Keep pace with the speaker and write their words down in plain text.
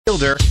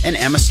and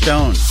Emma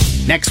Stone.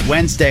 Next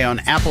Wednesday on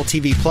Apple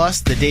TV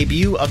Plus, the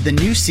debut of the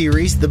new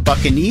series, The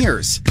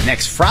Buccaneers.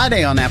 Next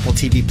Friday on Apple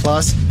TV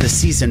Plus, the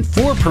Season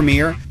 4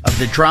 premiere of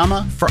the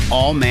drama For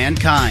All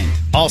Mankind.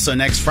 Also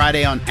next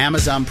Friday on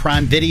Amazon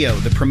Prime Video,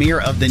 the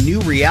premiere of the new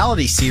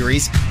reality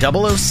series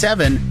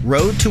 007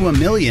 Road to a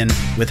Million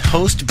with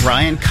host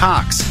Brian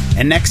Cox.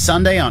 And next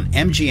Sunday on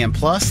MGM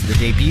Plus, the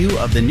debut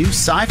of the new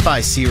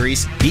sci-fi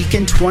series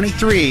Beacon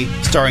 23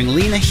 starring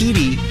Lena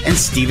Headey and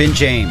Stephen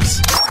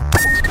James.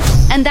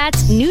 And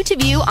that's new to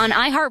view on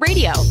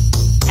iHeartRadio.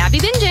 Happy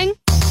binging!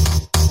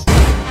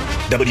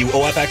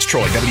 WOFX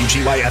Troy,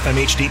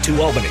 WGYFM HD2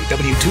 Albany,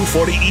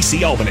 W240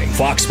 EC Albany,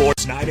 Fox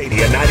Sports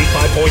 980 and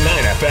 95.9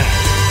 FM.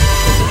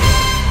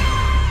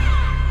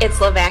 It's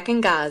Levac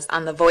and Gaz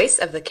on the voice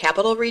of the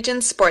Capital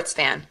Region sports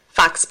fan,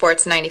 Fox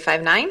Sports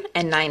 95.9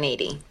 and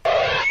 980.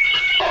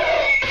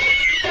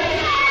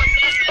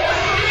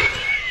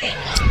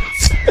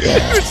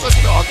 You're such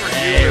an awkward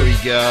human. There we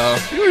go.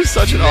 You are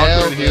such an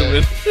awkward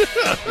human. You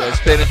guys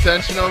paying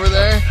attention over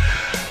there?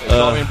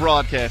 Call me in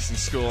broadcasting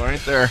school, right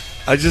there.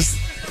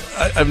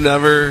 I've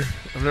never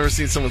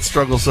seen someone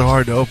struggle so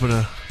hard to open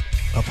a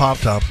pop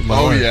top in my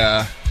life. Oh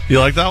yeah. You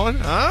like that one?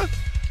 Huh?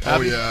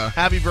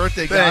 Happy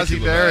birthday, Thank Gazi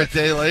you, Barrett.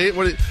 Day late.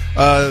 What?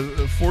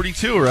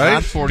 42, right?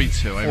 Not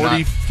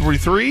 42.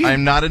 43?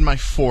 I'm not in my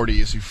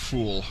 40s, you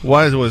fool.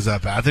 Why is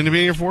that bad thing to be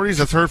in your 40s?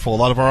 That's hurtful. A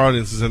lot of our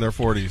audience is in their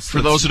 40s.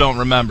 For those who don't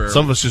remember,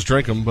 some of us just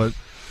drink them, but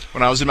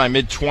when I was in my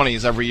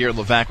mid-20s, every year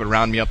Levac would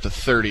round me up to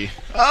 30.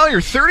 Oh,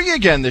 you're 30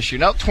 again this year.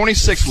 Nope,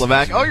 26,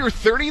 Levac. Oh, you're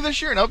 30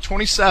 this year. Nope,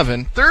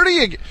 27. 30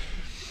 again.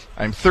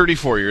 I'm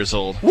 34 years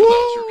old. For those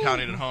who are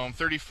counting at home,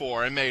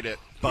 34. I made it.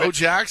 Bo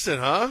Jackson,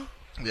 huh?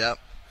 Yep.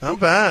 Not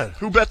bad.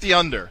 Who bet the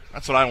under?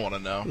 That's what I want to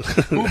know.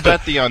 Who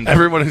bet the under?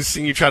 Everyone who's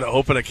seen you try to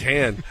open a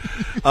can.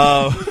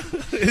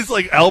 His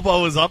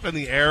elbow is up in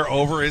the air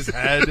over his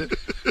head. It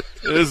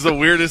is the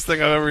weirdest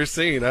thing I've ever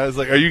seen. I was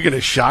like, are you going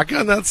to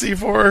shotgun that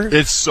C4?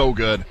 It's so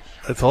good.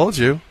 I told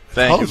you.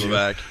 Thank you,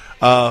 Levac.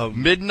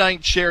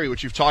 Midnight Cherry,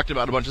 which you've talked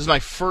about a bunch. This is my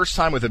first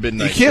time with a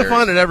Midnight Cherry. You can't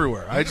find it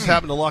everywhere. I just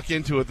happened to luck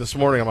into it this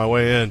morning on my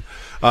way in.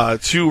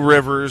 Two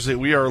Rivers.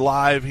 We are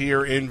live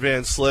here in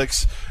Van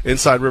Slyck's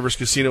inside Rivers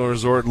Casino and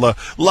Resort,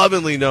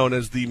 lovingly known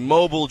as the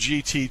Mobile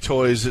GT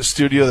Toys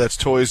Studio. That's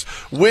toys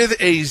with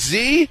a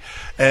Z.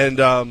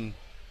 And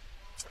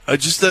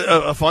just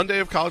a fun day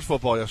of college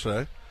football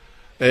yesterday.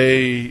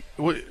 A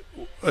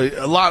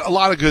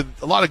lot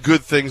of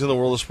good things in the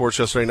world of sports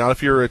yesterday. Not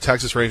if you're a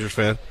Texas Rangers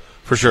fan,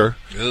 for sure.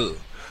 Ew.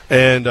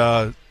 And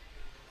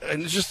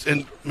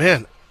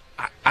man,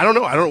 I don't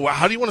know.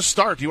 How do you want to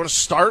start? Do you want to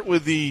start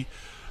with the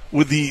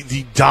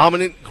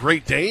dominant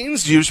Great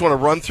Danes? Do you just want to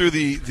run through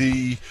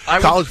the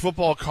college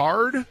football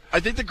card? I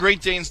think the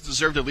Great Danes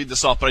deserve to lead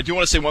this off, but I do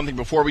want to say one thing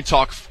before we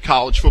talk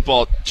college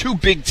football. Two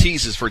big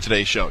teases for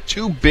today's show.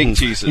 Two big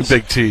teases.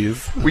 Big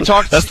tease. We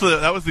talked.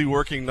 That was the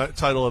working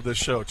title of this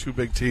show. Two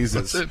big teases.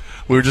 That's it.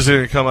 We were just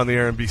going to come on the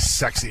air and be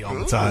sexy all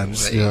the time.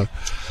 Yeah.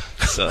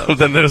 So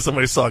then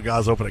somebody saw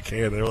Gaz open a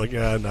can. They were like,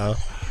 "Yeah, no,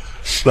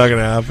 it's not going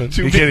to happen.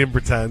 You can't even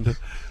pretend."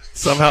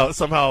 Somehow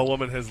a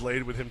woman has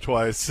laid with him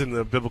twice in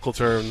the biblical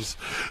terms.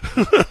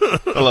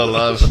 Hello,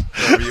 love,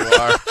 wherever you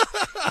are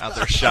out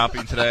there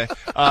shopping today.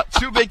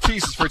 Two big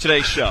teases for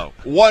today's show.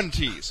 One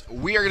tease.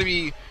 We are going to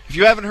be, if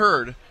you haven't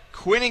heard,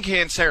 Quinn and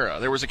Cancera.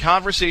 There was a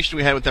conversation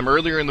we had with them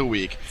earlier in the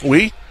week.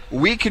 We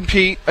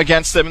compete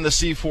against them in the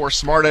C4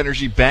 Smart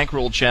Energy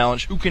Bankroll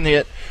Challenge. Who can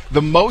hit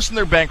the most in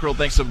their bankroll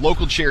thanks to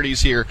local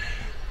charities here.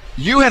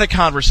 You had a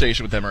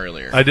conversation with them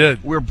earlier. I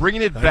did. We're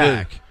bringing it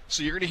back.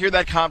 So you're going to hear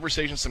that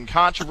conversation, some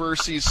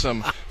controversies,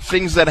 some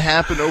things that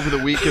happened over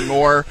the week and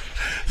more.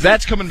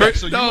 That's coming back.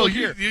 So you will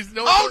hear.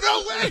 Oh,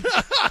 no way!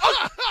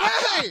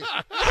 Hey!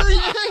 There he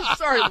is!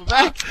 Sorry,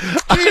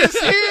 Levac. He is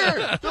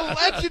here! The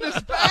legend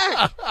is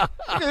back! Look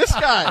at this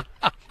guy.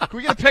 Can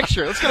we get a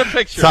picture? Let's get a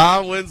picture.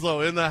 Tom Winslow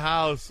in the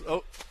house.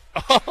 Oh,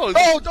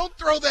 don't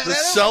throw that at him.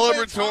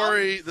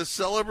 The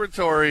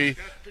celebratory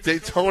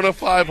Daytona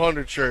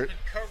 500 shirt.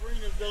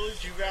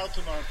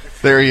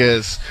 There he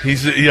is.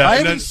 I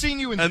haven't seen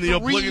you in 3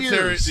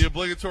 years. The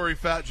obligatory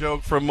fat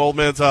joke from Old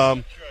Man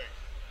Tom.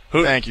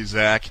 Thank you,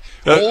 Zach.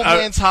 Old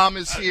Man Tom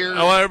is here.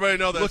 I want everybody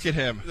to know that. Look at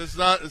him. It's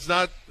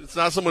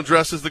not someone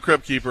dressed as the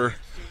Crypt Keeper.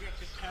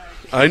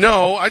 I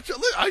know.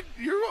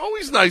 You're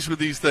always nice with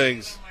these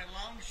things.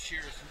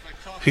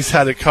 He's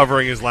had it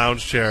covering his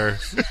lounge chair.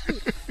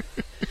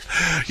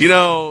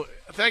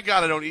 Thank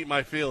God I don't eat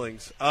my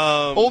feelings.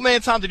 Old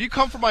Man Tom, did you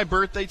come for my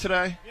birthday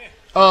today? Yeah.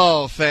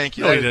 Oh, thank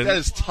you. No, he didn't. That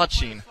is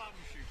touching.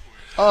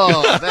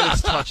 Oh, that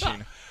is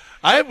touching.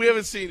 We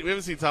haven't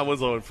seen Tom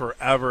Winslow in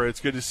forever. It's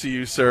good to see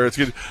you, sir. It's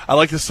good. I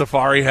like his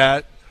safari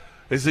hat.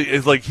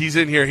 It's like he's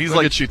in here. He's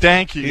Look at you.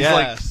 Thank you.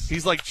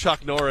 He's like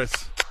Chuck Norris.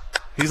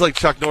 He's like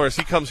Chuck Norris.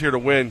 He comes here to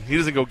win. He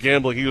doesn't go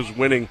gambling. He goes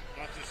winning.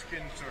 Lots of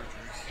skin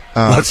surgeries.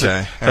 Oh,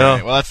 okay. All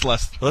right. Well, that's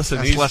less. Listen,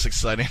 that's less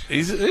exciting.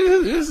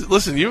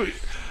 Listen, you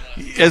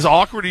as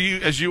awkward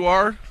as you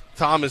are.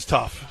 Tom is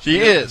tough. He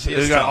is.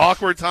 We got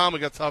awkward Tom. We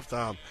got tough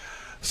Tom.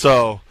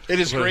 So it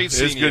is great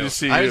seeing you. It's good to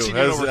see you. I haven't seen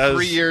you in over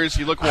 3 years.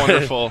 You look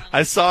wonderful.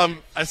 I saw him.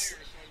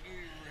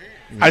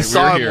 I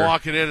saw him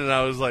walking in, and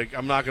I was like,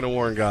 I'm not going to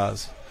warn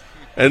Gaz.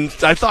 And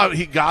I thought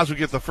Gaz would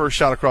get the first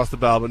shot across the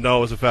bow, but no,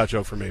 it was a fat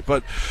joke for me.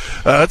 But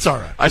that's all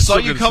right. I saw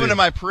you coming to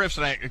my periffs,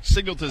 and I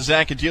signaled to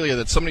Zach and Delia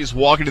that somebody's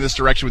walking in this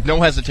direction with no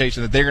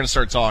hesitation, that they're going to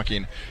start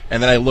talking.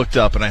 And then I looked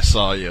up, and I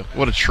saw you.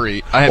 What a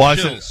treat. I have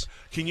chills.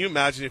 Can you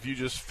imagine if you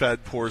just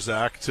fed poor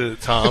Zach to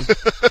Tom?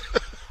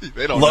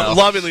 They don't know.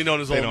 Lovingly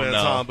known as Old Man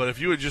Tom, but if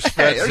you had just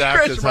fed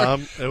Zach to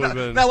Tom, it would have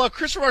been. Now, look,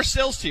 Chris from our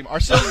sales team, our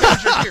sales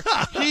manager here,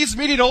 he's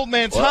meeting Old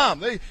Man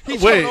Tom.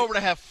 He's going over to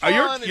have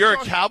fun. You're a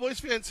Cowboys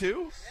fan,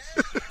 too?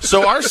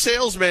 So our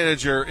sales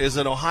manager is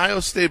an Ohio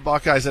State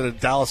Buckeyes and a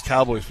Dallas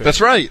Cowboys fan. That's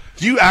right.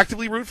 Do you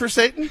actively root for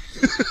Satan?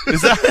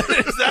 Is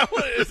that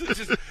what it is? It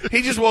just,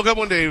 he just woke up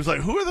one day and he was like,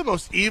 who are the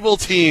most evil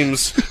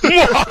teams?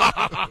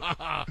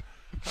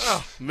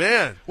 Oh,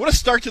 man. What a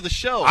start to the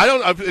show. I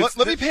don't.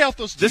 Let me pay off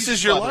those This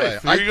is your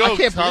life. Here you go. I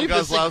can't Tom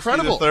believe this.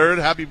 Incredible. Third.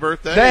 Happy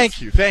birthday.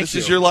 Thank you. This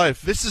is your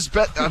life. This is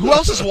who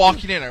else is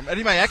walking in? Are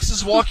any of my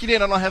exes walking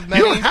in? I don't have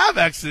many. You don't have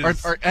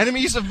exes. Are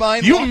enemies of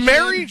mine? You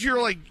married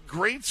your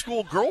grade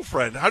school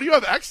girlfriend. How do you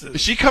have exes?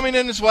 Is she coming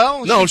in as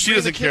well? No, she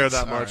doesn't care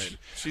that much. Right.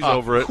 She's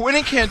over it. Quinn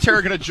and Cantera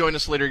are going to join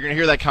us later. You're going to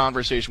hear that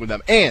conversation with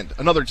them. And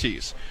another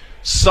tease.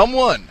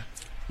 Someone,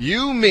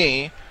 you,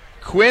 me,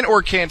 Quinn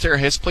or Cantera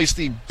has placed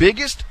the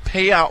biggest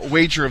payout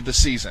wager of the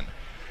season.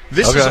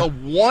 This is a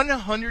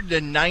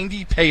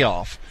 190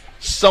 payoff.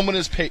 Someone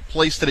has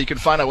placed that you can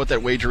find out what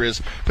that wager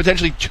is.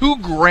 Potentially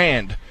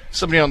 $2,000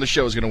 somebody on the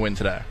show is going to win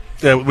today.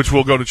 Yeah, which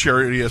will go to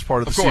charity as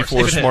part of the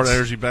C4 Smart hits.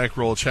 Energy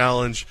Bankroll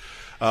Challenge.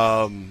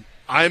 I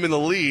am in the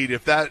lead.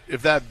 If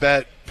that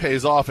bet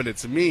pays off and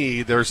it's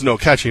me, there's no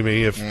catching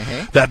me. If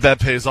that bet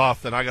pays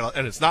off, then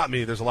and it's not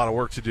me. There's a lot of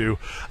work to do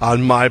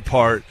on my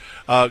part.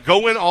 Go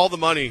win all the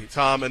money,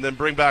 Tom, and then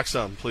bring back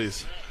some,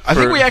 please. I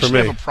think we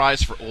actually have a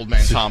prize for Old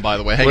Man Tom, by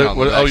the way. Hang on.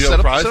 You have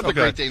a prize? Set up the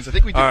Great Danes. I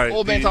think we do. Right,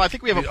 Old Man Tom, I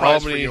think we have a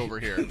prize for you over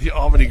here. The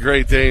Albany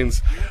Great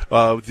Danes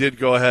did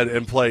go ahead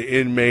and play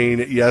in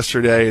Maine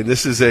yesterday, and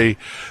this is a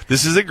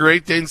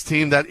Great Danes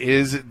team that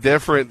is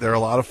different. They're a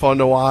lot of fun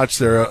to watch.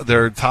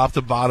 They're top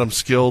to bottom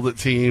skilled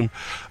team.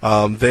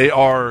 They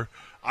are,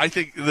 I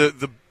think,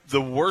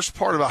 the worst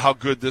part about how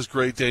good this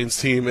Great Danes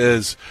team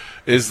is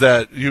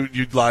that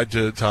you lied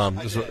to Tom.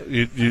 I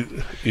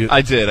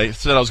did. I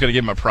said I was going to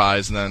give him a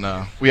prize, and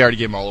then we already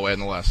gave him all away in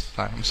the last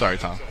time. I'm sorry,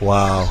 Tom.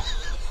 Wow.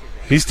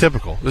 He's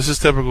typical. This is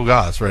typical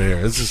Goss right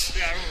here.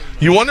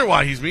 You wonder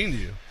why he's mean to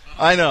you.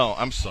 I know.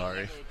 I'm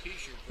sorry.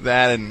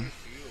 That and...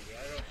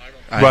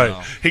 Right.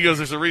 Know. He goes,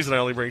 there's a reason I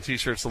only bring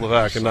T-shirts to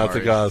Levac and not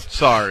to Goss.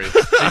 Sorry.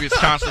 Maybe it's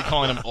constantly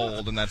calling him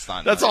old, and that's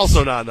not That's nice.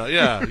 Also not nice.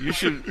 Yeah, you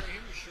should...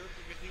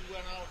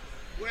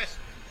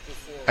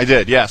 I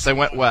did, yes. I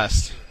went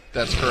west.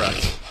 That's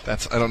correct.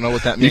 I don't know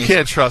what that means. You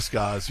can't trust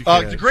Goz.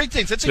 The Great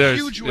Danes. That's a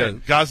huge win.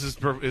 Yeah, Goz's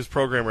his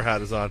programmer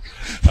hat is on.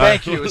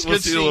 Thank you. It's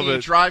good seeing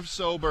you. Drive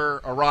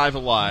sober, arrive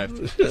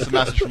alive. That's a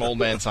message from Old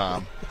Man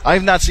Tom. I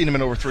have not seen him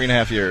in over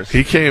 3.5 years.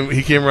 He came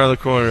around the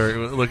corner,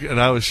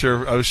 and I was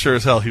sure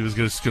as hell he was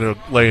just going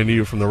to lay into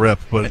you from the rip.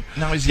 But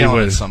now he's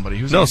yelling at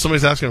somebody.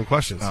 Somebody's asking him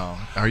questions.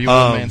 Oh, are you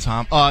Old Man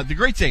Tom? The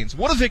Great Danes.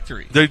 What a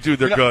victory! They're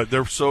good.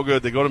 They're so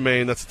good. They go to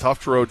Maine. That's a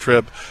tough road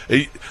trip.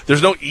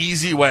 There's no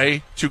easy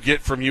way to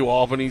get from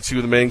Albany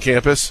to the main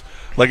campus.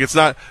 There's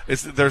not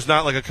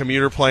like a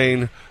commuter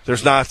plane.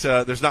 There's not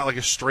like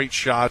a straight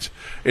shot.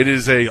 It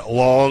is a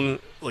long,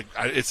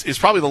 it's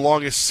probably the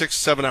longest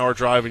 6-7 hour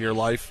drive in your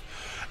life.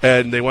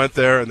 And they went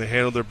there and they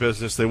handled their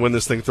business. They win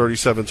this thing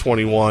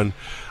 37-21.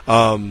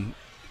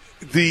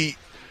 The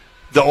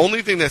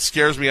only thing that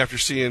scares me after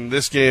seeing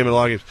this game and a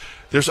lot of games,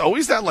 there's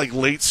always that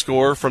late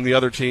score from the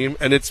other team,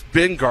 and it's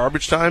been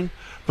garbage time.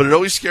 But it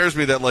always scares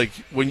me that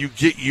when you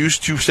get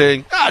used to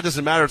saying, it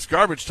doesn't matter, it's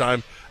garbage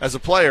time, as a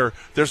player,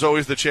 there's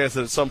always the chance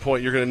that at some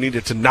point you're going to need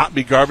it to not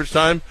be garbage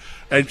time,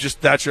 and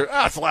just it's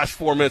the last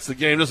 4 minutes of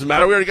the game, doesn't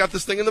matter, we already got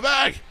this thing in the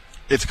bag.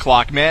 It's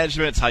clock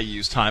management, it's how you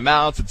use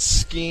timeouts, it's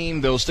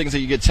scheme, those things that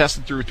you get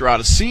tested throughout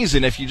a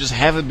season. If you just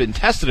haven't been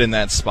tested in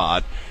that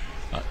spot,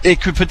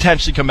 it could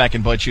potentially come back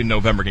and bite you in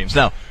November games.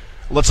 Now,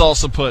 let's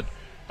also put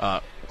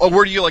a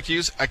word you like to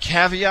use, a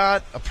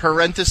caveat, a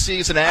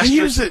parentheses, an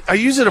asterisk. I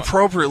use it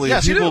appropriately.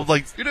 Yes, people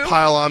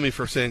pile on me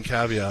for saying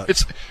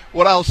caveat.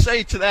 What I'll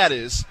say to that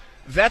is,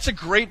 that's a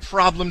great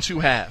problem to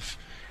have.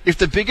 If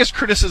the biggest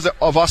criticism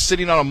of us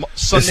sitting on a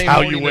Sunday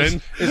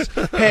morning is,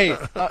 hey,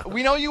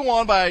 we know you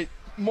won by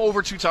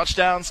over 2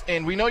 touchdowns,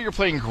 and we know you're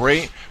playing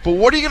great, but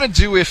what are you going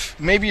to do if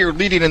maybe you're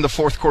leading in the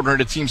fourth quarter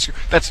and a team's...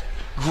 That's a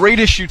great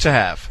issue to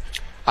have.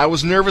 I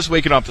was nervous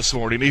waking up this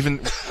morning, even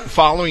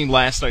following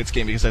last night's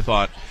game, because I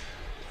thought,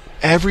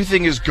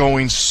 everything is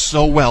going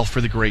so well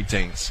for the Great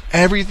Danes.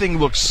 Everything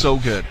looks so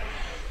good.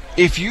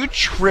 If you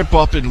trip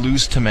up and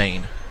lose to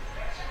Maine,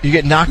 You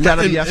get knocked out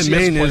of the And FCS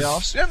Maine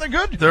playoffs. Yeah, they're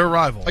good. They're a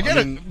rival. I get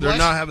it. They're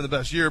not having the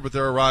best year, but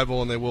they're a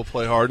rival, and they will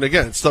play hard. And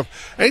again, it's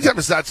tough. Anytime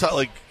it's that tough,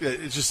 like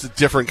it's just a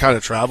different kind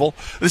of travel.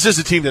 This is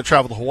a team that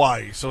traveled to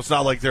Hawaii, so it's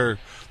not like they're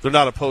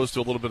not opposed to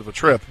a little bit of a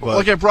trip. But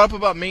like I brought up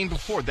about Maine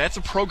before, that's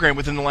a program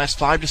within the last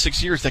 5 to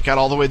 6 years that got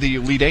all the way to the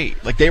Elite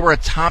Eight. Like they were a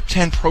top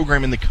 10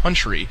 program in the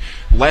country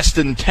less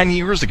than 10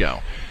 years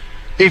ago.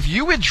 If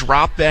you had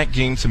dropped that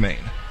game to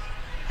Maine,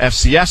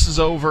 FCS is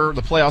over,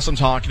 the playoffs I'm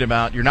talking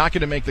about, you're not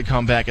going to make the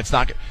comeback.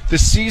 The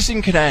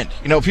season could end.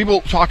 You know, people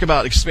talk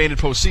about expanded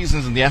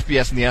postseasons and the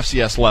FBS and the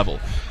FCS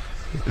level.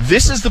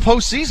 This is the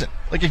postseason.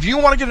 Like, if you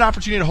want to get an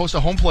opportunity to host a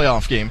home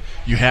playoff game,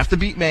 you have to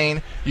beat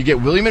Maine. You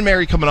get William &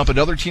 Mary coming up,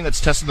 another team that's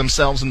tested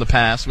themselves in the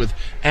past with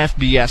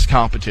FBS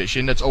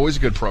competition. That's always a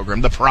good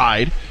program, the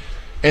Pride.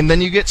 And then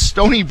you get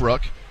Stony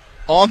Brook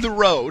on the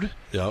road,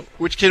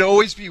 which can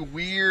always be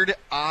weird,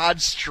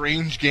 odd,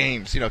 strange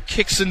games. You know,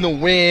 kicks in the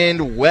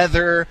wind,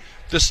 weather.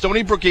 The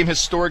Stony Brook game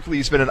historically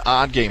has been an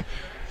odd game.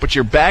 But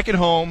you're back at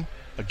home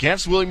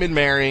against William &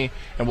 Mary,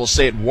 and we'll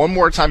say it one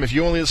more time. If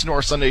you only listen to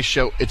our Sunday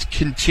show, it's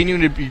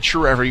continuing to be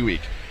true every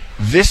week.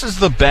 This is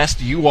the best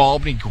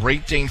UAlbany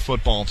Great Dane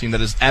football team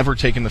that has ever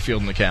taken the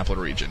field in the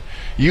Capital Region.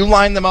 You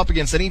line them up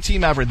against any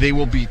team ever, they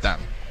will beat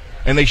them.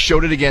 And they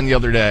showed it again the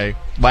other day,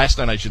 last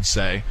night I should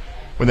say,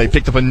 when they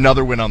picked up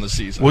another win on the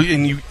season. Well,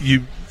 and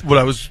you what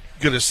I was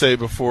going to say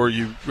before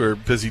you were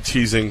busy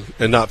teasing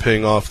and not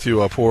paying off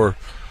to poor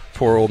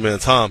old man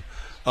Tom.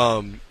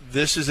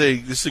 This is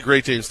a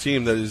Great Danes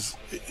team that is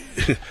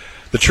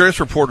the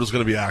transfer portal is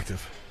going to be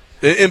active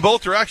in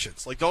both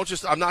directions. Like,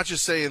 I'm not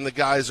just saying the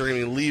guys are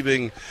going to be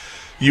leaving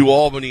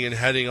UAlbany and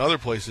heading other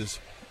places.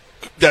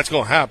 That's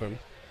going to happen,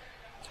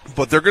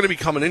 but they're going to be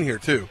coming in here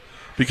too,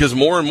 because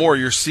more and more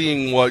you're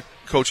seeing what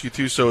Coach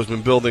Gattuso has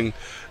been building,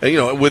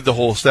 and with the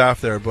whole staff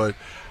there. But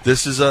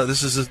this is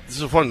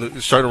fun.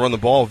 They're starting to run the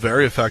ball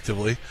very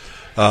effectively.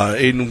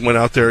 Aiden went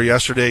out there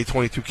yesterday,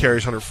 22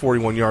 carries,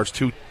 141 yards,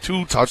 two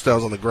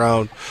touchdowns on the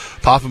ground.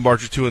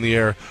 Poffenbarger 2 in the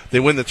air. They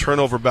win the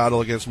turnover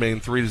battle against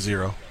Maine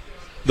 3-0.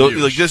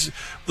 Like this,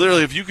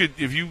 literally,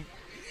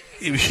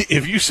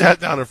 if you sat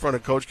down in front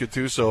of Coach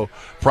Gattuso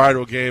prior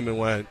to a game and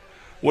went,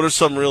 "What are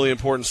some really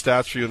important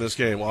stats for you in this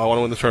game?" Well, I want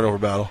to win the turnover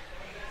battle.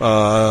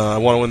 I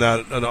want to win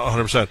that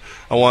 100%.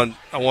 I want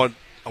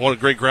a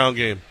great ground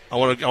game. I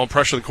want to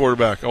pressure the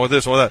quarterback. I want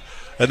this. I want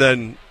that. And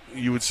then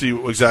you would see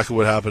exactly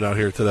what happened out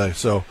here today.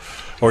 So,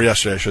 or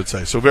yesterday, I should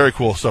say. So very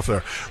cool stuff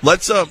there.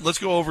 Let's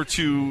go over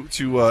to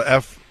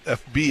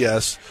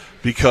FBS,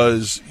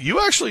 because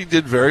you actually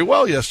did very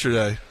well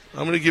yesterday.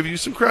 I'm going to give you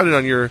some credit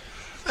on your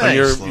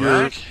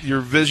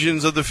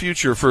visions of the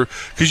future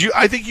because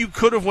I think you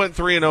could have went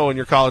 3-0 in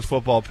your college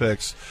football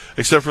picks,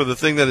 except for the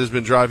thing that has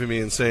been driving me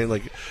insane,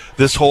 like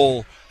this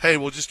whole, hey,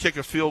 we'll just kick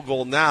a field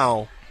goal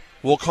now,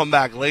 we'll come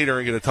back later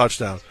and get a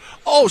touchdown.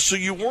 Oh, so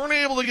you weren't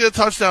able to get a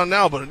touchdown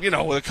now, but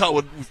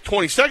with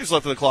 20 seconds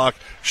left in the clock,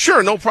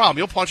 sure, no problem.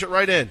 You'll punch it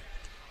right in.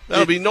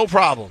 That'll be no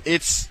problem.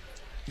 It's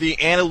the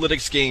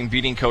analytics game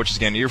beating coaches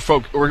again. We're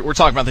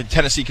talking about the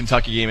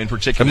Tennessee-Kentucky game in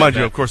particular. And mind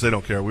you, of course, they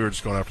don't care. We were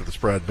just going after the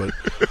spread. But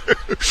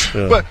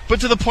but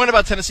to the point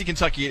about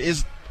Tennessee-Kentucky, it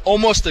is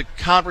almost a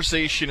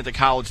conversation at the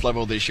college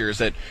level this year, is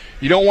that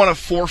you don't want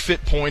to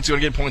forfeit points. You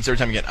want to get points every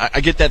time you get. I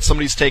get that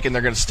somebody's taken,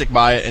 they're going to stick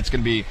by it. It's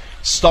going to be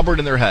stubborn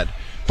in their head.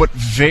 But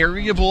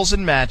variables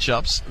in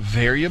matchups,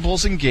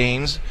 variables in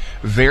games,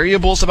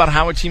 variables about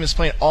how a team is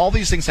playing, all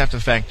these things have to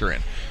factor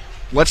in.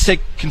 Let's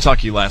take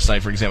Kentucky last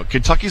night, for example.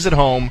 Kentucky's at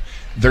home.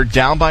 They're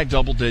down by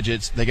double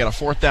digits. They got a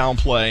fourth down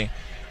play.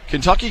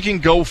 Kentucky can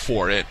go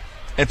for it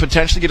and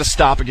potentially get a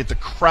stop and get the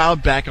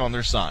crowd back on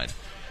their side.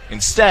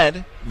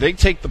 Instead, they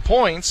take the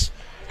points,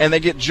 and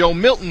they get Joe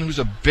Milton, who's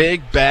a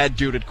big, bad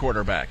dude at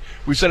quarterback.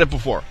 We've said it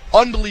before.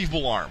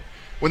 Unbelievable arm.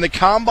 When the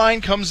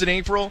combine comes in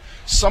April,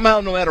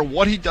 somehow, no matter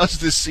what he does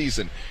this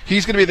season,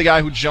 he's going to be the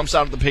guy who jumps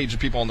out of the page of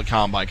people on the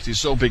combine because he's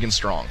so big and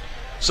strong.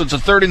 So it's a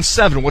 3rd and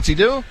 7. What's he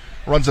do?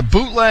 Runs a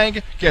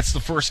bootleg, gets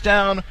the first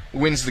down,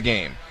 wins the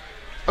game.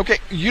 Okay,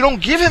 you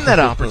don't give him that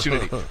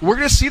opportunity. We're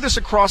going to see this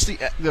across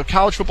the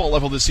college football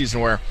level this season,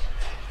 where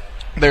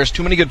there's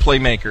too many good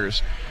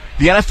playmakers.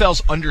 The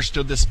NFL's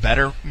understood this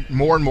better.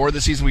 More and more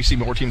this season, we see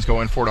more teams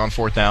going for it on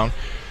 4th down.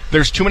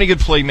 There's too many good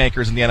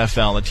playmakers in the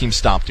NFL, and the teams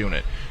stop doing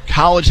it.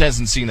 College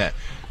hasn't seen that.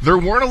 There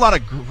weren't a lot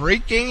of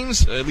great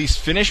games, at least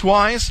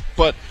finish-wise,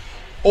 but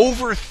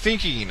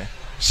overthinking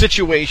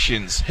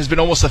situations has been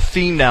almost a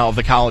theme now of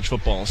the college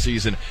football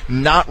season,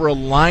 not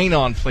relying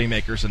on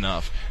playmakers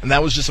enough. And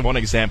that was just one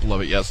example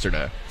of it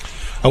yesterday.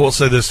 I will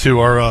say this, too.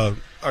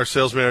 Our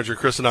sales manager,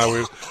 Chris, and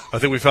I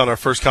think we found our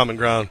first common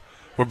ground.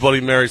 We're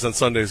Bloody Marys on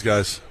Sundays,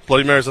 guys.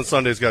 Bloody Marys on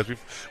Sundays, guys.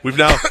 We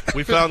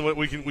found what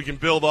we can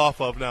build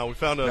off of now. We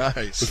found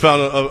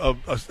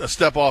a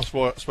step off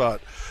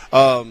spot.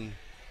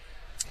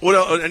 What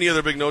else, any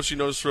other big notes you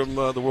noticed from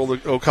the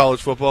world of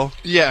college football?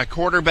 Yeah,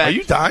 quarterback. Are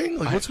you dying?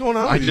 Like, what's going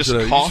on? I just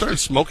coughed. You started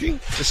smoking?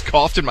 Just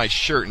coughed in my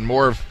shirt, and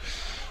more of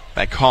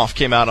that cough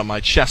came out on my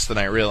chest than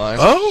I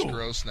realized. Oh, it's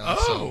gross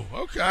now.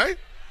 Okay.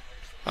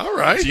 All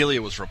right.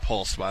 Delia was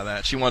repulsed by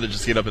that. She wanted to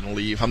just get up and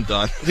leave. I'm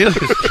done.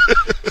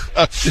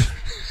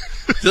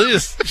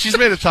 She's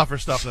made it tougher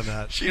stuff than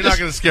that. You're not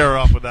going to scare her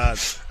off with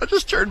that. I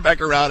just turned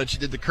back around and she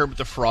did the Kermit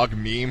the Frog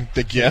meme,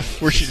 the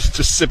GIF, where she's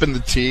just sipping the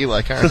tea.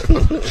 Like, I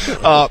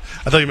thought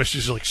you meant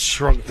she's like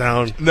shrunk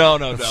down.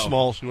 No.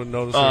 Small, she wouldn't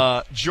notice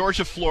her.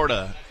 Georgia,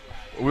 Florida.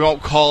 We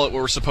won't call it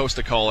what we're supposed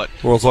to call it.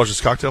 World's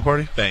largest cocktail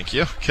party? Thank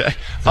you. Okay.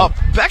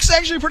 Beck's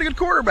actually a pretty good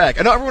quarterback.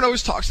 I know everyone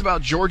always talks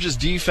about Georgia's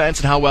defense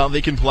and how well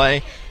they can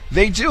play.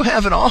 They do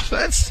have an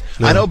offense.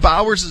 Yeah. I know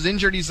Bowers is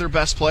injured. He's their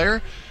best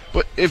player.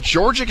 But if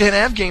Georgia can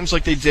have games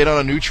like they did on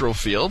a neutral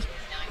field,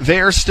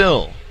 they are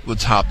still the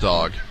top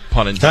dog,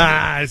 pun intended.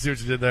 I see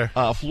what you did there.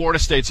 Florida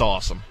State's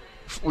awesome.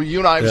 You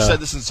and I have said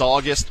this since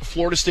August.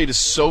 Florida State is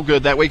so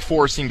good. That Wake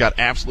Forest team got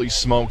absolutely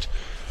smoked.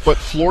 But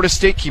Florida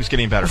State keeps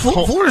getting better.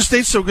 Florida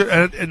State's so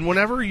good. And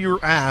whenever you're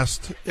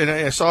asked, and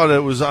I saw it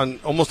was on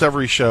almost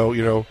every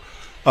show,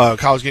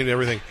 college game and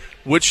everything,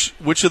 which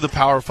of the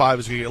Power Five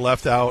is going to get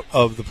left out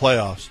of the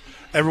playoffs?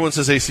 Everyone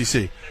says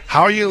ACC.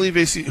 How are you going to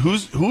leave ACC?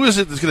 Who is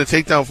it that's going to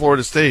take down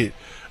Florida State,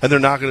 and they're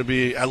not going to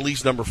be at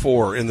least number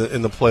 4 in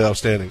the playoff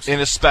standings? And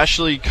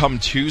especially come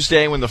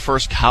Tuesday when the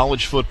first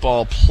college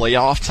football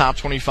playoff top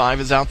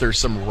 25 is out, there's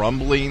some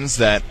rumblings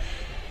that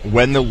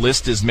when the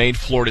list is made,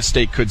 Florida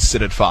State could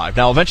sit at 5.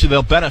 Now, eventually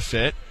they'll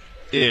benefit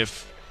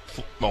if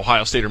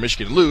Ohio State or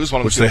Michigan lose.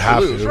 Which they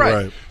have to lose,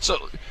 right? So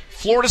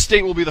Florida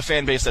State will be the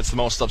fan base that's the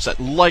most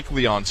upset,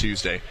 likely on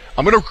Tuesday.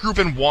 I'm going to group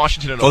in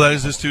Washington and Oklahoma. That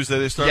is this Tuesday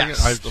they start?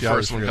 Yes, the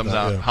first one comes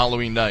out,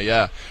 Halloween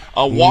night,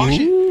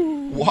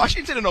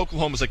 Washington and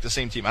Oklahoma is like the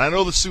same team. And I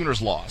know the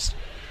Sooners lost.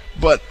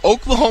 But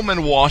Oklahoma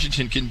and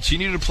Washington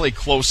continue to play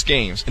close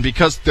games. And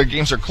because their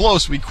games are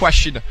close, we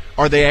question,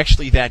 are they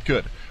actually that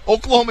good?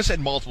 Oklahoma's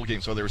had multiple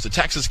games, whether it's a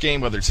Texas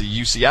game, whether it's a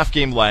UCF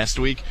game last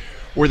week,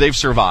 where they've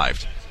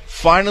survived.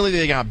 Finally,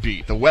 they got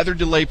beat. The weather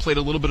delay played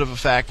a little bit of a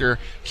factor.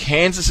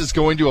 Kansas is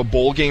going to a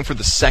bowl game for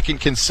the second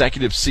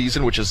consecutive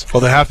season, which is...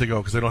 Well, they have to go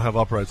because they don't have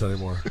uprights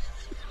anymore.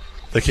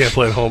 They can't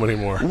play at home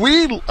anymore.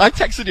 I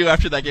texted you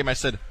after that game. I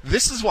said,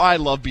 this is why I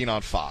love being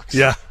on Fox.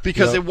 Yeah.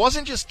 Because it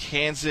wasn't just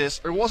Kansas,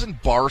 or it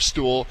wasn't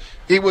Barstool.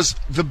 It was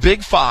the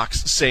Big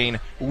Fox saying,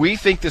 we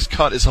think this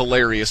cut is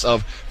hilarious,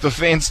 of the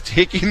fans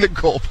taking the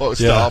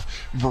goalpost off,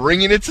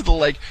 bringing it to the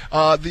lake.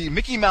 The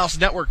Mickey Mouse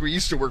Network we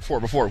used to work for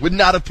before would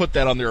not have put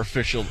that on their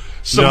official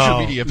social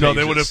media pages. No,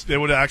 they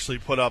would have actually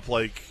put up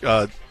like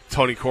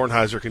Tony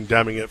Kornheiser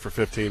condemning it for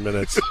 15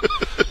 minutes,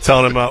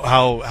 telling him about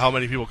how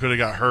many people could have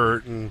got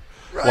hurt and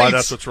why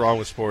that's what's wrong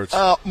with sports.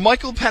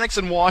 Michael Penix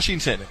in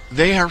Washington,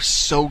 they are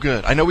so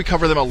good. I know we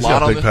cover them a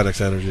lot on big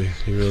Penix energy.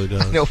 He really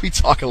does. I know we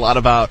talk a lot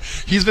about.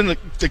 He's been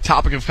the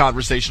topic of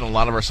conversation on a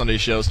lot of our Sunday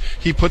shows.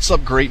 He puts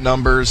up great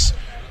numbers.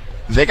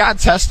 They got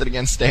tested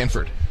against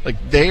Stanford.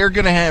 Like, they are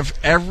going to have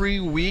every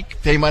week.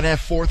 They might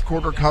have fourth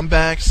quarter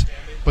comebacks,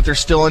 but they're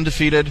still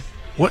undefeated.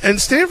 Well, and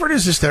Stanford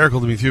is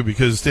hysterical to me too,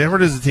 because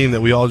Stanford is a team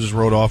that we all just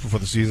wrote off before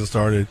the season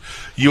started.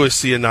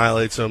 USC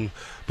annihilates them,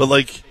 but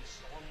like.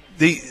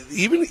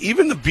 Even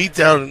the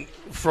beatdown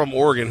from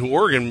Oregon, who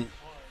Oregon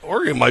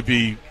might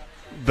be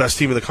best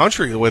team in the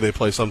country the way they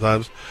play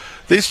sometimes.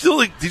 They still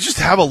they just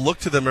have a look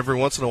to them every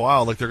once in a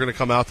while, like they're going to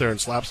come out there and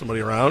slap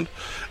somebody around.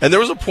 And there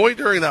was a point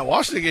during that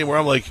Washington game where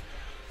I'm like,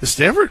 does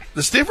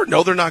Stanford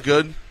know they're not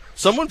good?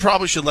 Someone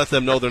probably should let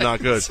them know they're not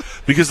good,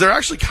 because they're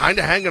actually kind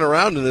of hanging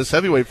around in this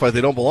heavyweight fight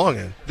they don't belong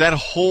in. That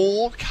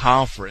whole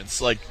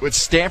conference, like with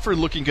Stanford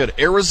looking good,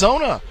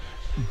 Arizona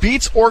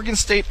beats Oregon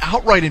State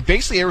outright, and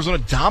basically Arizona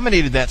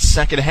dominated that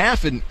second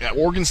half, and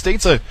Oregon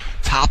State's a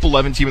top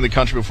 11 team in the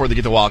country before they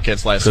get the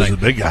Wildcats last night. The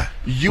big guy.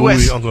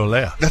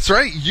 That's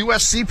right.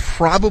 USC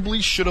probably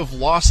should have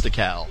lost to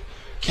Cal.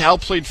 Cal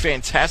played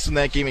fantastic in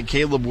that game, and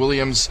Caleb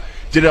Williams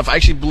did enough. I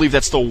actually believe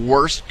that's the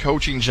worst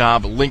coaching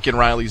job Lincoln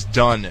Riley's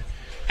done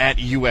at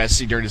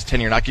USC during his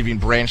tenure, not giving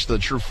Branch, the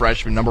true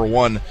freshman, number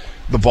 1,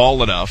 the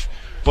ball enough.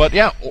 But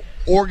yeah,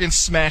 Oregon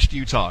smashed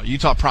Utah.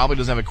 Utah probably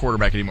doesn't have a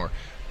quarterback anymore.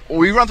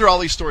 We run through all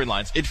these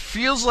storylines. It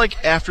feels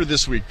like after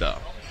this week, though,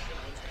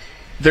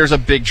 there's a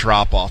big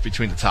drop-off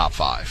between the top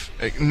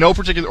 5. No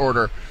particular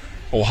order.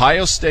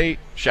 Ohio State.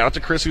 Shout out to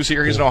Chris, who's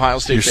here. He's an Ohio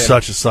State fan. You're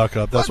such a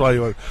suck-up. That's why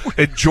you want.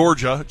 And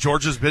Georgia.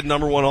 Georgia's been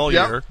number 1 all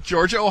year.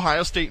 Georgia,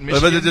 Ohio State,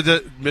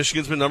 Michigan.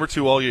 Michigan's been number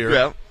 2 all year.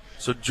 Yeah.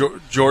 So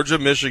Georgia,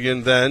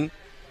 Michigan, then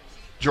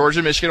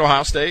Georgia, Michigan,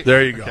 Ohio State.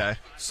 There you go. Okay.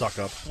 Suck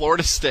up.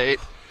 Florida State.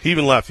 He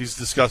even left. He's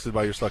disgusted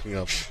by your sucking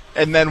up.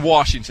 And then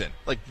Washington.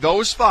 Like,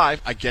 those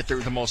 5, I get they're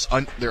the most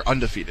they're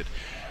undefeated.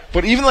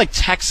 But even like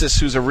Texas,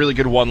 who's a really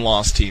good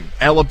one-loss team,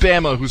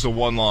 Alabama, who's a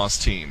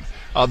one-loss team,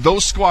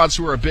 those squads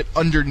who are a bit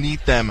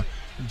underneath them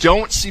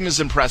don't seem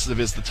as impressive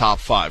as the top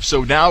 5.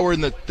 So now we're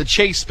in the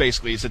chase,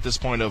 basically, is at this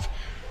point of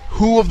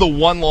who of the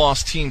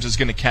one-loss teams is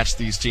going to catch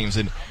these teams.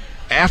 And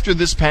after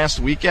this past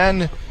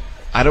weekend,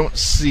 I don't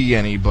see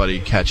anybody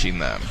catching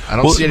them. I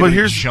don't see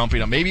anybody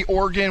jumping up. Maybe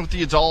Oregon with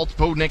the adult,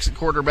 Bo Nix at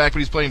quarterback, but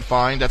he's playing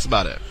fine. That's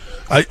about it.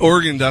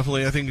 Oregon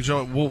definitely, I think.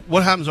 Well,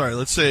 what happens? All right,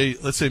 let's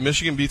say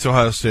Michigan beats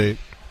Ohio State.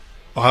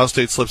 Ohio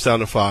State slips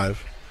down to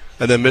 5,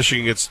 and then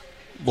Michigan gets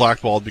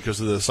blackballed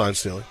because of the sign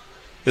stealing.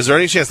 Is there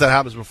any chance that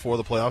happens before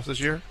the playoffs this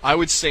year? I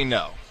would say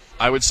no.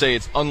 I would say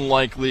it's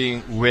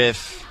unlikely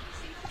with.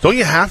 Don't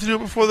you have to do it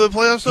before the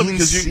playoffs? Though? In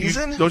Because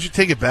season? don't you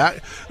take it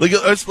back? Like,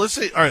 let's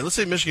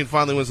say Michigan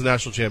finally wins the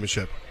national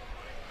championship.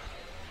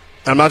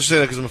 I'm not just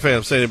saying that because I'm a fan.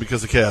 I'm saying it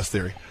because of chaos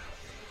theory.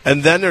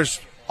 And then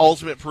there's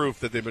ultimate proof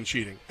that they've been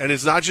cheating. And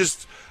it's not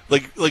just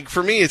like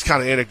for me, it's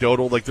kind of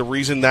anecdotal. Like the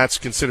reason that's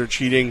considered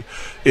cheating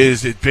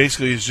is it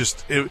basically is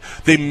just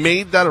they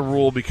made that a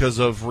rule because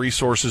of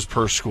resources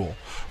per school.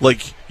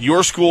 Like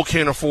your school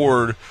can't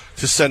afford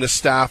to send a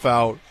staff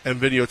out and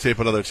videotape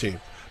another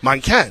team.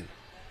 Mine can.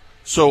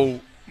 So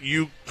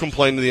you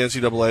complain to the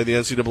NCAA. The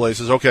NCAA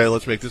says, okay,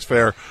 let's make this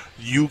fair.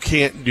 You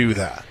can't do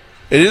that.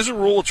 It is a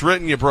rule. It's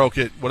written. You broke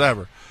it.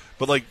 Whatever.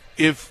 But like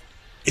if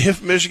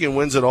Michigan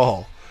wins it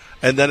all,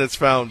 and then it's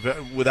found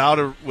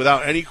without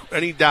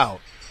any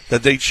doubt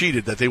that they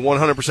cheated, that they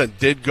 100%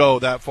 did go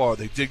that far,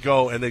 they did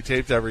go and they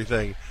taped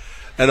everything,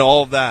 and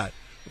all of that,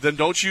 then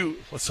don't you?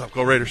 What's up,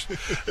 go Raiders?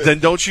 Then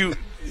don't you?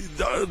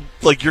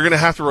 Like you're going to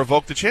have to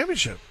revoke the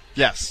championship.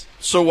 Yes.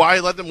 So why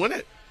let them win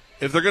it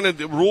if they're going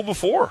to rule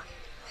before?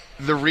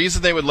 The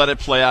reason they would let it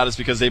play out is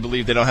because they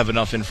believe they don't have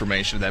enough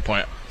information at that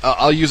point.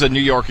 I'll use a New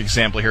York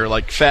example here,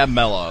 like Fab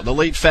Melo. The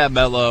late Fab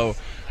Melo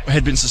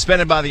had been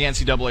suspended by the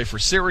NCAA for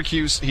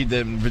Syracuse. He'd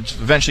then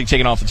eventually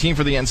taken off the team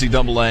for the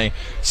NCAA.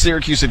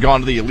 Syracuse had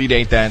gone to the Elite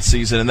Eight that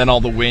season, and then all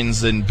the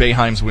wins and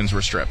Boeheim's wins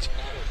were stripped.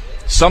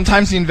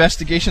 Sometimes the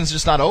investigation's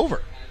just not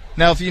over.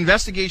 Now, if the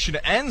investigation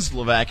ends,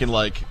 Levac,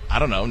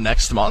 in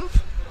next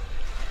month,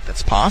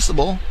 that's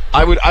possible.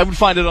 I would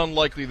find it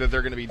unlikely that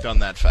they're going to be done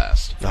that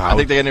fast. I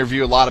think they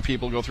interview a lot of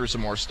people, go through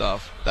some more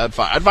stuff. I'd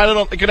find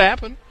it could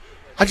happen.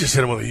 I just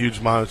hit them with a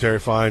huge monetary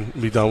fine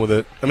and be done with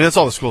it. I mean, that's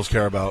all the schools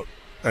care about.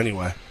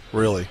 Anyway,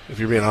 really, if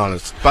you're being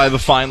honest. By the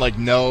fine, they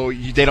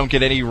don't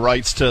get any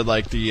rights to,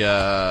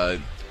 the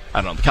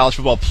college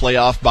football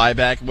playoff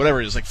buyback,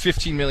 whatever it is, like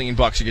 $15 million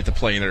you get to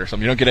play in it or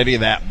something. You don't get any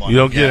of that money. You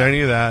don't get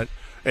any of that.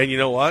 And you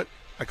know what?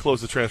 I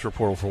closed the transfer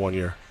portal for 1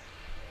 year.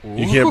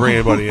 You can't bring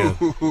anybody in.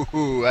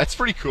 Ooh, that's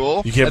pretty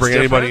cool. You can't bring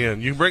anybody in.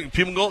 You can bring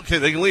people.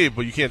 They can leave,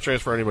 but you can't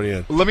transfer anybody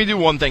in. Let me do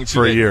one thing too.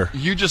 For a year.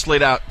 You just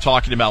laid out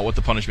talking about what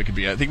the punishment could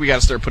be. I think we got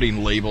to start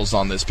putting labels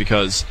on this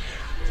because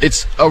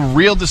it's a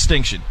real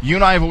distinction. You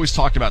and I have always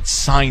talked about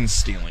sign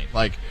stealing,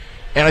 and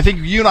I think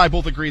you and I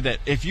both agree that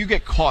if you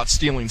get caught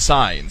stealing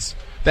signs,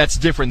 that's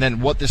different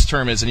than what this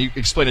term is. And you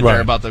explained it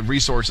there about the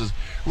resources.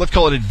 Let's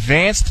call it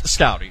advanced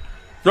scouting.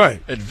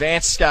 Right.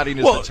 Advanced scouting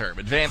is the term.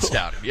 Advanced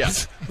scouting. Yeah.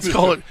 Let's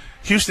call it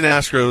Houston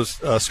Astros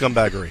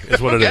scumbaggery is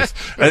what it is.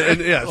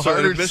 And so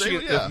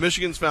if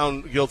Michigan's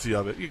found guilty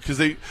of it, because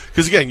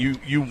again,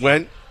 you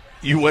went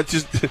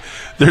to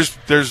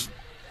there's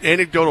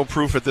anecdotal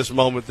proof at this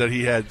moment that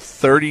he had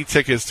 30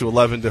 tickets to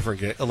 11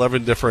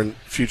 different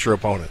future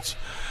opponents,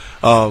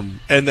 and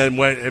then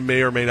went and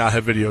may or may not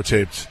have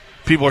videotaped.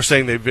 People are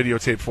saying they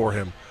videotaped for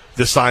him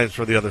the signs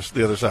for the other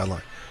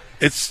sideline.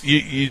 It's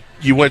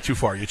you went too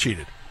far. You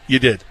cheated. You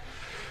did.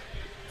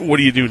 What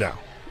do you do now?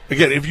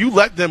 Again, if you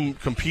let them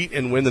compete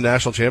and win the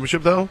national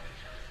championship, though,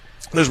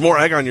 there's more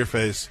egg on your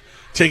face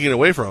taking it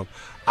away from them.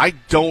 I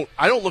don't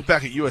look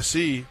back at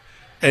USC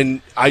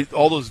and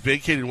all those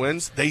vacated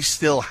wins, they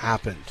still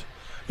happened.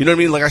 You know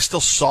what I mean? I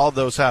still saw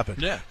those happen.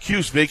 Yeah.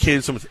 Hughes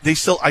vacated some. They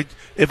still.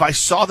 If I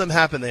saw them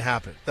happen, they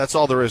happened. That's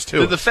all there is to it.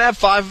 Did the Fab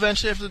Five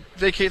eventually have to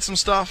vacate some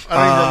stuff? I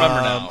don't even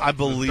remember now. I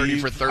believe 30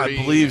 for 30.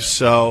 I believe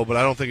so, but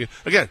I don't think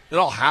it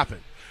all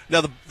happened.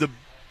 Now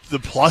the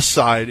plus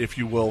side, if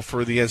you will,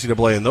 for the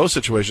NCAA in those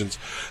situations,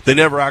 they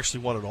never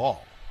actually won at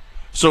all.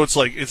 So it's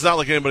not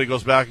like anybody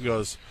goes back and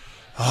goes,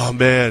 oh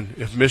man,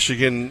 if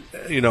Michigan,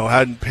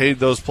 hadn't paid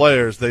those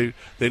players, they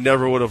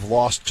never would have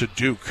lost to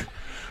Duke.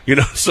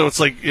 So it's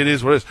it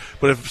is what it is.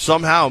 But if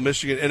somehow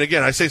Michigan, and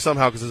again, I say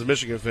somehow because as a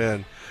Michigan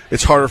fan,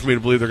 it's harder for me to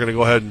believe they're going to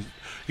go ahead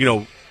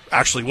and,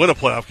 actually win a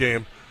playoff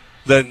game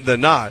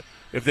than not.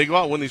 If they go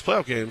out and win these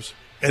playoff games,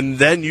 and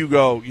then you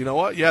go, you know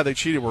what? Yeah, they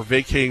cheated. We're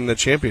vacating the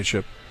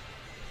championship.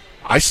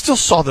 I still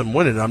saw them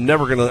win it. I'm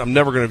never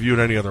gonna view it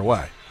any other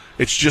way.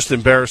 It's just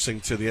embarrassing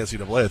to the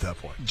NCAA at that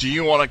point. Do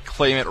you want to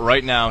claim it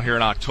right now here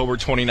on October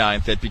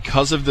 29th that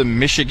because of the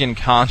Michigan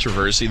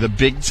controversy, the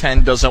Big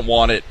Ten doesn't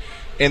want it,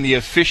 and the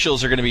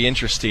officials are going to be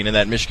interesting in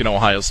that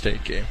Michigan-Ohio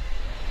State game?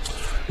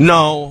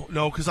 No,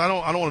 because I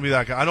don't want to be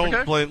that guy. I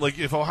don't blame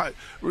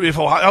if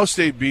Ohio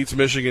State beats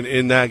Michigan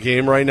in that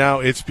game right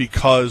now, it's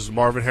because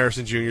Marvin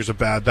Harrison Jr. is a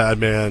bad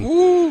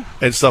man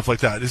and stuff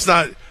like that. It's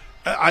not.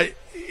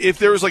 If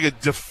there was a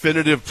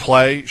definitive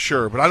play,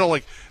 sure, but I don't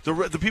like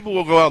the people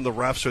will go out and the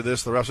refs are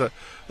this, the refs are.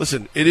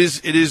 Listen, it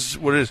is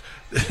what it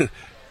is.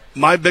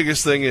 My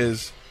biggest thing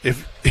is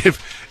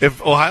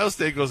if Ohio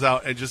State goes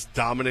out and just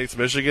dominates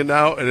Michigan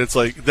now, and it's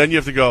then you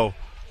have to go,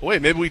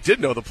 wait, maybe we did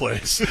know the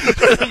plays.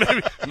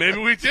 maybe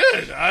we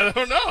did. I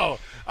don't know.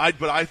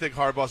 But I think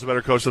Harbaugh's a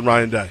better coach than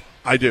Ryan Day.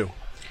 I do.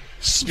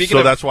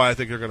 That's why I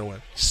think they're going to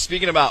win.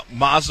 Speaking about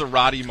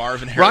Maserati,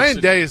 Marvin Harrison. Ryan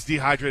Day is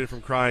dehydrated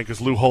from crying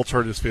because Lou Holtz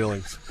hurt his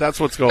feelings. That's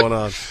what's going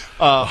on.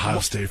 Ohio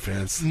State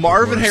fans.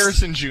 Marvin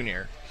Harrison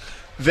Jr.,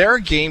 There are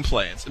game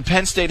plans. And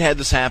Penn State had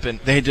this happen.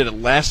 They did it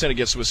last night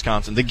against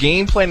Wisconsin. The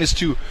game plan is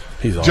to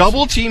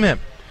double team him.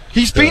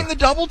 He's beating the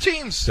double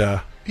teams.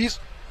 Yeah.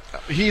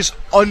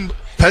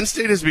 Penn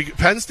State has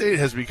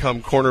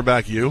become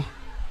cornerback U,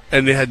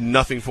 and they had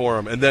nothing for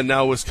him. And then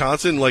now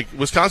Wisconsin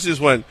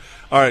just went,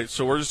 all right,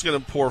 so we're just going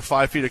to pour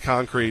 5 feet of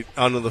concrete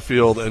onto the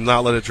field and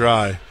not let it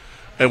dry,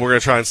 and we're going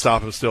to try and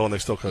stop him still, and they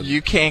still couldn't.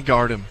 You can't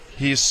guard him.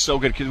 He is so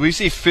good. Because we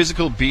see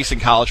physical beasts in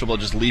college football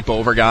just leap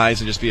over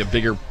guys and just be a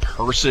bigger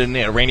person.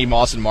 Randy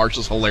Moss and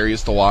Marshall's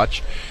hilarious to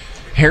watch.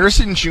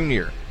 Harrison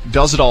Jr.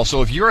 does it all.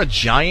 So if you're a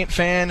Giant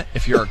fan,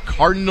 if you're a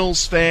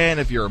Cardinals fan,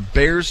 if you're a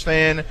Bears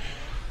fan,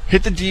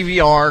 hit the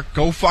DVR,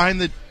 go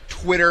find the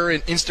Twitter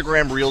and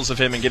Instagram reels of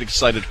him and get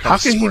excited. How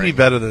can he be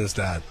better than his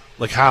dad?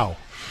 Like, how?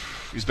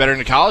 He's better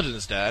in college than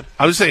his dad.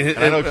 I was saying,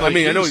 I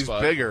know he's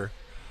bigger.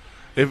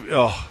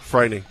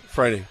 Frightening.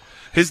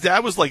 His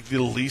dad was like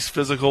the least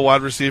physical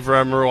wide receiver I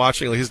remember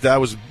watching. Like, his dad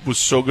was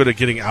so good at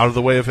getting out of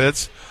the way of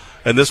hits,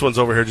 and this one's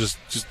over here just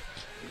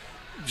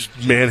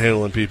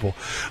manhandling people.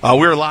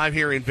 We're live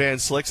here in Van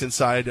Slyck's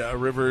inside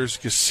Rivers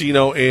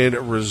Casino and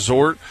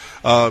Resort.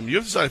 You have to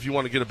decide if you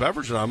want to get a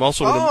beverage or not.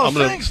 I'm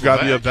going to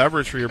grab you a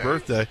beverage for your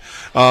birthday.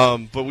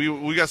 But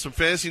we got some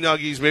fantasy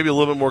nuggies, maybe a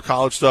little bit more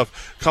college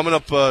stuff coming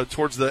up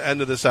towards the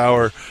end of this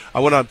hour. I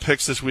went on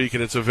picks this week,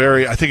 and I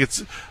think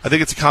it's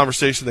a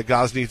conversation that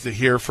Goz needs to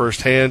hear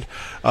firsthand.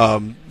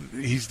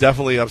 He's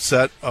definitely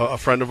upset, a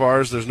friend of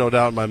ours. There's no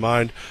doubt in my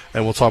mind.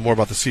 And we'll talk more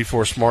about the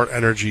C4 Smart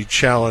Energy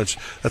Challenge.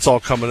 That's all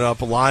coming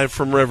up live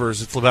from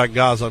Rivers. It's Levac and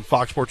Goz on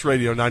Fox Sports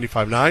Radio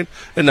 95.9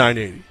 and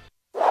 980.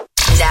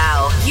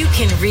 Now you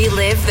can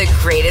relive the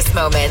greatest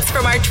moments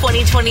from our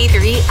 2023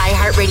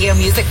 iHeartRadio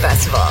Music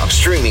Festival.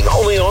 Streaming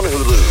only on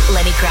Hulu.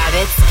 Lenny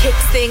Kravitz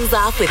kicks things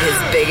off with his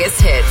biggest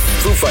hits.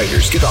 Foo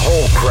Fighters get the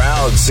whole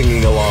crowd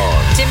singing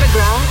along. Tim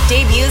McGraw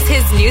debuts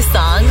his new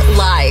song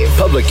live.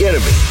 Public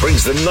Enemy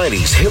brings the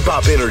 90s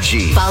hip-hop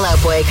energy. Fall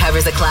Out Boy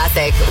covers a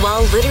classic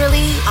while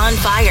literally on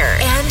fire.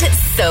 And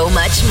so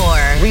much more.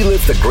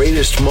 Relive the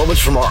greatest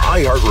moments from our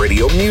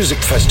iHeartRadio Music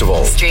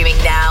Festival. Streaming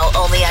now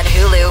only on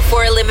Hulu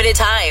for a limited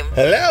time.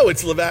 Hello,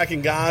 it's Levac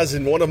and Goz,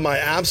 and one of my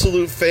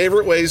absolute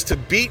favorite ways to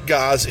beat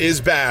Goz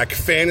is back.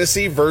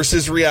 Fantasy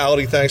versus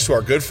reality, thanks to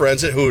our good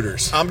friends at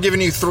Hooters. I'm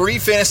giving you 3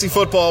 fantasy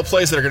football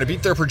plays that are going to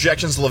beat their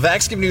projections.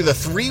 Levac's giving you the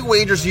 3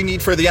 wagers you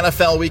need for the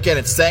NFL weekend.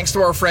 It's thanks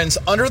to our friends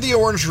under the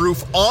orange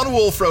roof on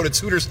Wolf Road. It's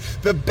Hooters,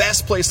 the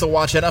best place to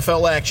watch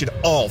NFL action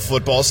all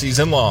football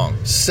season long.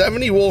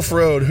 70 Wolf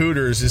Road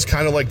Hooters is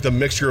kind of like the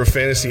mixture of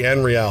fantasy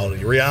and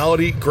reality.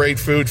 Reality, great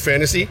food.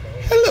 Fantasy,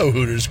 hello,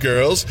 Hooters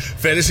girls.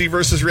 Fantasy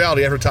versus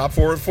reality after Top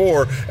 4 at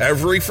 4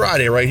 every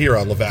Friday right here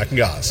on Levac and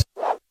Goz.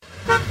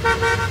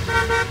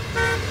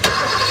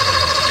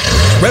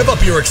 Rev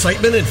up your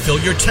excitement and fill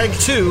your tank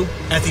too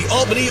at the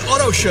Albany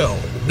Auto Show,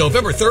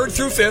 November 3rd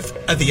through 5th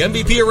at the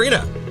MVP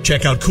Arena.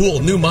 Check out cool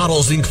new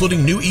models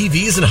including new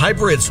EVs and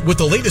hybrids with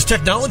the latest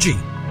technology.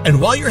 And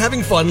while you're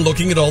having fun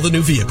looking at all the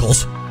new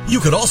vehicles, you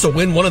could also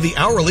win one of the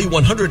hourly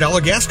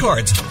 $100 gas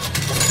cards.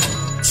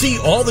 See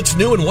all that's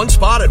new in one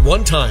spot at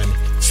one time.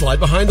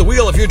 Slide behind the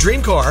wheel of your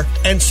dream car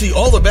and see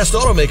all the best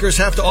automakers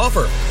have to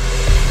offer.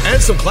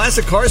 And some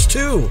classic cars,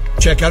 too.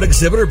 Check out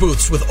exhibitor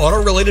booths with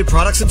auto-related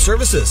products and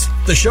services.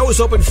 The show is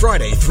open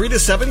Friday, 3 to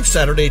 7,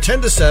 Saturday,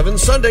 10 to 7,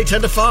 Sunday,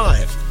 10 to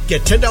 5.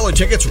 Get $10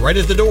 tickets right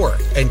at the door,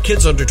 and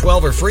kids under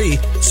 12 are free,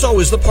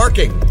 so is the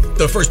parking.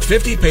 The first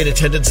 50 paid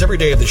attendants every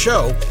day of the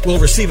show will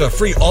receive a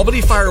free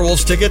Albany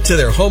Firewolves ticket to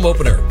their home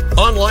opener.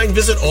 Online,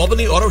 visit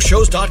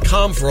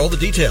AlbanyAutoShows.com for all the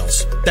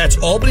details. That's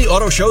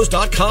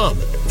AlbanyAutoShows.com.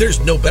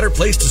 There's no better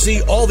place to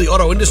see all the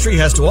auto industry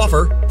has to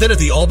offer than at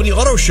the Albany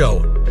Auto Show,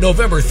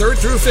 November 3rd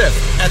through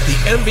 5th at the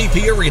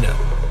MVP Arena.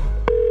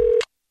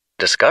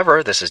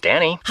 Discover, this is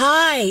Danny.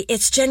 Hi,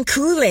 it's Jen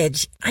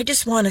Coolidge. I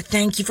just want to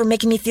thank you for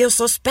making me feel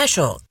so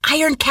special.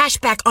 I earned cash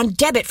back on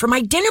debit for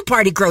my dinner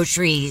party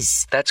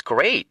groceries. That's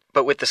great.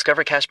 But with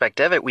Discover Cashback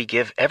Debit, we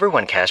give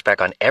everyone cash back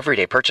on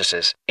everyday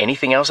purchases.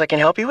 Anything else I can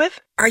help you with?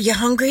 Are you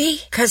hungry?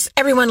 'Cause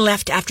everyone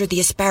left after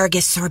the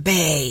asparagus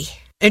sorbet.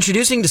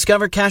 Introducing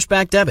Discover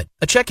Cashback Debit,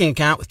 a checking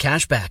account with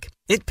cash back.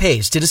 It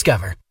pays to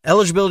Discover.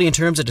 Eligibility and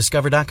terms at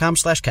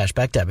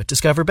discover.com/cashbackdebit.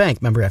 Discover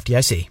Bank, member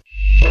FDIC.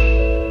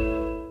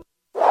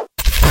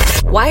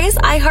 Why is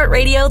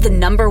iHeartRadio the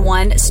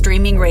 #1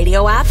 streaming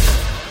radio app?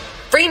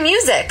 Free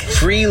music.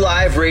 Free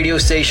live radio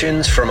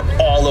stations from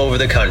all over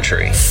the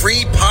country.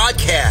 Free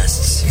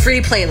podcasts.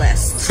 Free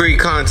playlists. Free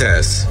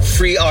contests.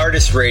 Free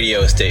artist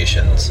radio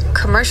stations.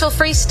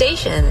 Commercial-free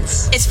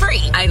stations. It's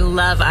free. I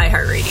love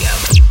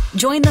iHeartRadio.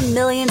 Join the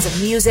millions of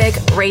music,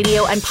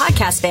 radio, and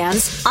podcast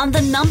fans on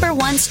the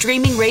 #1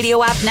 streaming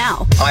radio app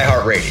now.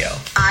 iHeartRadio.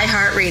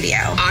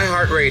 iHeartRadio.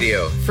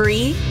 iHeartRadio.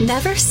 Free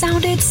never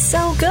sounded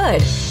so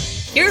good.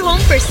 Your home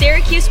for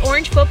Syracuse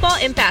Orange football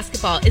and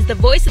basketball is the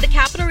voice of the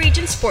Capital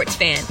Region sports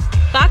fan.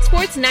 Fox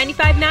Sports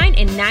 95.9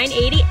 and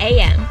 980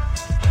 AM.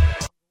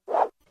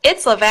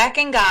 It's Levac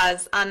and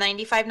Goz on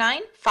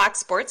 95.9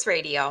 Fox Sports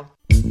Radio.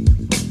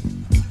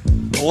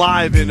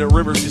 Live in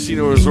Rivers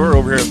Casino Resort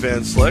over here at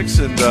Van Slyck's,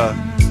 and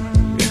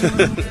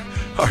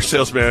our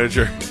sales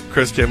manager,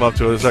 Chris, came up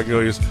to us a second ago.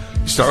 He goes,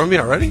 "You start with me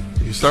already?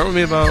 You start with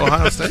me about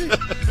Ohio State?"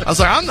 I was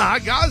like, "I'm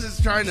not. Guys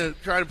is trying to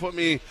put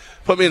me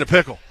in a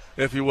pickle,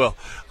 if you will."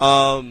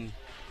 All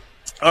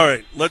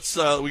right, let's.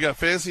 We got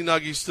Fantasy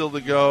Nuggies still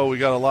to go. We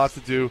got a lot to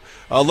do.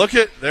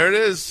 There it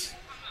is.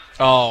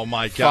 Oh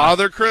my God,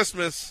 Father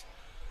Christmas.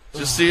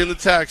 Just seeing the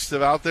text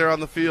of out there on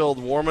the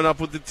field, warming up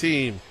with the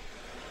team.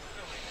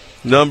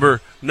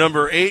 Number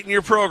 8 in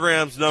your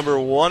programs, number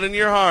 1 in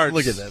your hearts.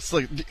 Look at this.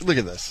 Look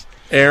at this.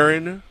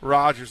 Aaron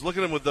Rodgers. Look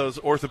at him with those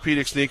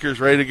orthopedic sneakers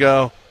ready to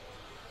go.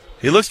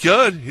 He looks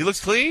good. He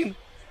looks clean.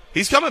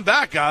 He's coming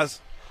back,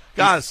 guys.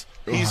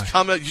 He's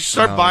coming. You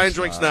start buying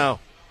drinks now.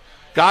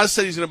 Guys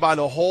said he's going to buy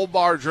the whole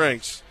bar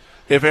drinks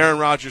if Aaron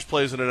Rodgers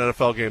plays in an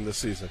NFL game this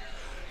season.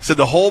 He said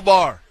the whole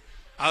bar.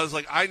 I was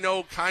like, I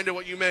know kind of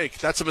what you make.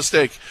 That's a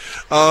mistake.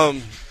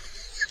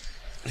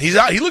 He's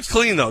out. He looks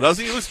clean, though,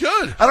 doesn't he? He looks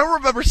good. I don't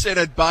remember saying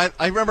I'd buy.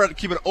 I remember I'd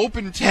keep an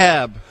open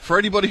tab for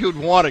anybody who would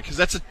want it, because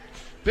that's a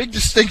big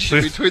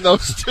distinction between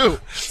those two.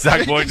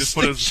 Zach Boynton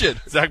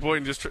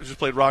just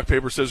played rock,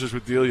 paper, scissors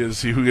with Delia to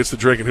see who gets the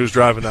drink and who's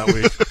driving that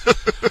week.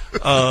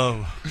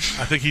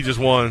 I think he just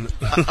won.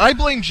 I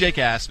blame Jake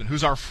Asman,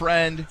 who's our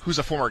friend, who's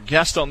a former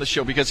guest on the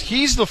show, because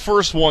he's the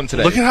first one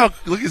today. Look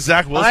at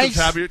Zach Wilson's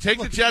happy. Take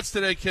the Jets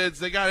today, kids.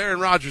 They got Aaron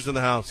Rodgers in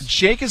the house.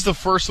 Jake is the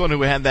first one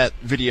who had that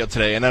video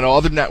today, and then all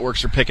other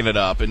networks are picking it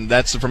up, and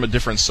that's from a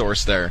different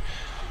source there.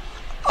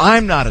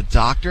 I'm not a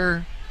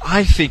doctor.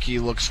 I think he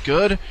looks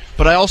good,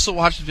 but I also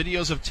watched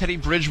videos of Teddy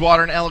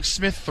Bridgewater and Alex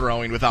Smith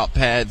throwing without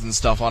pads and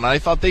stuff on. I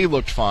thought they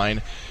looked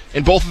fine,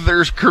 and both of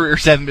their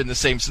careers haven't been the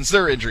same since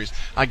their injuries.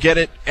 I get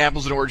it,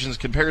 apples and oranges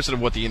comparison of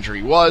what the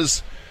injury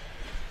was.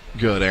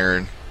 Good,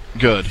 Aaron.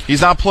 Good. He's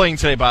not playing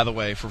today, by the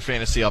way, for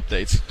fantasy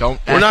updates.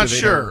 We're not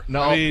sure.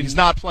 No, he's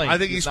not playing. I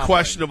think he's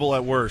questionable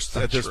at worst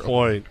at this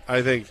point.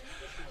 I think,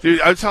 dude,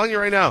 I'm telling you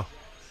right now,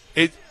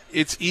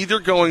 it's either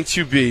going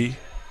to be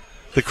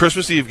the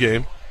Christmas Eve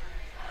game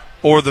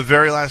or the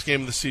very last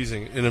game of the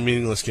season in a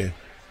meaningless game.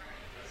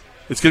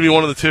 It's going to be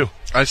one of the two.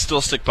 I still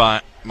stick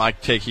by my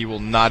take. He will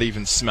not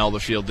even smell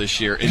the field this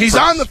year. He's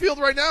on the field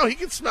right now. He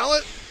can smell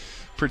it.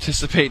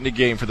 Participate in the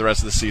game for the rest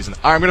of the season.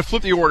 All right, I'm going to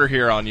flip the order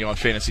here on you on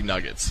Fantasy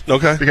Nuggets.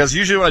 Okay. Because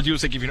usually what I do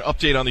is I give you an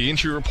update on the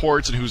injury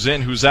reports and who's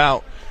in, who's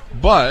out.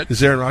 But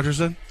is Aaron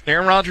Rodgers in?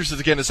 Aaron Rodgers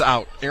is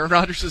out. Aaron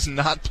Rodgers is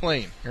not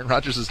playing.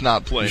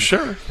 You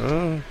sure?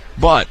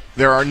 But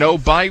there are no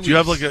bye weeks. Do you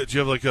have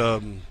like a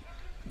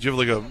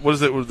what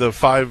is it, the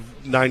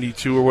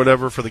 592 or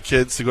whatever for the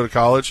kids to go to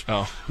college?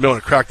 Oh. You may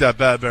want to crack that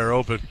bad bear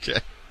open.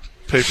 Okay.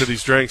 Pay for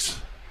these drinks.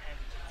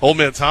 Old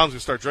man Tom's going to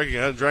start drinking.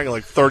 I haven't drank in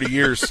like 30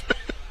 years.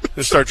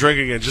 Just start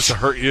drinking again just to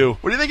hurt you.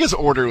 What do you think his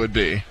order would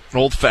be? An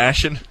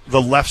old-fashioned?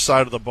 The left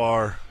side of the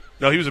bar.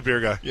 No, he was a beer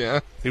guy.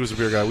 Yeah? He was a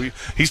beer guy.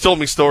 He's told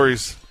me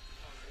stories.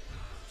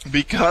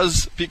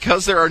 Because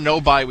there are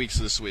no bye weeks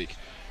this week,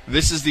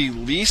 this is the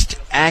least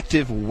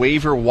active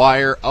waiver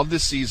wire of the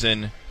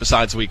season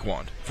besides Week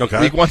 1. Okay.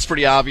 Week 1's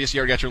pretty obvious. You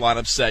already got your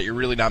lineup set. You're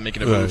really not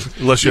making a move.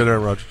 Unless you had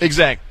Aaron Rodgers.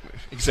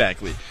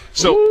 Exactly.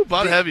 So,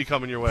 Bud Heavy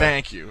coming your way.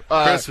 Thank you.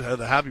 Chris,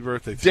 a happy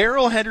birthday.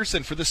 Darrell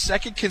Henderson, for the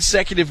second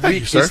consecutive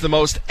week, is the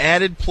most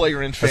added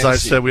player in fantasy. As I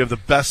said, we have the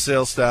best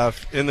sales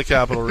staff in the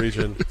Capital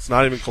Region. It's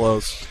not even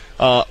close.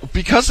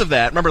 Because of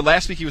that, remember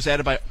last week he was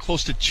added by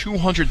close to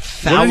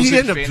 200,000. What did he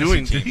end up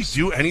doing? Teams. Did he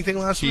do anything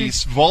last week?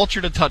 He's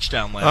vultured a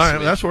touchdown last week. All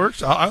right, that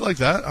works. I like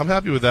that. I'm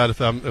happy with that.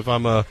 If I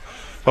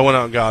went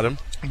out and got him.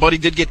 But he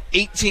did get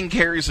 18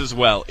 carries as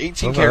well.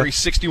 18 carries,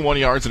 61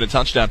 yards, and a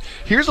touchdown.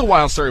 Here's a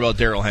wild story about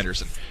Darrell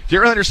Henderson.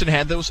 Darrell Henderson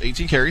had those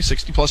 18 carries,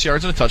 60-plus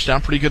yards, and a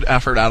touchdown. Pretty good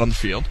effort out on the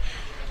field.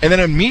 And then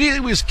immediately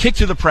was kicked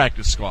to the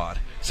practice squad.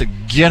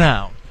 Said, get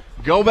out.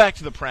 Go back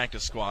to the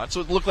practice squad.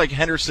 So it looked like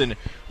Henderson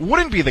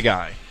wouldn't be the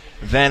guy.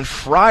 Then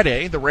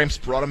Friday, the Rams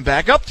brought him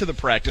back up to the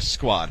practice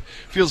squad.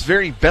 Feels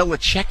very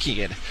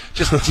Belichickian,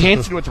 just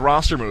dancing with the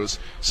roster moves.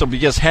 So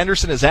because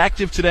Henderson is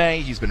active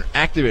today, he's been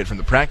activated from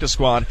the practice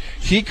squad,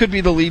 he could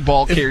be the lead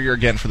ball carrier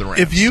again for the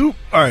Rams.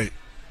 All right,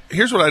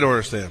 here's what I don't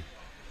understand.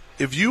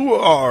 If you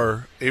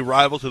are a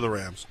rival to the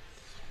Rams,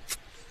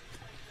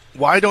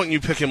 why don't you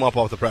pick him up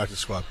off the practice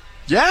squad?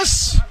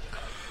 Yes.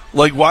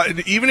 Like, why?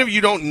 Even if you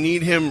don't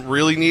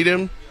really need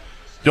him,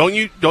 don't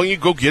you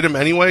go get him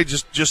anyway?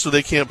 Just so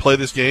they can't play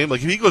this game.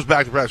 Like, if he goes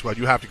back to practice squad,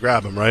 you have to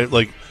grab him, right?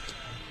 Like,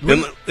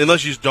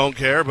 unless you just don't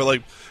care. But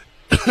like,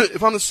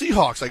 if I'm the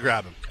Seahawks, I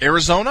grab him.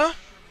 Arizona,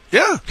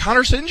 yeah,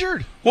 Connor's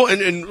injured. Well,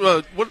 and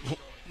what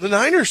the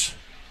Niners?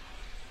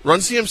 Run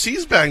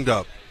CMC's banged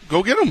up.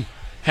 Go get him.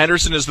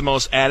 Henderson is the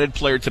most added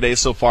player today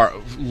so far.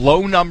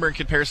 Low number in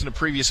comparison to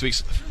previous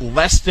weeks.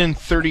 Less than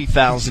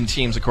 30,000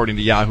 teams, according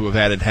to Yahoo, have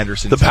added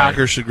Henderson. The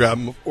Packers should grab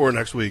him or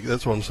next week.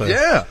 That's what I'm saying.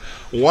 Yeah.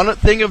 One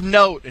thing of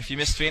note, if you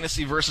missed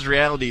fantasy versus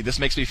reality, this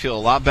makes me feel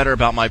a lot better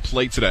about my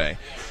play today.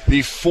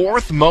 The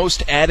fourth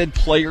most added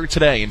player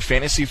today in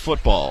fantasy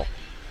football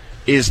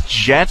is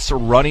Jets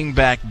running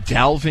back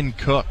Dalvin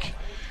Cook.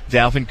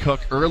 Dalvin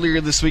Cook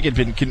earlier this week had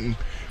been...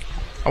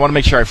 I want to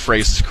make sure I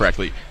phrase this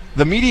correctly.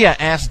 The media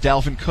asked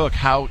Dalvin Cook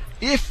how,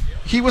 if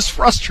he was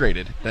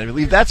frustrated. And I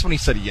believe that's when he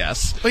said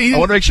yes. I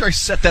want to make sure I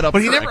set that up.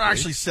 But he correctly. never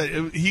actually said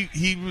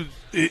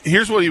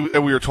here's what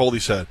we were told he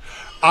said.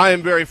 I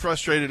am very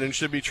frustrated and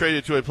should be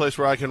traded to a place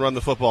where I can run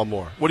the football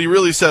more. What he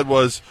really said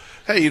was,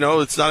 hey,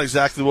 it's not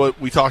exactly what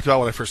we talked about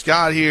when I first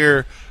got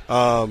here.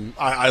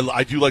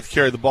 I do like to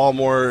carry the ball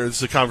more.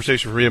 It's a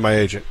conversation for me and my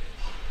agent.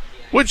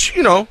 Which,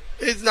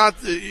 it's not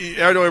 –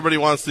 I know everybody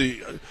wants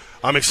to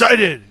 – I'm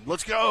excited.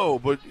 Let's go.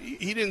 But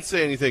he didn't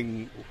say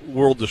anything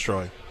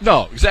world-destroying.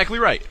 No, exactly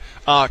right.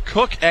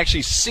 Cook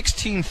actually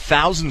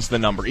 16,000's the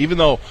number, even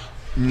though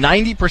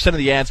 90% of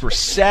the ads were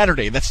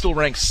Saturday. That still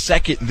ranks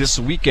second this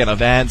weekend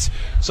of ads.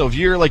 So if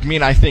you're like me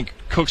and I think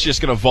Cook's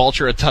just going to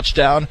vulture a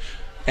touchdown,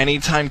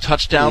 anytime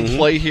touchdown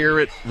play here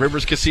at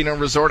Rivers Casino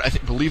Resort,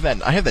 believe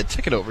that. I have that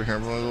ticket over here,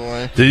 by the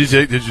way. Did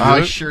you do it?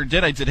 I sure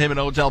did. I did him and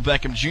Odell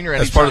Beckham Jr.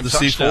 As part of the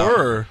touchdown. C4?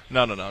 Or?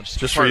 No.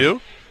 Just for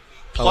you?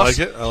 Plus,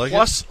 I like it.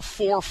 Plus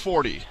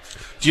 440.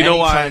 Do you know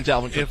why?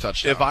 Dalvin Cook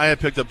touchdown. If I had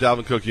picked up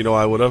Dalvin Cook,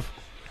 I would have.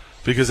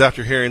 Because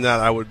after hearing that,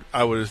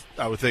 I would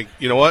think,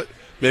 you know what?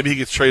 Maybe he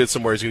gets traded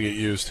somewhere. He's going to get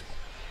used.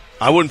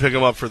 I wouldn't pick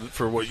him up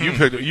for what you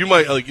picked. You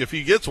might if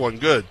he gets one,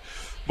 good.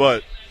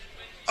 But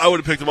I would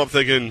have picked him up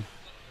thinking,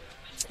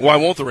 why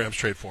won't the Rams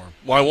trade for him?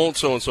 Why won't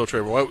so and so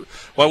trade for him?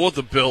 Why won't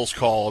the Bills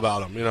call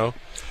about him?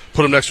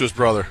 Put him next to his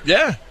brother.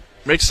 Yeah.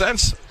 Makes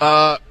sense.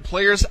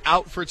 Players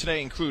out for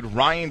today include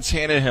Ryan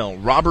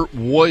Tannehill, Robert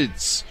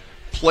Woods,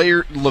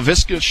 player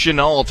Laviska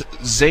Shenault,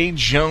 Zay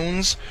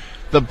Jones,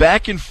 the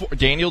back and forth,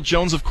 Daniel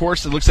Jones, of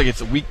course. It looks like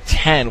it's week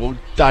 10. We'll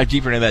dive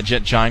deeper into that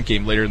Jet-Giant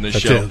game later in this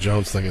show. Daniel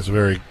Jones thing is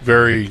very,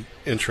 very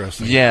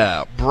interesting.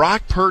 Yeah.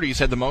 Brock Purdy's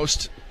had the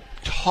most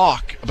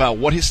talk about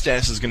what his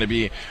status is going to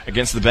be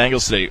against the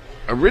Bengals today.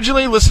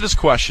 Originally listed as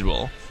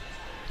questionable,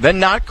 then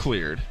not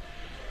cleared.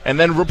 And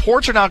then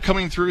reports are now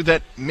coming through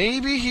that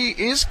maybe he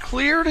is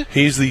cleared.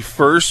 He's the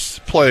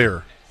first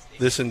player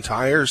this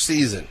entire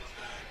season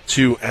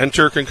to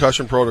enter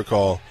concussion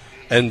protocol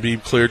and be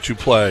cleared to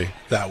play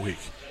that week.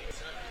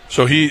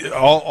 So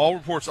all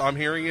reports I'm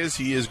hearing is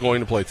he is going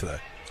to play today.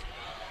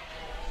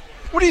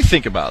 What do you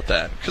think about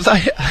that? Because I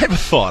have a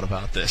thought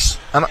about this.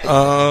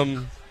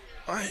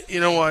 I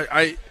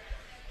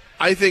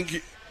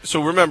think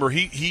so. Remember,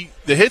 the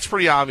hit's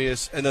pretty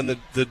obvious, and then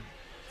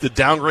the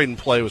downgrade in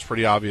play was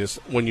pretty obvious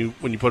when you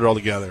put it all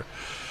together.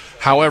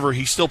 However,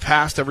 he still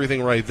passed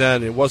everything right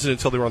then. It wasn't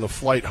until they were on the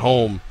flight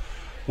home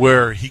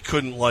where he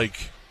couldn't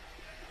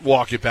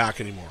walk it back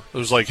anymore. It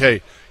was like,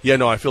 hey,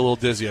 I feel a little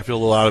dizzy. I feel a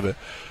little out of it.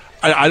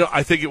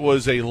 I think it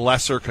was a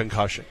lesser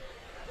concussion,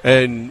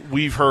 and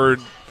we've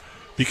heard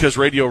because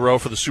Radio Row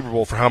for the Super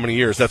Bowl for how many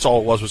years? That's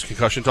all it was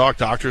concussion talk,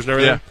 doctors and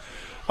everything.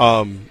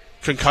 Yeah.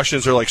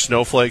 Concussions are like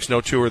snowflakes.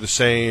 No two are the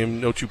same.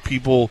 No two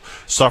people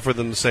suffer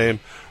them the same.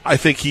 I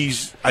think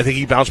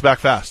he bounced back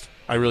fast.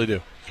 I really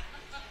do.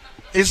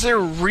 Is there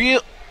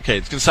real? Okay,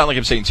 it's going to sound like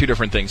I'm saying two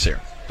different things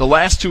here. The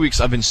last 2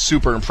 weeks, I've been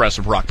super impressed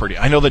with Brock Purdy.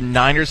 I know the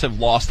Niners have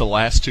lost the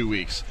last 2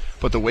 weeks,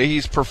 but the way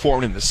he's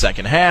performed in the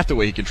second half, the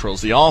way he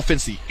controls the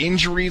offense, the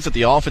injuries that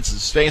the offense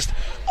has faced,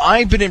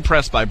 I've been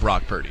impressed by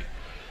Brock Purdy.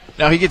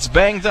 Now, he gets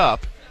banged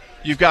up.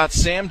 You've got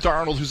Sam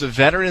Darnold, who's a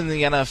veteran in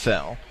the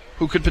NFL,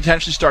 who could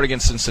potentially start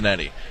against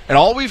Cincinnati. And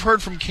all we've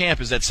heard from camp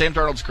is that Sam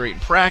Darnold's great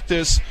in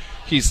practice.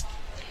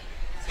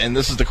 And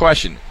this is the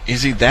question,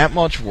 is he that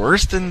much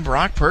worse than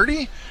Brock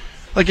Purdy?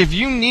 If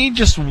you need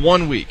just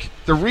 1 week,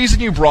 the reason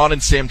you brought in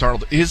Sam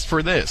Darnold is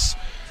for this.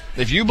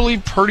 If you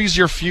believe Purdy's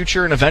your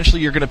future and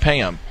eventually you're going to pay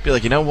him, be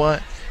like, you know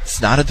what?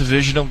 It's not a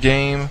divisional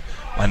game.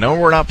 I know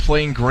we're not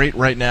playing great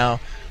right now.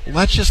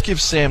 Let's just give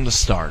Sam the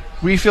start.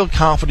 We feel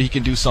confident he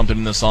can do something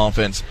in this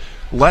offense.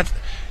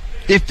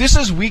 If this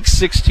is week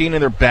 16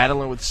 and they're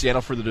battling with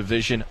Seattle for the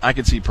division, I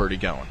can see Purdy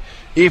going.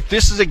 If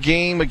this is a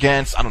game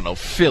against,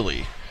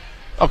 Philly,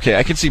 okay,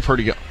 I can see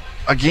Purdy go.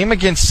 A game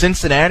against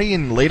Cincinnati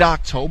in late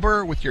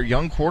October with your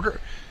young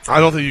quarter? I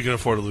don't think you can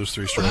afford to lose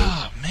 3 straight.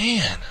 Oh,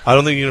 man. I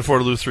don't think you can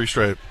afford to lose 3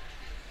 straight.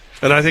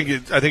 And I think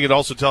it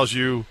also tells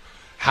you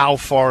how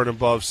far and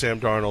above Sam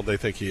Darnold they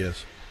think he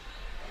is.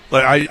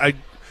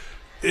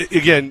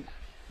 Again,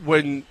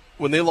 when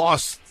they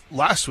lost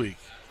last week,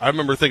 I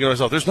remember thinking to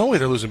myself, there's no way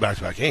they're losing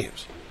back-to-back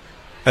games.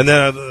 And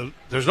then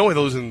there's no way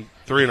they're losing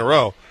 3 in a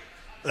row.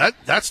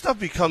 That stuff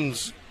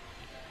becomes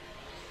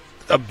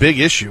a big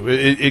issue.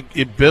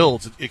 It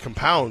builds, it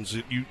compounds.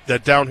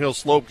 That downhill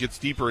slope gets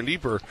deeper and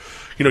deeper.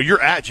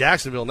 You're at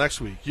Jacksonville next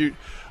week. Sure,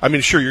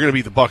 you're going to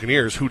beat the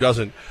Buccaneers. Who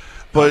doesn't?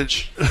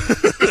 But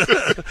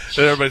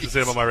everybody's the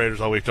same about my Raiders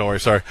all week. Don't worry.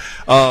 Sorry.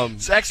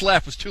 Zach's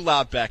laugh was too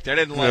loud back there. I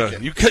didn't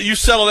like it. You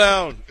settle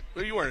down.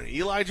 What are you wearing? An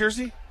Eli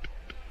jersey?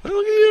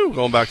 Look at you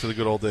going back to the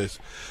good old days.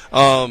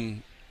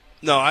 No,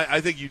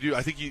 I think you do.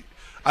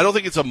 I don't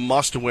think it's a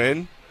must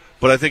win,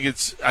 but I think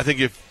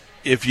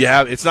if you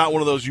have, it's not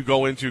one of those you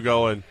go into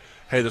going,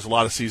 hey, there's a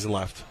lot of season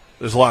left.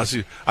 There's a lot of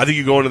season. I think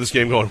you go into this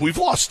game going, we've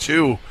lost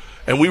 2,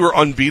 and we were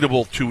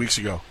unbeatable 2 weeks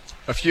ago.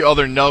 A few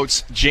other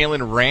notes.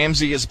 Jalen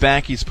Ramsey is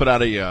back. He's put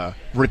out a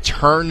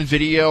return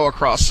video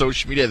across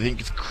social media. I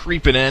think it's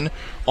creeping in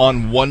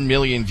on 1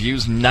 million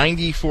views.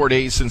 94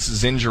 days since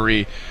his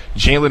injury.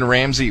 Jalen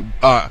Ramsey,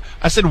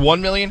 I said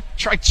 1 million?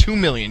 Try 2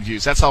 million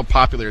views. That's how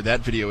popular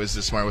that video is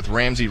this morning with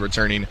Ramsey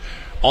returning.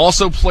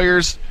 Also,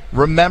 players,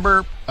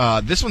 remember,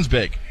 this one's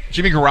big.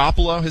 Jimmy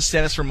Garoppolo, his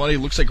status for Monday,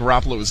 looks like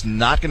Garoppolo is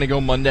not going to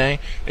go Monday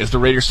as the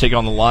Raiders take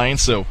on the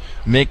Lions, so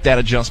make that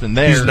adjustment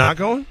there. He's not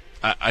going?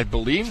 I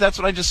believe that's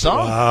what I just saw.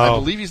 Wow. I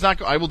believe he's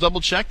not. I will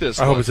double check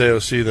this. I hope it's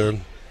AOC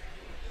then.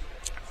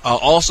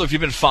 Also, if you've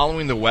been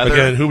following the weather,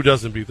 again, who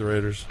doesn't beat the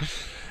Raiders?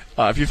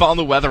 If you follow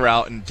the weather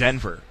out in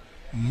Denver,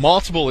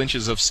 multiple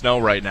inches of snow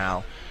right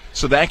now,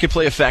 so that could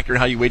play a factor in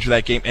how you wager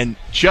that game. And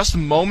just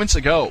moments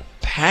ago,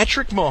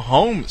 Patrick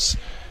Mahomes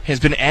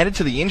has been added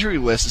to the injury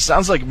list. It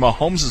sounds like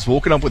Mahomes has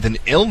woken up with an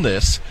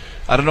illness.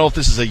 I don't know if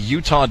this is a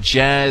Utah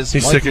Jazz.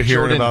 He's Michael sick of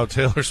hearing Jordan. about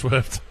Taylor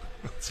Swift.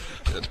 That's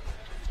good.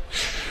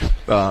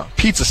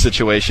 Pizza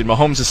situation.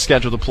 Mahomes is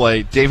scheduled to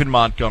play. David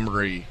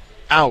Montgomery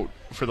out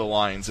for the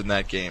Lions in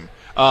that game.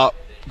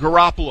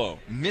 Garoppolo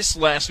missed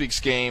last week's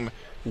game.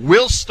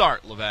 Will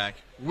start, Levac.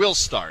 Will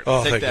start.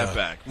 Oh, Take thank that God.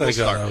 back. Thank Will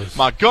start. God,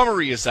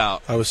 Montgomery is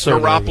out. I was so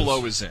Garoppolo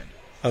nervous. is in.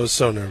 I was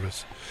so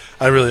nervous.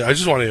 I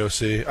just want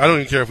AOC. I don't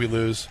even care if we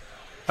lose.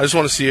 I just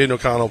want to see Aiden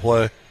O'Connell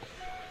play.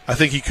 I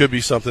think he could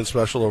be something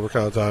special over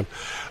count time.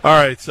 All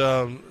right,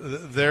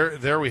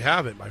 there we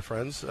have it, my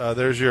friends.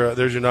 There's your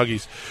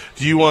nuggies.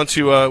 Do you want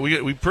to?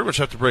 We pretty much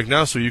have to break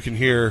now, so you can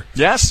hear.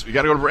 Yes, we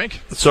got to go to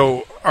break.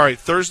 So, all right,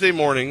 Thursday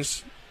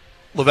mornings,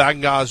 Levac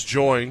and Goz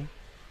join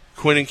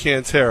Quinn and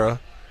Cantera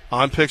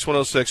on Pix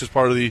 106 as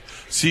part of the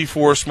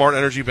C4 Smart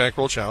Energy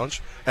Bankroll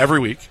Challenge every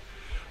week,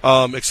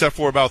 except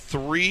for about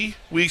 3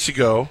 weeks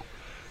ago,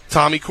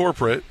 Tommy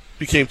Corporate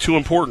became too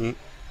important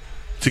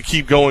to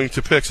keep going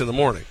to Pix in the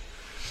morning.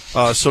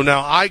 So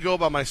now I go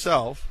by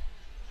myself.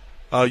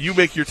 You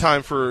make your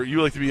time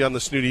you like to be on the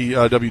snooty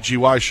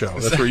WGY show.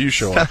 That's where you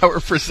show up. Is that how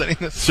we're presenting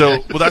this?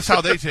 So, well, that's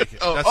how they take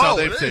it. That's how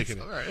they've it taken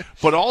it. All right.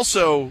 But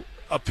also,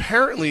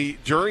 apparently,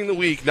 during the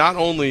week, not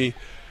only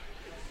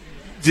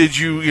did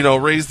you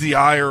raise the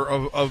ire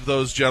of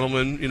those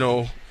gentlemen,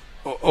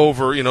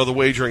 over, the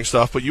wagering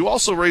stuff, but you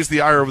also raised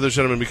the ire of those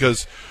gentlemen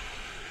because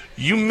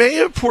you may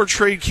have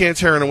portrayed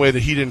Cantera in a way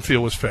that he didn't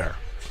feel was fair.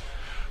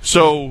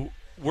 So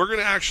we're going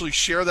to actually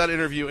share that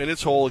interview in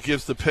its whole. It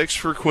gives the picks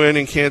for Quinn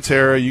and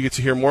Cantera. You get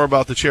to hear more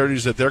about the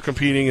charities that they're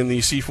competing in the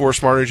C4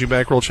 Smart Energy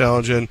Bankroll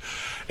Challenge in,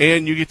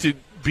 and you get to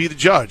be the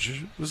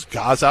judge. It was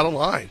God's out of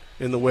line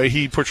in the way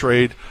he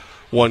portrayed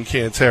one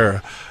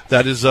Cantera.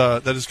 That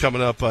is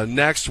coming up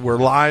next. We're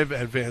live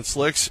at Van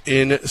Slyck's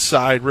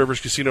inside Rivers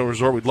Casino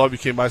Resort. We'd love you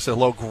came by, say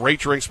hello. Great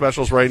drink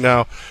specials right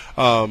now.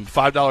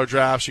 $5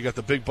 drafts. You got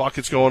the big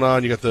buckets going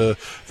on. You got the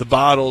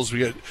bottles. We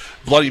got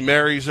Bloody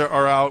Marys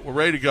are out. We're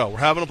ready to go. We're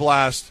having a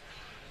blast.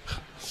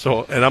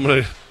 So, and I'm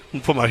gonna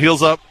put my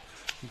heels up,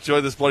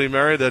 enjoy this Bloody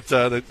Mary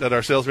that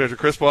our sales manager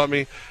Chris bought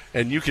me,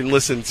 and you can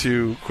listen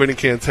to Quinn and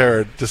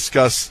Cantera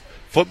discuss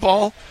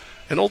football.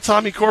 And old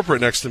Tommy Corporate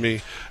next to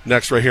me,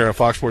 next right here on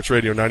Fox Sports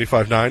Radio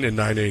 95.9 and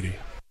 980.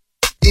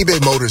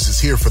 eBay Motors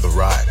is here for the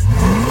ride.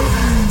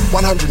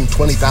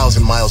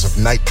 120,000 miles of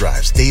night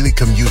drives, daily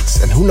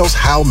commutes, and who knows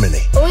how many.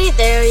 Are we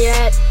there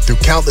yet? Through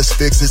countless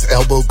fixes,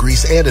 elbow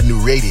grease, and a new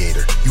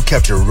radiator, you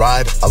kept your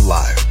ride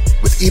alive.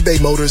 With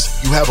eBay Motors,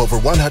 you have over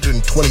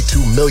 122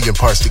 million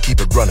parts to keep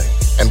it running.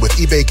 And with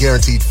eBay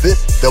Guaranteed Fit,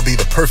 they'll be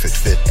the perfect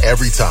fit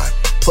every time.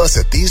 Plus,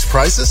 at these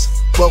prices,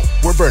 well,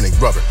 we're burning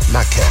rubber,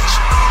 not cash.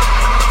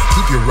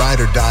 Keep your ride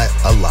or die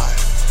alive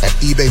at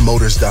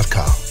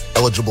ebaymotors.com.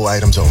 Eligible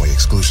items only.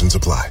 Exclusions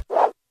apply.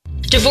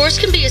 Divorce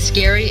can be a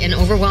scary and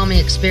overwhelming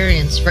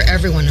experience for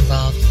everyone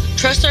involved.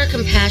 Trust our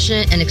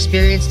compassionate and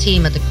experienced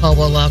team at the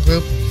Caldwell Law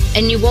Group,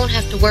 and you won't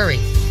have to worry.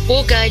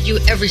 We'll guide you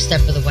every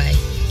step of the way.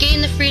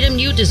 Gain the freedom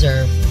you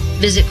deserve.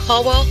 Visit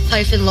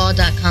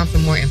caldwell-law.com for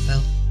more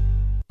info.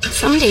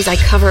 Some days I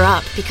cover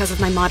up because of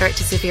my moderate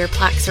to severe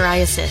plaque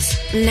psoriasis.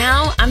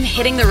 Now I'm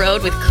hitting the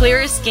road with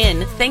clearer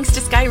skin thanks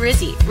to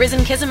Skyrizi,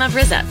 Risankizumab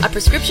Riza, a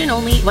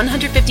prescription-only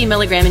 150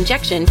 milligram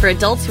injection for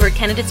adults who are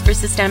candidates for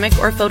systemic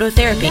or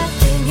phototherapy.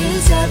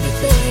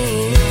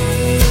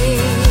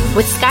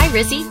 With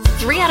Skyrizi,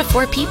 3 out of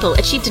 4 people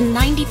achieved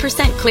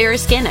 90% clearer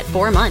skin at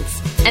 4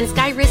 months. And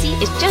Skyrizi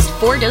is just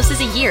 4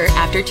 doses a year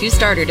after 2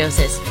 starter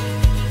doses.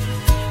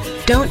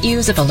 Don't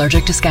use if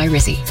allergic to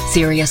Skyrizi.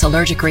 Serious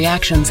allergic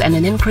reactions and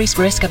an increased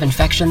risk of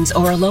infections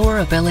or a lower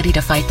ability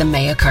to fight them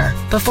may occur.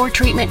 Before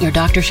treatment, your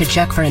doctor should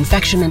check for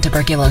infection and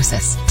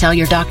tuberculosis. Tell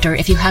your doctor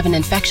if you have an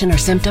infection or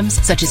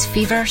symptoms such as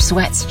fever,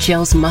 sweats,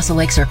 chills,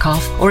 muscle aches, or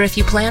cough, or if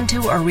you plan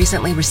to or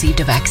recently received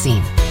a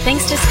vaccine.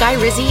 Thanks to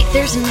Skyrizi,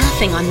 there's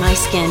nothing on my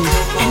skin,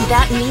 and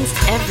that means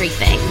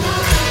everything.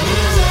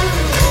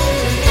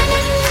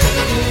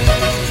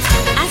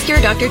 Ask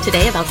your doctor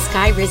today about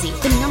Skyrizi,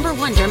 the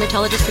 #1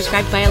 dermatologist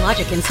prescribed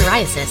biologic in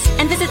psoriasis,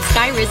 and visit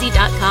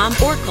skyrizi.com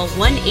or call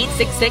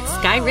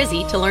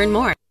 1-866-SKY-RIZZI to learn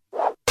more.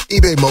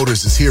 eBay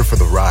Motors is here for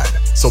the ride.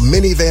 So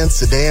minivans,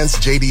 sedans,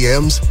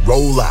 JDMs,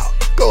 roll out.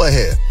 Go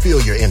ahead,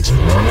 feel your engine.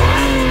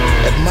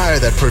 Admire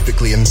that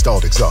perfectly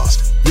installed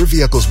exhaust. Your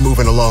vehicle's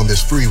moving along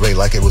this freeway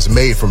like it was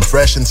made from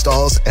fresh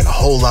installs and a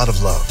whole lot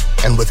of love.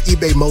 And with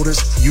eBay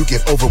Motors, you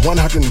get over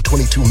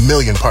 122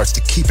 million parts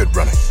to keep it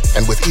running.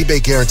 And with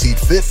eBay Guaranteed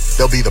Fit,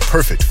 they'll be the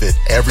perfect fit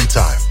every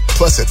time.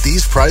 Plus, at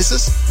these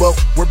prices, well,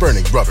 we're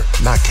burning rubber,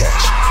 not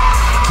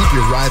cash. Keep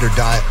your ride or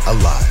die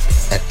alive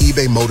at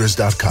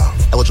ebaymotors.com.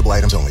 Eligible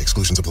items only.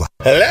 Exclusions apply.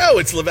 Hello,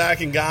 it's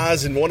Levac and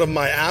Gaz, and one of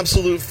my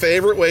absolute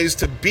favorite ways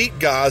to beat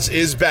Gaz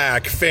is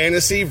back.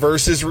 Fantasy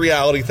versus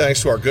reality,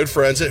 thanks to our good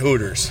friends at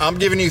Hooters. I'm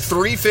giving you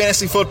 3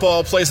 fantasy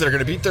football plays that are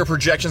going to beat their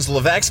projections.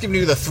 Levac's giving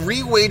you the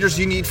 3 wagers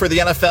you need for the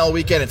NFL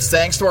weekend. It's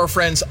thanks to our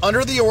friends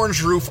under the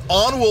orange roof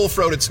on Wolf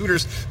Road. It's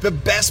Hooters, the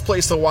best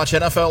place to watch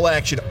NFL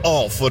action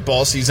all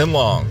football season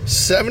long.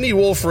 70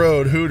 Wolf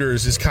Road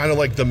Hooters is kind of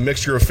like the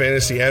mixture of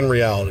fantasy and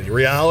reality.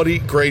 Reality,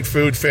 great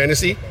food.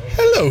 Fantasy,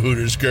 hello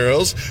Hooters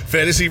girls.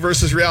 Fantasy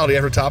versus reality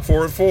after Top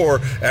 4 at 4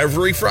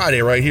 every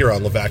Friday right here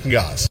on Levac and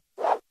Gaz.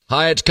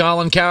 Hi, it's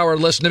Colin Coward.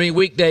 Listen to me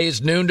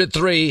weekdays, noon to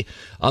 3,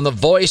 on the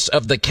voice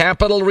of the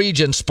Capital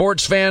Region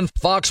sports fan,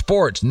 Fox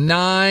Sports,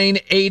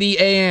 980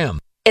 AM.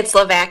 It's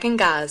Levac and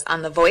Gaz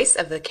on the voice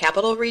of the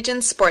Capital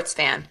Region sports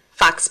fan,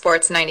 Fox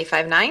Sports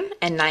 95.9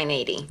 and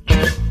 980.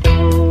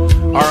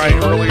 All right,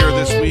 earlier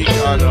this week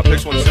on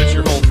Picks 106,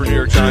 your home for New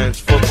York Giants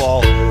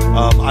football,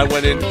 I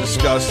went in to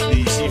discuss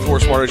the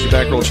C4 Smart Energy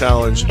Bankroll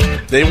Challenge.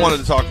 They wanted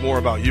to talk more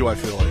about you, I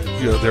feel like,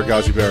 there,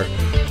 Gazi Bear.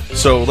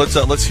 So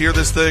let's hear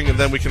this thing, and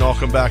then we can all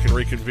come back and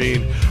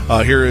reconvene.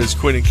 Here is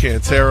Quinn and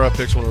Cantera,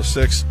 Picks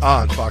 106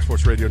 on Fox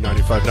Sports Radio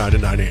 95.9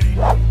 and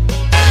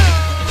 980.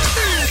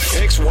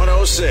 Picks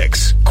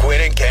 106,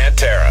 Quinn and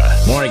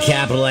Cantera. Morning,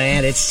 Capital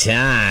Land. It's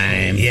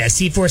time. Yeah,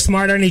 C4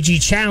 Smart Energy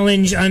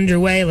Challenge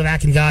underway.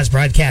 Levac and Gaz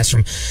broadcast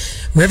from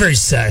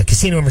Rivers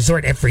Casino and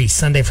Resort every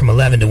Sunday from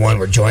 11 to 1.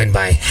 We're joined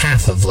by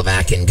half of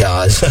Levac and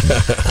Gaz.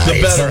 The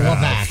better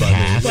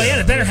half. Well, yeah,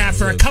 the better half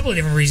for a couple of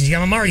different reasons.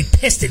 I'm already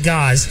pissed at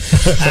Gaz.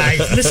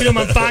 Listen to him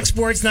on Fox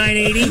Sports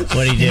 980.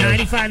 What'd he do?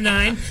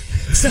 95.9.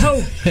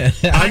 So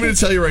I'm going to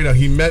tell you right now,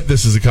 he meant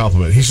this as a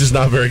compliment. He's just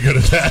not very good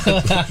at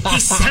that. He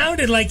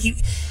sounded like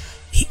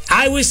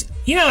I was,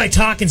 I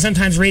talk and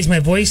sometimes raise my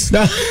voice.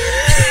 That's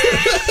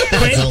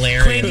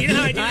hilarious. Quinn, you know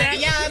how I do that?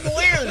 Yeah, I'm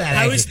aware of that.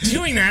 I was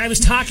doing that. I was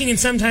talking and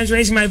sometimes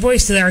raising my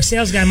voice to our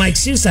sales guy, Mike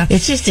Sousa.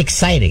 It's just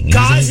exciting.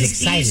 Gaz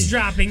is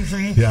eavesdropping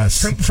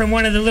from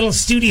one of the little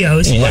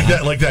studios.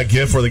 Yeah. Like that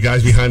gif where the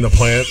guy's behind the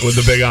plant with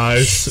the big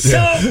eyes. So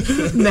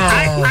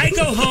I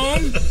go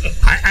home.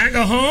 I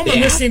go home. I'm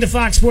listening to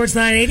Fox Sports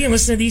 980. I'm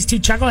listening to these two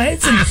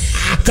chuckleheads. And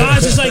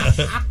Gaz is like,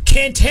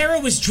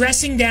 Cantera was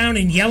dressing down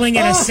and yelling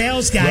at a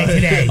sales guy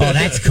today. Oh,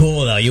 that's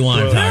cool, though. You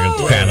want to talk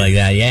crap like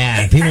that.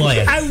 Yeah. People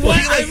I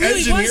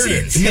really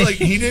wasn't.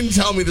 He didn't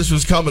tell me this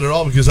was coming at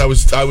all because I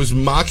was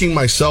mocking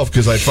myself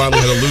because I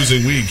finally had a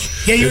losing week.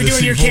 Yeah, you were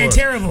doing your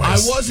Cantera voice.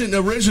 I wasn't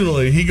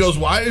originally. He goes,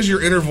 "Why does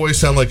your inner voice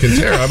sound like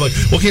Cantera?" I'm like,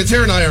 "Well,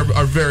 Cantera and I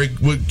are very."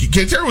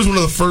 Cantera was one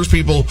of the first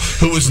people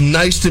who was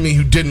nice to me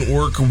who didn't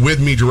work with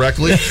me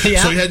directly,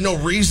 so he had no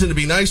reason to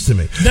be nice to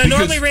me.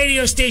 Normally,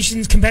 radio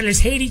stations competitors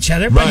hate each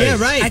other, but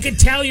I could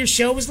tell your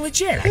show was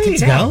legit. I could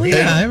tell.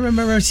 Yeah, I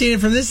remember seeing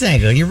it from this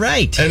angle. You're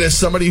right. And as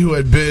somebody who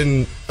had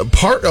been a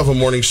part of a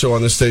morning show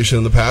on this station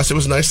in the past, it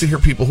was nice to hear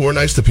people who are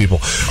nice to people.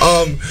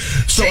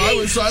 So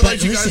I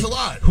liked you guys a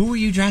lot. Who were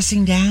you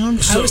dressing down?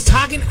 I was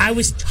talking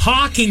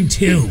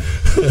to.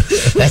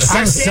 That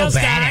sounds so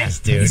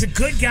badass, dude. He's a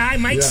good guy,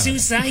 Mike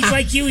Sousa. He's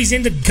like you. He's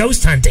into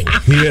ghost hunting.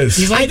 He is.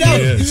 He's like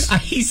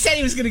he said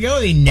he was going to go.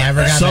 He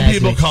never got. Some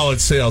people call it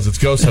sales. It's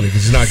ghost hunting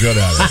because he's not good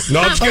at it.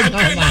 No, I'm just kidding.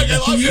 I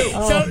love you.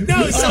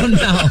 No.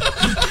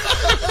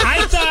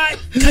 I thought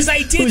because I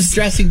did. Who's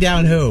dressing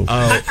down who?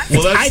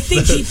 I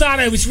think he thought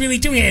I was really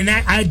doing it, and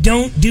that I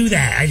don't do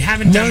that. I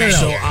haven't done that.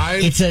 So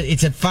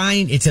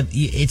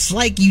it's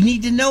like you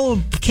need to know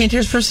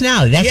Cantera's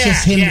personality. That's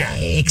just him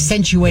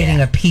accentuating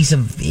a piece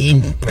of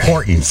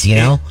importance,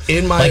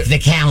 like the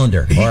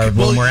calendar or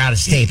when we're out of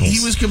Staples.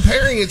 He was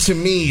comparing it to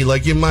me,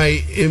 like in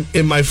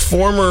my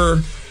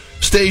former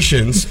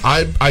stations,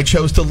 I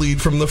chose to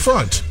lead from the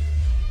front.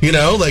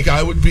 Like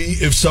I would be,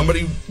 if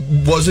somebody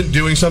wasn't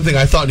doing something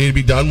I thought needed to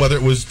be done, whether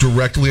it was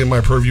directly in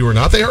my purview or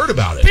not, they heard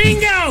about it.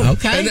 Bingo!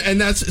 Okay. And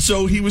that's,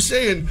 so he was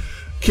saying,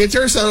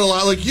 Cantera sounded a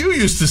lot like you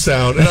used to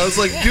sound. And I was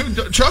like,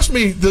 dude, trust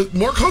me, the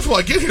more comfortable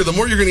I get here, the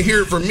more you're going to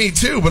hear it from me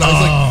too. But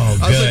I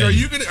was like, are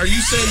you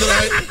saying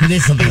that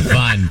this will be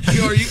fun.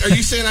 Are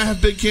you saying I have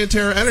big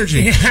Cantera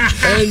energy?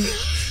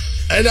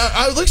 And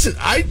I listen,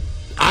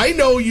 I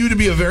know you to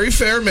be a very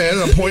fair man,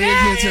 and I'm pointing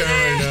at Cantera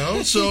right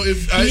now. So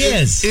if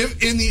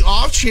in the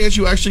off chance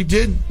you actually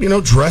did,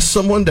 dress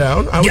someone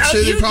down, I would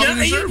say they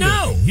probably deserve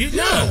it. You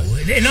know.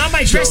 And on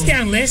my dress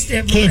down list,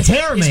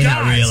 Cantera may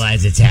not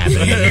realize it's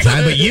happening at the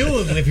time, but you,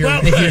 if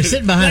you're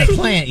sitting behind a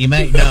plant, you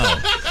might know.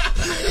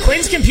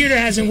 Quinn's computer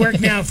hasn't worked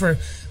now for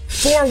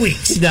 4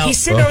 weeks. No. He's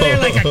sitting over there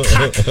like a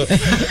cuck.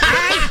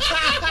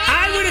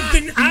 I would have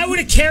been I would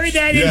have carried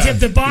that into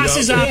the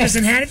boss's office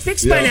and had it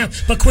fixed by now.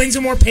 But Quinn's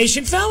a more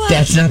patient fella.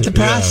 That's not the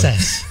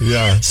process.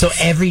 Yeah. So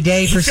every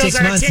day for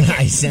 6 months,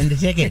 I send a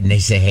ticket, and they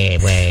say, "Hey,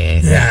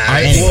 wait."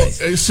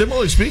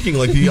 Similarly speaking,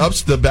 like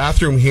the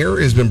bathroom here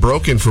has been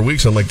broken for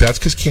weeks. I'm like, that's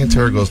because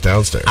Cantera goes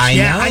downstairs. I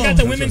know. I got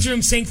the women's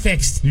room sink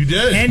fixed. You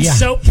did, and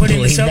soap put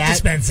in the soap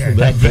dispenser.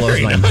 That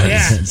blows my mind.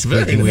 Yeah. It's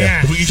very weird.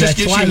 Yeah.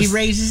 That's why he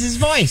raises his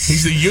voice.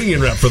 He's the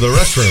union rep for the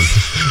restroom.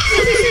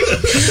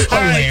 All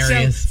right,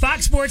 so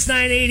Fox Sports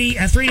 980,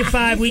 3 to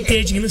 5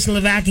 weekdays. You can listen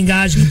to Levac and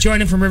Gaj. You can join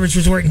them from Rivers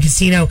Resort and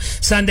Casino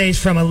Sundays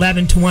from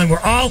 11 to 1. We're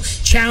all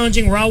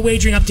challenging. We're all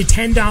wagering up to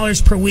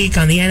 $10 per week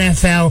on the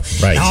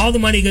NFL. Right. All the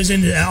money goes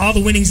into all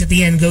the winnings at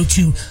the end go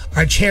to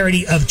our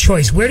charity of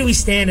choice. Where do we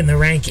stand in the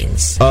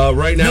rankings?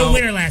 Right now, no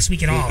winner last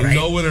week at all, right?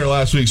 No winner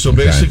last week. So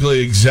basically,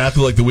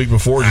 exactly like the week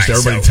before, just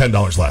everybody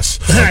 $10 less.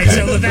 All right,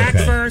 so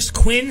Levac first,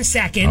 Quinn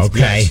second.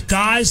 Okay.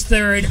 Gaz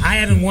third. I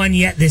haven't won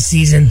yet this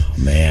season.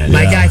 Man.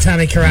 My guy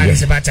Tommy Karate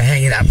is about to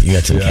hang it up. You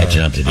got some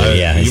catching up to do.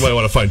 You might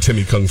want to find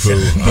Timmy Kung Fu.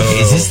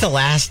 Is this the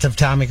last of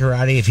Tommy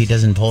Karate if he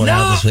doesn't pull it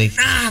out this week?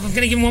 I'm going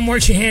to give him one more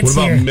chance.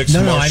 What about here. Mixed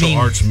Martial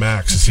Arts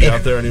Max? Is he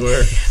out there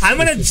anywhere? I'm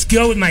going to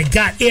go with my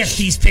gut if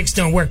these picks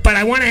don't work. But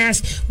I want to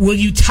ask, will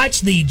you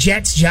touch the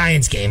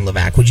Jets-Giants game,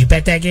 Levac? Would you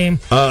bet that game?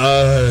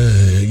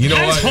 You know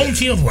How what? does home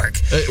field work?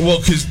 Well,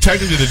 because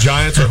technically the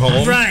Giants are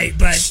home. Right,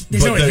 but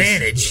there's no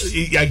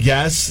advantage. I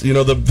guess. You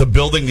know, the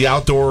building, the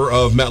outdoor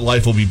of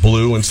MetLife will be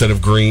blue instead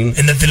of green.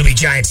 And it'll be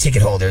Giants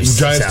ticket holders.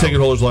 The Giants ticket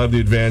holders will have the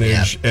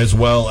advantage, as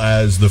well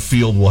as the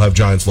field will have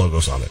Giants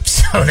logos on it.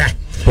 So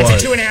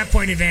that's a 2.5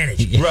 point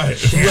advantage. Right.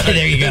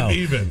 There you go.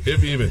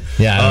 If even.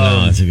 Yeah, I don't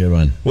know. That's a good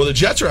one. Well, the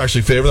Jets are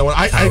actually favored that one.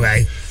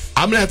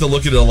 I'm going to have to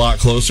look at it a lot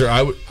closer.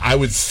 I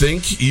would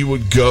think you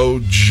would go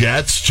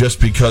Jets just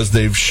because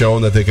they've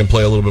shown that they can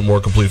play a little bit more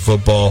complete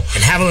football.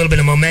 And have a little bit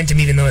of momentum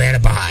even though they had a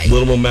bye.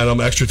 Little momentum,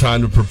 extra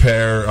time to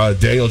prepare.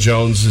 Daniel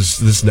Jones,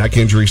 this neck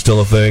injury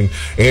still a thing.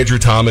 Andrew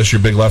Thomas,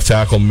 your big left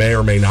tackle, may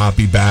or may not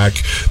be back.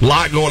 A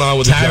lot going on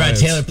with the Giants.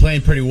 Tyrod Taylor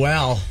playing pretty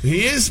well.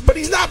 He is, but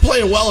he's not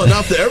playing well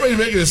enough that everybody's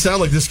making it sound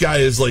like this guy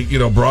is like,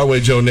 Broadway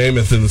Joe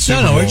Namath in the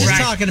Super Bowl. No, we're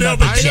just talking about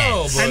the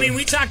Jets. I mean,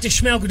 we talked to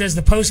Schmelk, who does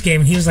the post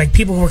game, and he was like,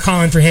 people were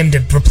calling for him to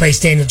replace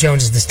Daniel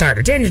Jones as the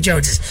starter. Daniel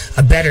Jones is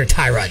a better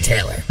Tyrod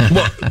Taylor.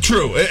 Well,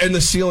 true. And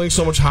the ceiling's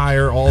so much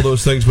higher, all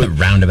those things. But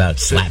roundabout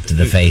slap to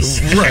the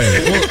face. Right.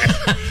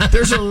 Well,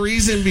 there's a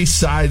reason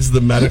besides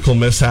the medical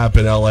mishap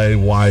in L.A.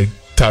 why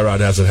Tyrod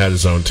hasn't had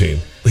his own team.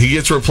 He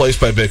gets replaced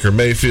by Baker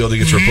Mayfield. He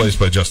gets replaced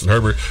by Justin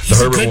Herbert.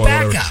 He's a good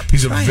backup.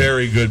 He's a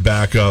very good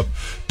backup.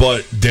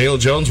 But Daniel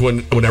Jones,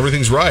 when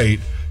everything's right,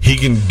 he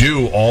can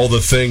do all the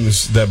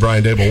things that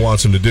Brian Daboll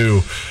wants him to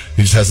do.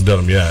 He just hasn't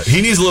done them yet.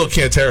 He needs a little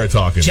Cantera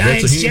talking. He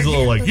needs a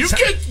little like, you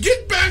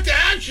get back to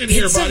action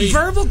here, buddy. It's a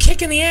verbal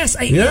kick in the ass.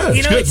 It's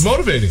good. It's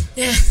motivating.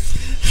 Yeah.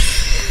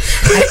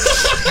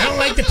 I don't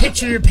like the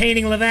picture you're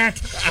painting, Levac.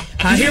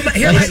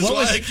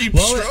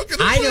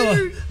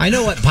 I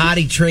know what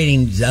potty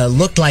training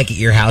looked like at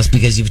your house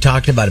because you've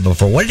talked about it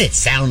before. What did it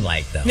sound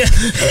like, though?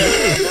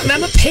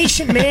 I'm a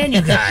patient man,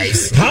 you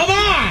guys. Come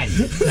on!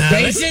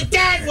 Face it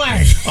that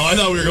way! Oh, I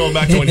thought we were going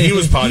back to when he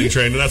was potty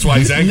trained, and that's why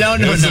he's angry. No.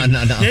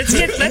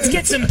 Let's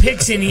get some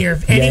picks in here.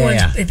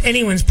 If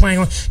anyone's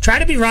playing, try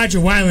to be Roger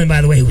Weiland,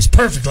 by the way, who was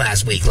perfect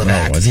last week,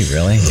 Levac. Oh, was he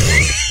really?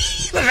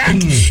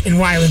 Levac and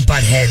Weiland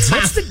butt heads.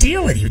 What's the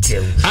deal with you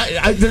two?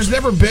 There's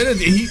never been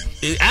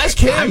ask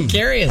him. I'm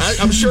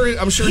curious. I'm sure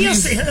he'll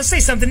say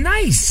something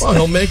nice. Well,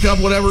 he'll make up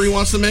whatever he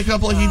wants to make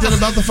up, like he did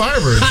about the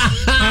Firebirds.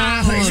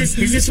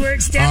 Is this where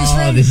it stems from?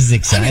 Oh, this is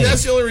exciting. I mean,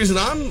 that's the only reason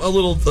I'm a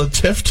little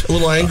tiffed, a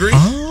little angry.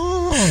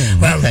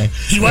 Well, okay.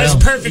 He was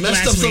perfect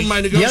messed last up some week. of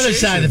my The other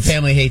side of the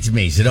family hates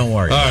me, so don't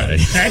worry about it.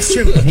 That's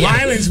true.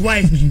 Weiland's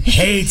wife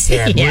hates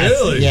him.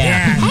 Really?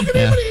 Yeah. How can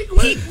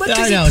anybody? He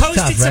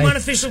posted some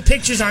unofficial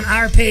pictures on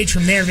our page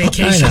from their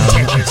vacation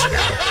 10 years ago.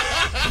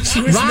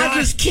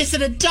 Roger's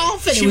kissing a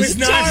dolphin. She it was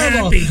not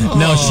terrible. happy.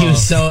 No, she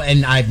was so,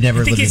 and I've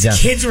never lived it down.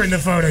 Kids were in the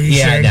photo. You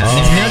shared. No.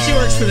 Now she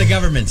works for the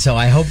government, so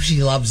I hope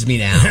she loves me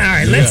now. All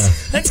right,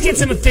 let's get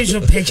some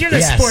official picks. You're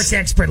the sports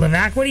expert,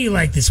 Levac. What do you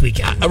like this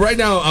weekend? Right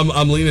now,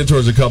 I'm leaning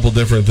towards a couple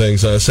different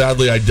things.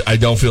 Sadly, I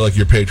don't feel like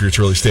your Patriots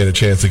really stand a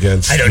chance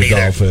against the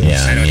Dolphins.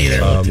 Yeah, I don't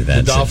either.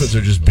 The Dolphins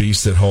are just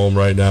beasts at home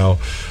right now.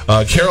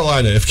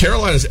 Carolina, if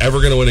Carolina's ever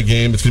going to win a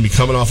game, it's going to be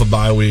coming off a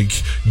bye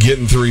week,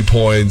 getting 3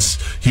 points.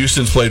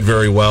 Houston's played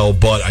very well,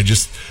 but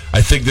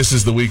I think this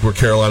is the week where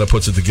Carolina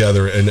puts it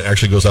together and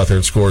actually goes out there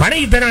and scores. Why don't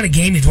you bet on a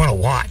game you'd want to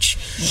watch?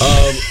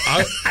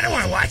 I don't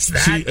want to watch that.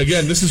 See,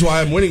 again, this is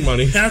why I'm winning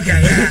money.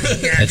 Okay,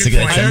 yeah, that's a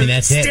good. I mean,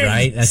 that's it,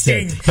 right? That's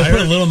it. He'll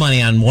put a little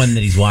money on one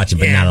that he's watching,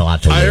 but not a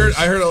lot to lose.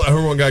 I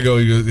heard one guy go,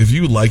 if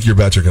you like your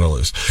bets, you're going to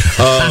lose.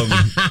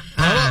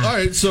 All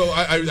right, so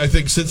I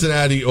think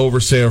Cincinnati over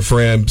San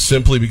Fran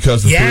simply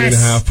because the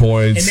 3.5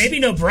 points. And maybe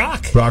no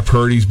Brock. Brock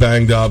Purdy's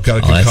banged up, got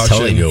a concussion. That's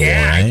totally doable,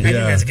 right? I think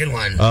that's a good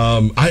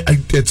one.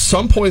 At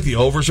some point, the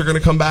overs are going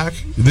to come back.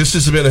 This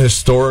has been a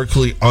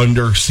historically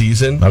under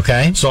season.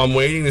 Okay. So I'm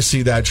waiting to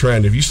see that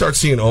trend. If you start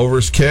seeing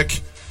overs kick,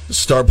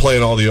 start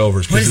playing all the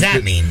overs. What does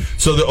that mean?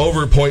 So the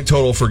over point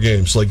total for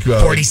games, like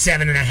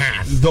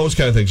 47.5. Those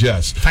kind of things,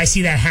 yes. If I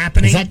see that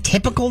happening. Is that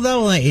typical,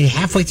 though? Like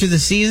halfway through the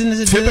season, is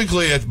it?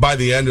 Typically, by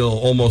the end, it'll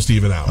almost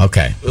even out.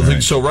 Okay.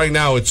 So right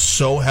now, it's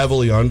so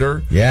heavily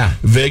under. Yeah.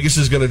 Vegas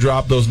is going to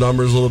drop those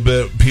numbers a little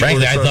bit.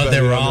 Frankly, I thought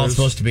they were all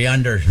supposed to be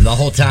under the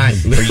whole time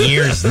for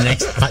years,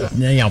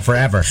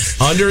 forever.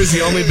 Under is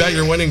the only bet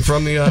you're winning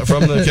from the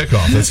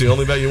kickoff. That's the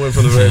only bet you win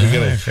from the very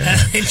beginning.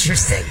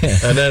 Interesting.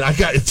 And then I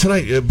got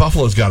tonight.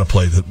 Buffalo's got to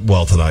play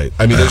well tonight.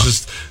 I mean,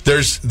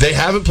 they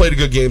haven't played a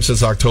good game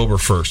since October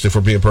 1st, if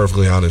we're being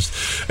perfectly honest.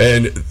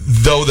 And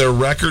though their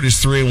record is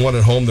 3-1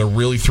 at home, they're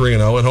really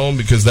 3-0 at home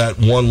because that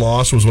one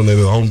loss was when they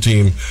were the home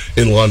team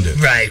in London.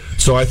 Right.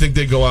 So I think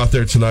they go out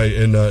there tonight,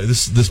 and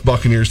this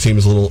Buccaneers team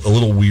is a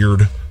little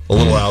weird. A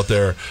little out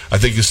there. I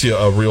think you see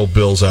a real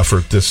Bills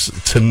effort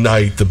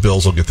tonight. The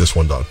Bills will get this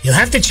one done. You'll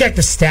have to check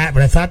the stat,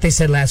 but I thought they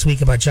said last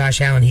week about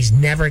Josh Allen, he's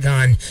never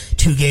gone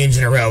 2 games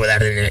in a row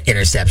without an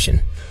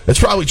interception. That's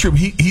probably true.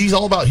 He's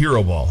all about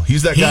hero ball.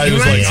 He's that guy who's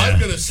like, I'm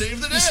going to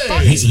save the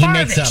day. He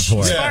makes up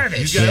for it. Yeah,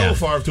 he's got a little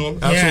Favre to him.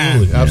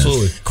 Absolutely.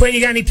 Absolutely. Quinn,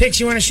 you got any picks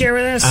you want to share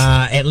with us?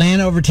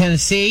 Atlanta over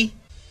Tennessee.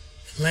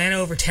 Atlanta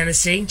over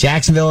Tennessee.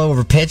 Jacksonville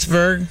over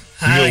Pittsburgh.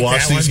 You gonna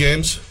watch these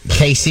games?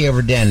 KC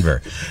over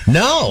Denver.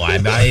 No,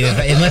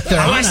 unless they're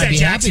on, I'd be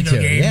happy to.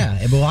 Game.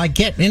 Yeah. Will I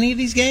get any of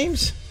these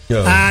games?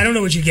 I don't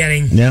know what you're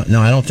getting. No,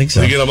 I don't think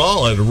so. You get them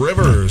all at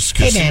Rivers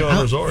Casino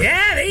and Resort.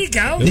 Yeah, there you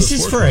go. This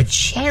is for a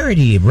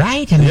charity,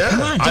 right? I mean,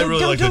 come on. I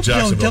really like the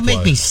Jacksonville Don't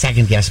make me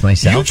second guess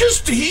myself.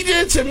 He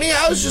did to me.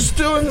 I was just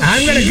doing.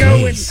 I'm going to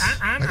go with.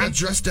 I got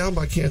dressed down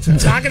by Canton. I'm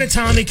talking to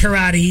Tommy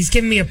Karate. He's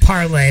giving me a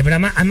parlay, but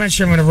I'm not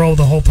sure I'm going to roll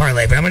the whole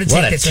parlay. But I'm going to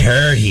take this. What a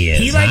turd he is.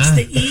 He likes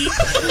to eat.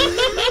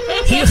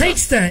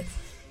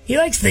 He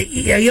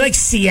likes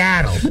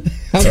Seattle.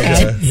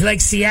 Okay. He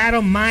likes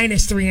Seattle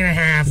minus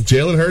 3.5.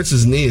 Jalen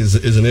Hurts' knee is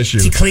an issue.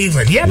 To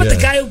Cleveland. Yeah, but the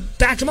guy who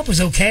backed him up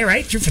was okay,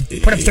 right?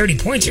 Put up 30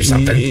 points or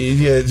something.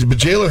 Yeah, but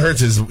Jalen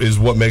Hurts is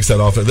what makes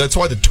that offense. That's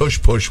why the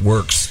tush push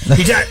works. Are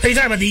you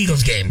talking about the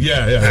Eagles game?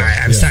 Yeah. All right,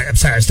 I'm sorry. I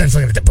was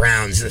looking at the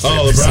Browns.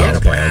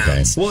 The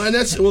Browns. Well,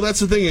 that's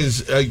the thing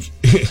is,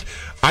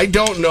 I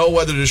don't know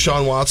whether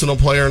Deshaun Watson will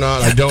play or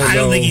not. I don't know. I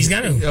don't think he's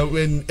going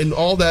to. And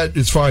all that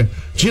is fine.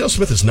 Geno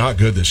Smith is not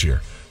good this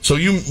year. So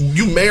you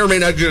may or may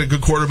not get a good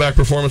quarterback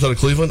performance out of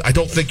Cleveland. I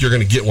don't think you're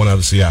going to get one out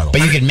of Seattle.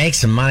 But you can make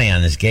some money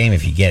on this game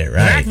if you get it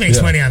right. Mac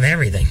makes money on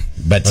everything.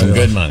 But some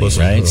good money,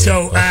 right?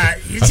 So I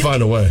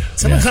find a way.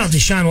 Someone called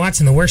Deshaun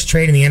Watson the worst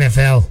trade in the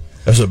NFL.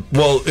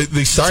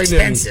 They signed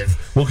him.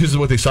 Well, because of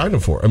what they signed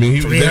him for. I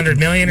mean, $300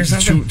 million or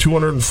something.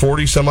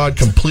 240 some odd,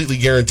 completely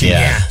guaranteed.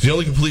 Yeah, it's the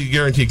only completely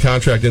guaranteed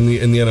contract in the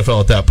NFL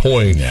at that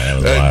point. Yeah,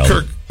 that was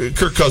wild.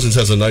 Kirk Cousins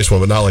has a nice one,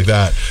 but not like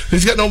that.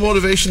 He's got no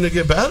motivation to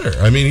get better.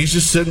 I mean, he's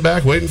just sitting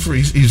back waiting for.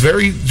 He's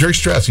very very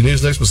stressed. He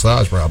needs a nice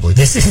massage, probably.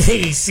 This is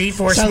the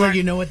C4 Sounds like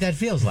you know what that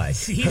feels like.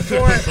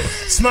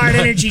 C4 Smart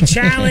Energy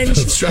Challenge.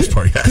 Stress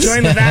part. Yes.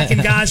 Join Levac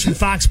and Goz from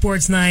Fox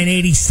Sports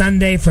 980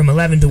 Sunday from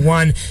 11 to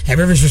 1 at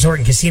Rivers Resort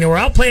and Casino. We're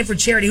all playing for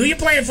charity. Who you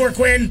playing for,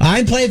 Quinn?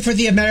 I'm playing for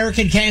the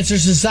American Cancer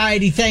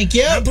Society. Thank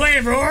you. I'm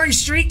playing for Orange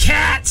Street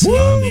Cats. Woo! Who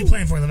are you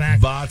playing for,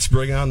 Levac? Bots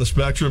bring on the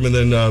spectrum, and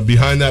then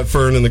behind that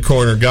fern in the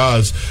corner,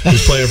 Goz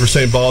is playing for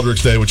St.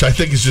 Baldrick's Day, which I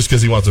think is just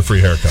because he wants a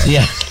free haircut.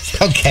 Yeah.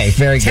 Okay.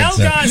 Very good. Tell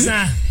Goz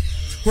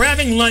we're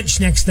having lunch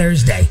next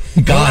Thursday.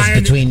 We'll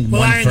iron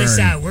this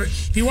out.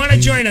 If you want to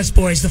join us,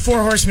 boys, the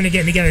Four Horsemen are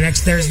getting together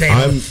next Thursday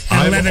at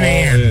 11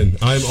 a.m.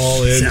 I'm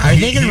all in. Are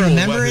they going to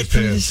remember it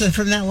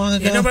from that long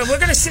ago? Yeah, no, but we're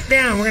going to sit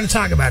down. We're going to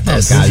talk about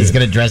this. Oh, God, he's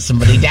going to dress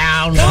somebody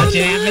down. Watch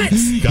it happen.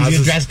 He's going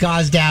to dress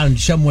Goz down and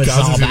show him what it's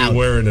all about. Goz is going to be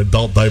wearing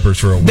adult diapers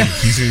for a week.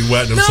 He's going to be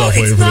wetting himself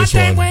waiting for this one. No, it's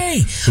not that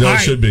way. No, it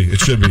should be. It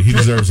should be. He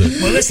deserves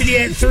it. We'll listen to you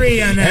at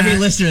 3 on every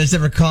listener that's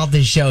ever called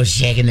this show is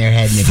shaking their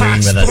head and agreeing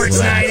with us. Sports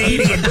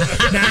 980 and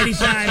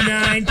 95.9.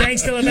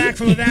 Thanks to Levac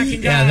from Levac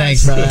and Goz. Yeah,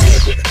 thanks, brother.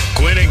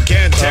 Quinn and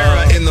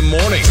Cantera in the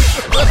morning.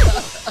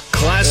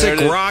 Classic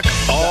rock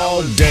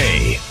all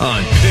day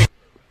on Big.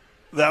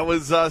 That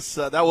was us.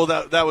 That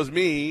was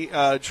me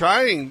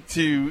trying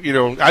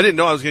to. I didn't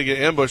know I was going to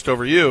get ambushed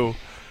over you.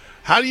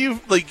 How do you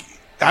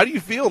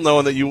feel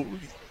knowing that you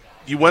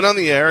went on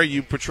the air,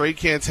 you portrayed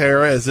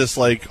Cantera as this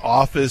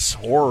office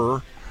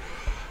horror,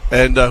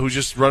 and who's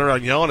just running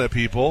around yelling at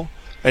people,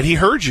 and he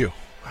heard you.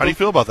 How do you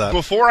feel about that?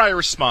 Before I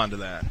respond to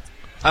that,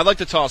 I'd like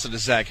to toss it to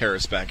Zach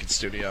Harris back in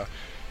studio.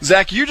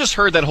 Zach, you just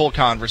heard that whole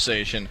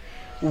conversation.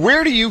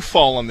 Where do you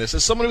fall on this?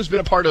 As someone who's been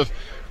a part of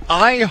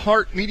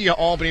iHeartMedia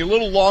Albany a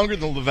little longer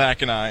than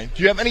Levac and I,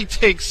 do you have any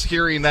takes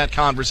hearing that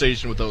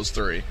conversation with those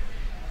three?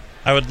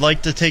 I would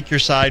like to take your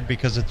side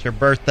because it's your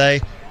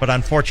birthday, but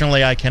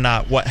unfortunately I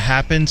cannot. What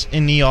happens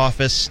in the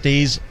office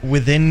stays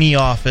within the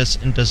office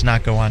and does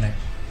not go on air.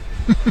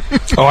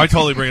 I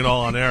totally bring it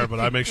all on air, but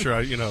I make sure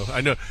I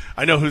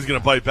know who's going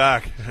to bite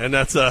back, and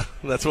that's one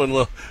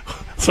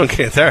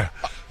Cantera.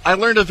 I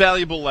learned a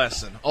valuable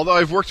lesson. Although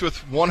I've worked with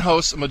one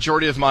host a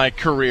majority of my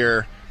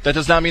career, that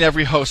does not mean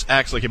every host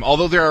acts like him.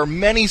 Although there are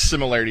many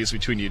similarities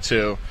between you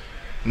two,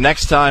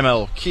 next time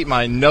I'll keep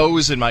my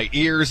nose and my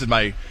ears and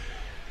my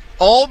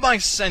all my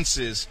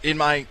senses in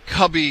my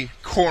cubby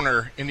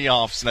corner in the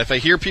office, and if I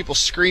hear people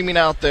screaming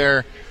out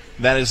there,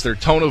 that is their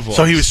tone of voice.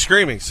 So he was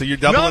screaming. So you're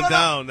doubling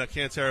down that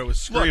Cantera was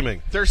screaming.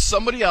 Look, there's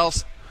somebody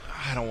else.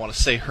 I don't want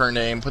to say her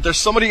name, but there's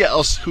somebody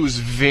else who's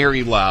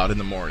very loud in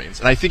the mornings,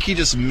 and I think he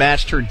just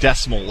matched her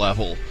decimal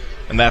level,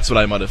 and that's what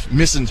I might have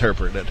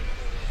misinterpreted.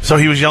 So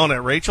he was yelling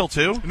at Rachel,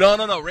 too?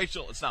 No,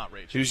 Rachel. It's not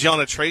Rachel. He was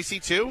yelling at Tracy,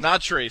 too?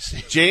 Not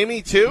Tracy.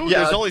 Jamie, too?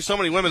 Yeah. There's only so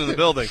many women in the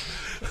building.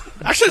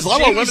 Actually, there's a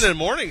lot more women in the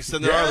mornings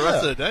than there are the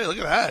rest of the day. Look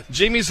at that.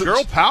 Jamie's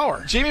girl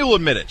power. Jamie will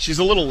admit it. She's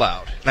a little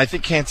loud, and I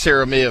think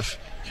Cantera may have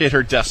hit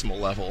her decimal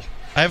level.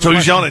 I have So a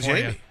he's yelling at question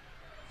for Jamie?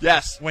 you.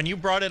 Yes. When you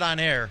brought it on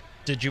air,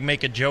 did you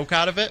make a joke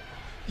out of it?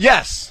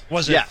 Yes.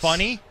 Was it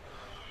funny?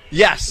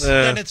 Yes.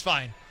 Then it's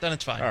fine.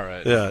 All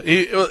right. Yeah.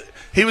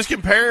 He was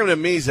comparing him to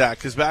me, Zach,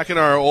 because back in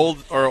our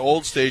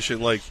old station,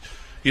 like,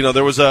 you know,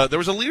 there was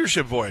a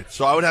leadership void.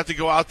 So I would have to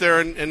go out there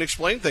and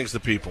explain things to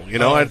people. You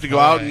know, I had to go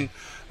out and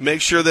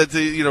make sure that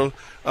the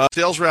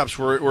sales reps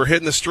were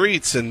hitting the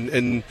streets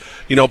and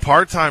you know,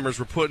 part-timers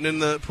were putting in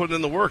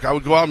the work. I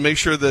would go out and make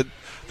sure that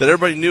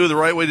everybody knew the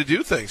right way to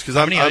do things.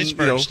 How many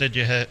icebergs did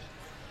you hit?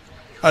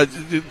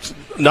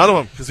 None of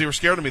them, because they were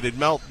scared of me. They'd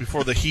melt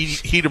before the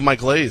heat of my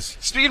glaze.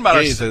 Speaking about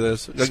our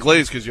the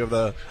glaze, because you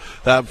have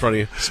that in front of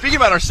you. Speaking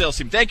about our sales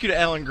team, thank you to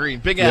Alan Green,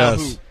 Big Al,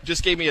 who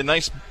just gave me a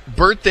nice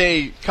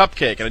birthday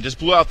cupcake, and I just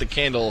blew out the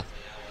candle.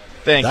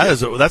 Thank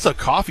you. That's a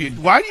coffee.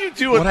 Why do you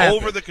do it happened?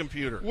 over the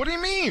computer? What do you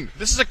mean?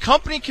 This is a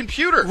company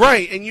computer,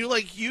 right? And you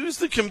use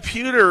the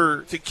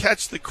computer to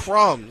catch the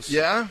crumbs.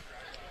 Yeah.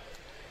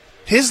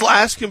 His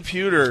last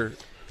computer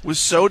was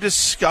so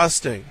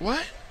disgusting.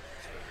 What?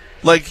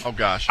 Like, oh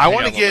gosh, I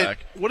want to get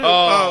look at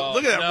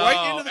that no,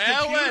 right into the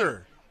Alan.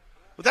 computer.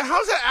 But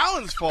how's that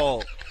Alan's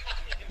fault?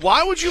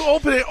 Why would you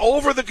open it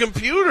over the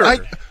computer?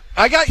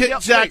 I got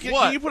Zach. wait,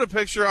 what? Can you put a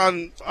picture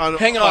on?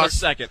 Hang on a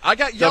second. I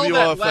got yelled at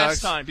WFX.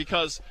 last time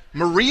because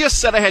Maria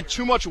said I had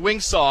too much wing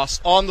sauce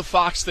on the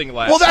Fox thing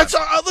last. Well, time. that's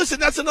listen.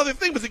 That's another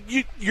thing. But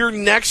your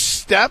next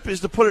step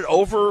is to put it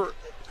over.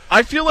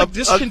 I feel like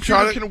this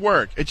computer can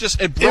work. It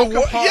broke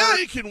apart. Yeah,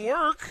 it can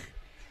work.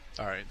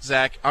 All right,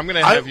 Zach, I'm going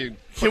to have you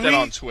put that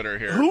on Twitter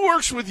here. Who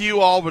works with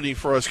you, Albany,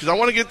 for us? Because I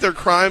want to get their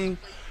crime,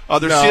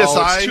 their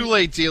CSI. It's too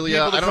late,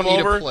 Delia. I don't need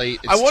a plate.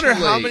 It's I wonder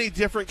too how late. many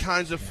different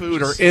kinds of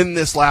food are in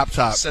this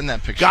laptop. Send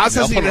that picture. Goss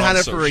hasn't even had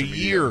it for a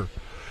year.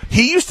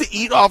 He used to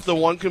eat off the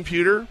one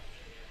computer,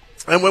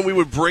 and when we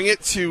would bring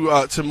it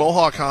to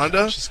Mohawk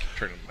Honda,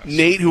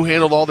 Nate, who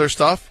handled all their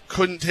stuff,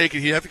 couldn't take it.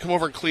 He'd have to come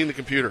over and clean the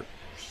computer.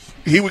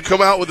 He would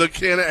come out with a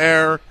can of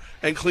air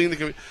and clean the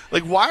computer.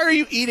 Like, why are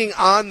you eating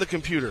on the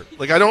computer?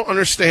 Like, I don't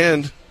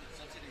understand.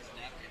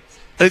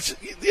 It's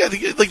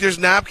like there's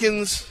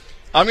napkins.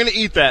 I'm going to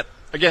eat that.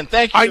 Again,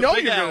 thank you. I know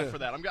Big you're Al going to. for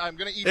that. I'm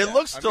going to eat it that.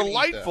 Looks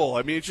delightful.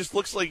 I mean, it just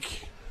looks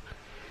like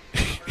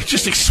it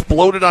just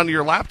exploded onto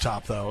your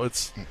laptop, though.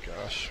 It's oh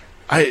gosh.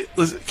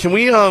 Listen, can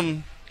we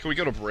go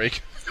to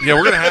break? Yeah,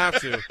 we're going to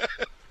have to.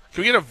 Can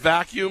we get a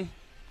vacuum?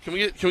 Can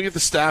we get the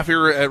staff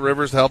here at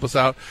Rivers to help us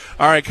out?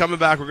 All right, coming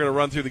back, we're going to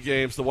run through the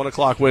games. The 1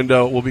 o'clock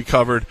window will be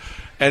covered,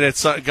 and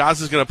it's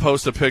Goss is going to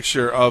post a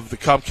picture of the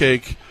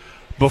cupcake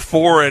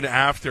before and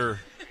after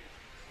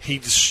he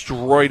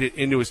destroyed it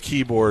into his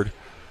keyboard.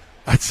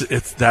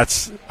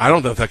 That's I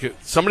don't know if that could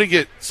somebody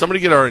get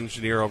our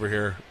engineer over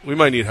here. We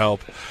might need help.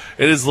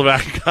 It is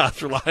Levac and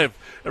Goss. We're live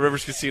at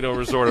Rivers Casino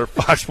Resort at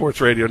Fox Sports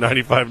Radio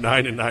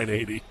 95.9 and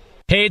 980.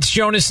 Hey, it's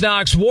Jonas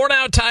Knox.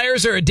 Worn-out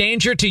tires are a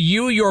danger to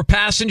you, your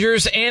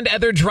passengers, and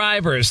other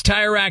drivers.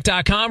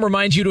 TireRack.com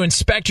reminds you to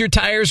inspect your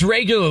tires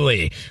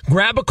regularly.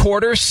 Grab a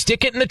quarter,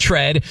 stick it in the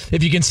tread.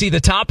 If you can see the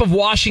top of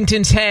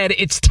Washington's head,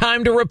 it's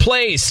time to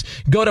replace.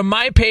 Go to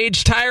my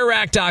page,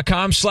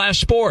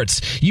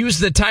 TireRack.com/sports. Use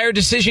the Tire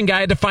Decision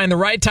Guide to find the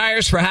right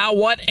tires for how,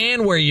 what,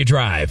 and where you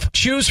drive.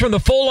 Choose from the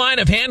full line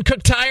of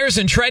hand-cooked tires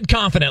and tread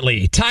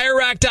confidently.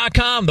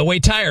 TireRack.com, the way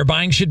tire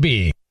buying should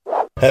be.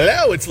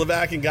 Hello, it's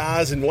Levac and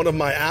Goss, and one of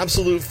my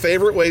absolute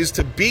favorite ways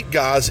to beat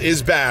Goss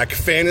is back.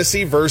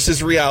 Fantasy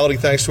versus reality,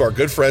 thanks to our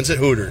good friends at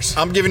Hooters.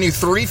 I'm giving you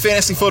 3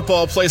 fantasy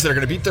football plays that are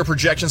going to beat their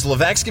projections.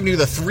 Levac's giving you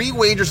the 3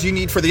 wagers you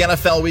need for the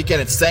NFL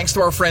weekend. It's thanks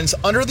to our friends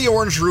under the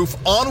orange roof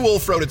on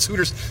Wolf Road. It's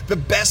Hooters, the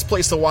best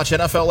place to watch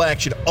NFL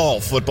action all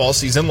football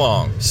season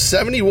long.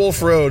 70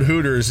 Wolf Road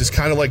Hooters is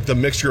kind of like the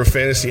mixture of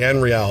fantasy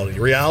and reality.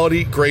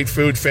 Reality, great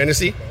food.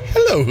 Fantasy,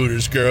 hello,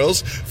 Hooters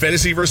girls.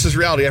 Fantasy versus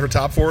reality after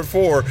Top 4 at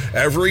 4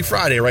 every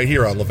Friday right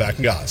here on Levac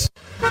and Goss.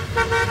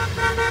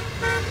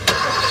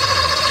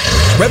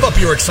 Rev up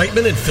your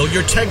excitement and fill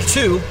your tank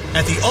too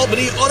at the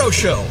Albany Auto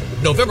Show,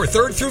 November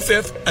 3rd through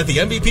 5th at the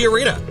MVP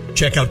Arena.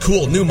 Check out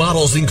cool new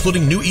models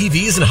including new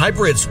EVs and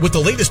hybrids with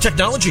the latest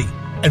technology.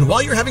 And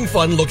while you're having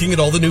fun looking at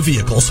all the new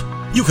vehicles,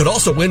 you could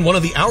also win one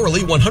of the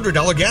hourly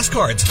 $100 gas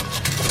cards.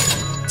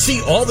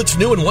 See all that's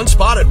new in one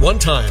spot at one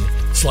time.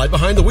 Slide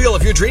behind the wheel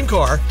of your dream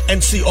car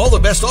and see all the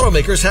best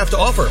automakers have to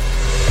offer.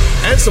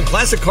 And some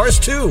classic cars,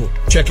 too.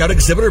 Check out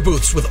exhibitor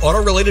booths with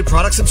auto-related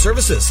products and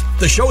services.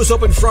 The show is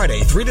open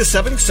Friday, 3 to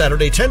 7,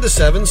 Saturday, 10 to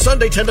 7,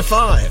 Sunday, 10 to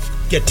 5.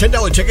 Get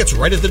 $10 tickets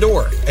right at the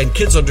door, and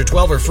kids under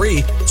 12 are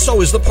free,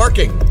 so is the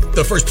parking.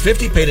 The first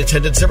 50 paid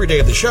attendants every day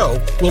of the show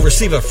will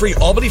receive a free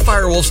Albany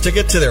Firewolves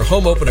ticket to their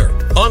home opener.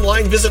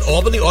 Online, visit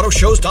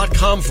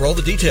AlbanyAutoShows.com for all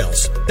the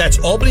details. That's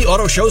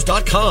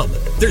AlbanyAutoShows.com.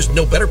 There's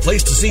no better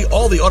place to see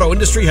all the auto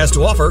industry has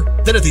to offer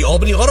than at the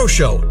Albany Auto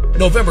Show,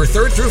 November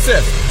 3rd through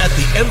 5th at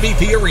the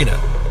MVP Arena.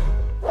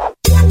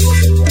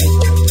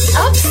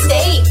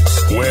 Upstate.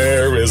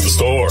 Where is the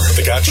store?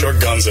 They got your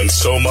guns and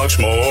so much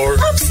more.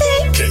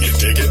 Upstate. Can you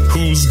dig it?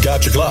 Who's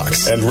got your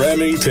Glocks? And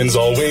Remington's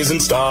always in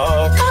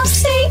stock.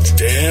 Upstate.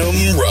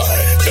 Damn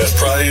right. Best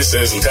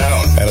prices in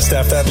town. And a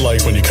staff that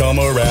likes when you come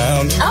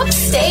around.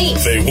 Upstate.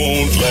 They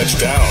won't let you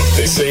down.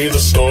 They say the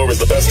store is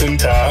the best in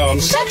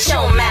town. Shut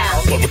your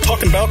mouth. But we're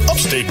talking about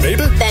Upstate,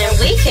 baby. Then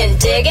we can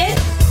dig it.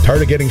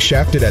 Tired of getting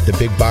shafted at the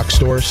big box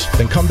stores?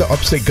 Then come to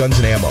Upstate Guns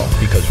and Ammo,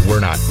 because we're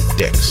not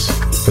dicks.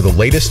 For the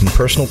latest in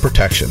personal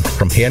protection,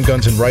 from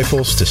handguns and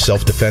rifles to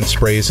self-defense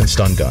sprays and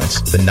stun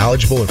guns, the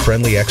knowledgeable and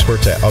friendly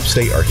experts at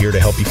Upstate are here to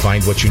help you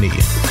find what you need.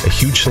 A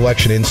huge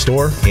selection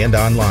in-store and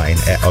online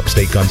at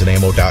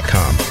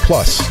upstategunsandammo.com.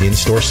 Plus,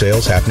 in-store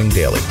sales happening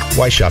daily.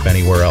 Why shop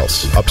anywhere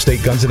else?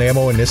 Upstate Guns and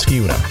Ammo in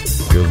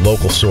Niskayuna, your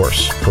local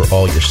source for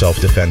all your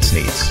self-defense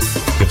needs.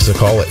 Give us a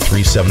call at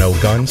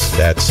 370-GUNS.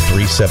 That's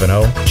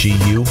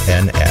 370-GUNS.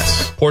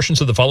 Portions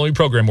of the following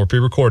program were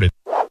pre-recorded.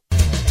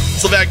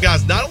 So that,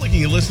 guys, not only can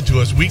you listen to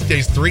us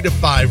weekdays 3 to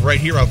 5 right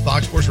here on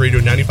Fox Sports Radio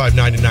 95.9 and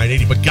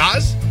 980, but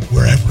guys,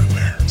 we're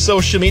everywhere.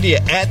 Social media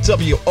at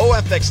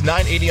WOFX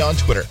 980 on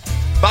Twitter,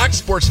 Fox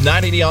Sports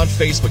 980 on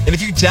Facebook. And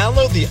if you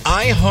download the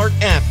iHeart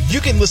app, you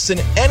can listen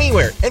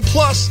anywhere. And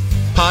plus,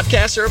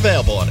 podcasts are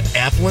available on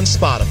Apple and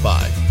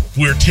Spotify.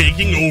 We're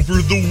taking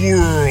over the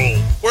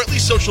world, or at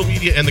least social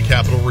media and the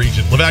capital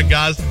region. Levac,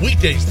 guys,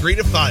 weekdays 3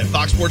 to 5,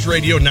 Fox Sports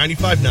Radio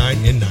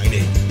 95.9 and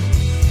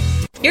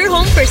 980. Your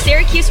home for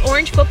Syracuse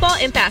Orange football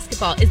and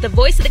basketball is the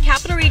voice of the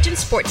Capital Region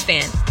sports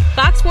fan.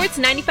 Fox Sports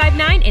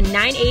 95.9 and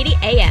 980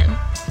 AM.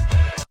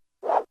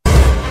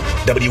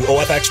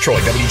 WOFX Troy,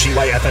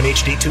 WGYFM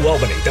HD2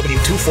 Albany,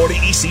 W240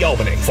 EC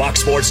Albany,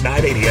 Fox Sports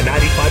 980 and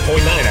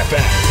 95.9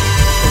 FM.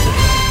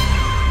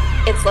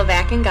 It's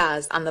Levac and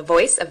Gaz on the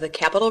voice of the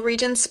Capital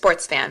Region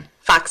sports fan.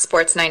 Fox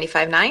Sports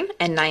 95.9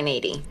 and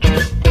 980.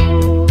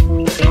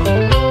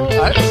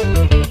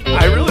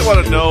 I really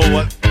want to know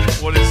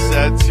what is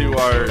said to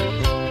our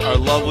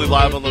lovely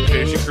live on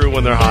location crew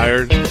when they're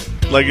hired.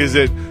 Like, is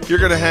it you're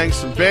going to hang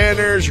some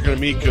banners, you're going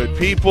to meet good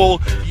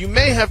people, you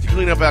may have to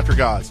clean up after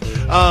Gaz.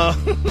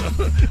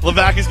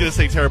 Levac is going to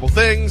say terrible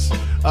things,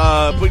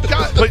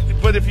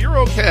 but if you're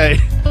okay.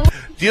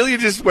 Delia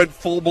just went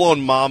full-blown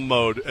mom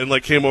mode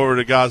and came over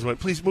to Gaz and went,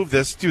 please move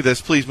this, do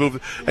this, please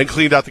move, and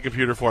cleaned out the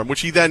computer for him,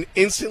 which he then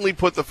instantly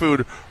put the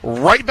food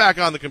right back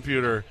on the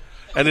computer,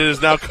 and it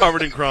is now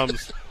covered in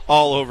crumbs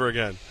all over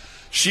again.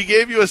 She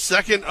gave you a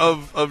second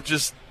of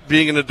just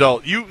being an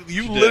adult. You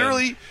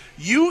literally,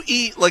 you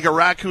eat like a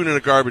raccoon in a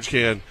garbage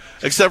can,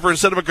 except for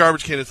instead of a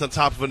garbage can, it's on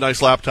top of a nice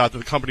laptop that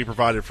the company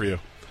provided for you.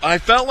 I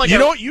felt like... You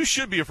know what? You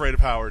should be afraid of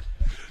Howard.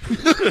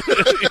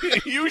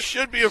 You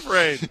should be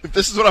afraid. If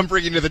this is what I'm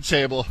bringing to the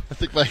table, I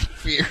think my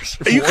fears.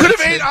 You could have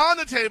ate on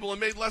the table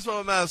and made less of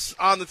a mess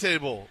on the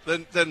table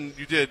than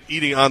you did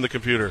eating on the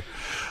computer.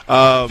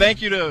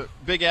 Thank you to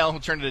Big Al, who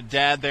turned into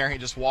Dad there. He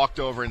just walked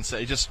over and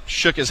he just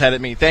shook his head at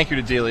me. Thank you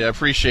to Delia. I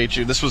appreciate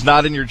you. This was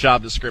not in your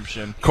job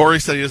description. Corey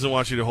said he doesn't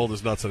want you to hold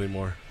his nuts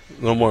anymore.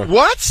 No more.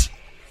 What?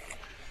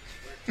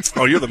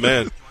 Oh, you're the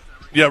man.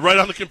 Yeah, right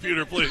on the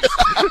computer, please.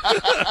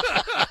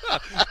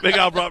 Big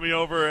Al brought me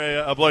over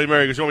a Bloody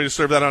Mary because you want me to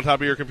serve that on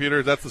top of your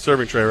computer? That's the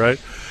serving tray, right?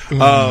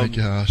 Oh, my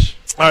gosh.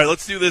 All right,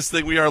 let's do this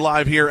thing. We are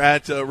live here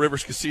at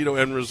Rivers Casino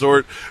and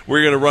Resort.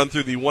 We're going to run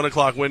through the 1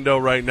 o'clock window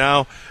right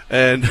now,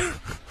 and...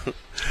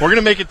 We're going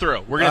to make it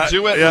through. We're going to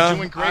do it. Yeah, we're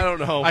doing great. I don't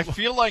know. I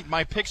feel like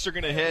my picks are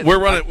going to hit. We're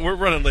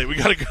running late. We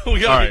got to go. We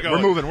got to go.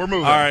 We're moving. We're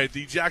moving. All right.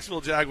 The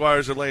Jacksonville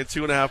Jaguars are laying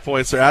 2.5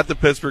 points. They're at the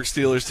Pittsburgh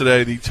Steelers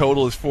today. The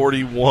total is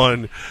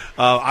 41.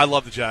 I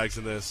love the Jags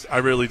in this. I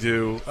really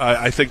do.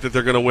 I think that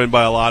they're going to win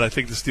by a lot. I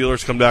think the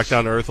Steelers come back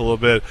down to earth a little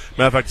bit.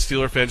 Matter of fact, the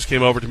Steeler fans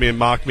came over to me and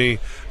mocked me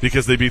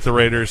because they beat the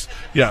Raiders.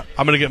 Yeah,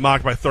 I'm going to get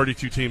mocked by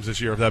 32 teams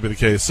this year if that be the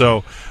case.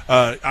 So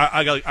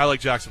I like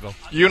Jacksonville.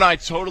 You and I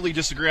totally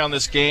disagree on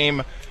this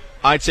game.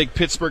 I take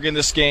Pittsburgh in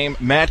this game.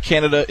 Matt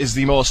Canada is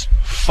the most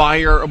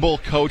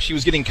fireable coach. He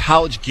was getting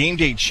college game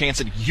day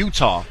chants at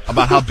Utah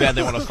about how bad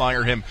they want to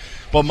fire him.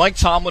 But Mike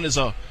Tomlin is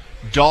a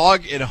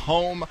dog at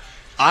home.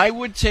 I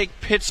would take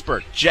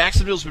Pittsburgh.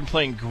 Jacksonville's been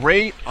playing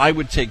great. I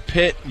would take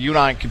Pitt. You and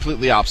I are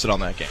completely opposite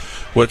on that game.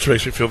 Which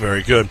makes me feel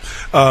very good.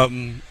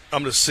 I'm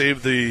going to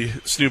save the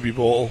Snoopy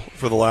Bowl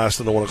for the last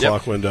in the 1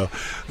 o'clock window.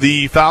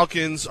 The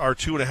Falcons are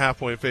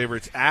 2.5-point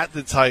favorites at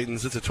the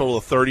Titans. It's a total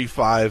of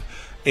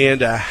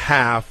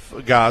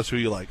 35.5. Guys, who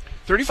you like?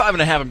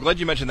 35.5, I'm glad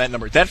you mentioned that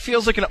number. That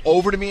feels like an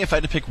over to me. If I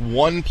had to pick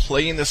one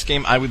play in this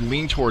game, I would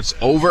lean towards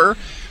over.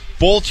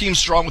 Both teams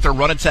strong with their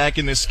run attack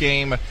in this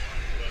game.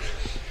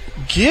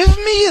 Give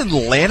me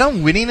Atlanta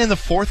winning in the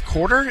fourth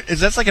quarter?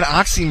 That's like an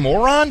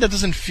oxymoron? That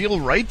doesn't feel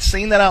right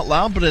saying that out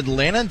loud, but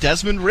Atlanta,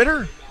 Desmond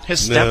Ridder has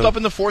stepped up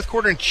in the fourth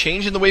quarter and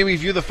changing the way we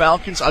view the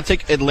Falcons. I'll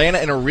take Atlanta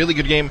in a really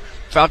good game.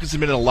 Falcons have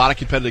been in a lot of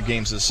competitive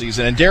games this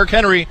season. And Derrick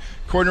Henry,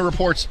 according to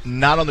reports,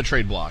 not on the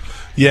trade block.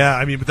 Yeah,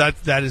 I mean, but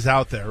that is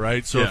out there,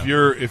 right? So if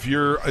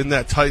you're in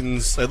that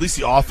Titans, at least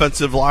the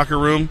offensive locker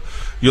room,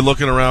 you're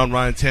looking around.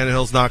 Ryan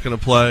Tannehill's not going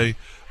to play.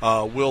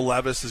 Will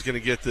Levis is going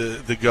to get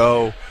the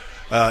go.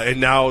 And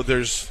now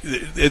there's,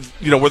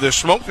 where there's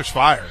smoke, there's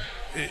fire.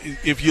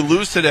 If you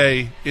lose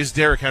today, is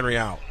Derrick Henry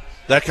out?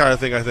 That kind of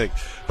thing, I think.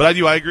 But I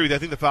agree with you. I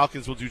think the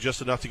Falcons will do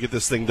just enough to get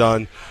this thing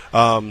done.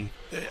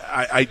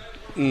 I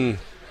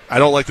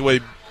don't like the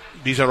way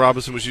Bijan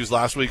Robinson was used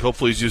last week.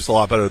 Hopefully he's used a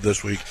lot better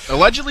this week.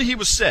 Allegedly he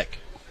was sick.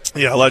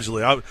 Yeah,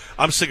 allegedly.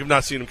 I'm sick of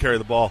not seeing him carry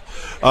the ball.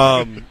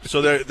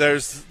 So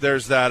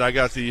there's that. I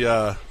got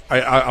the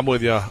I'm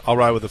with you. I'll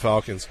ride with the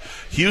Falcons.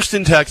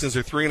 Houston Texans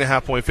are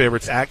 3.5-point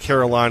favorites at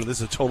Carolina.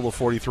 This is a total of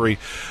 43.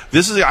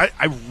 I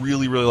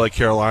really, really like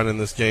Carolina in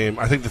this game.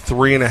 I think the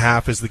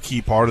 3.5 is the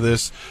key part of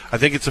this. I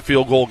think it's a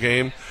field goal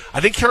game.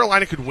 I think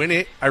Carolina could win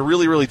it. I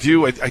really, really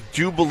do. I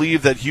do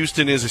believe that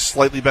Houston is a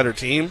slightly better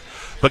team,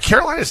 but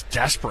Carolina is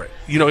desperate.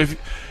 If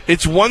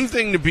it's one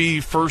thing to be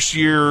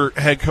first-year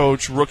head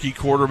coach, rookie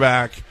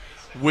quarterback,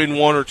 win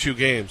one or two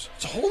games.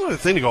 It's a whole other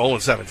thing to go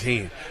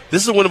 0-17.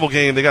 This is a winnable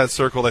game. They got it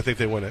circled. I think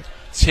they win it.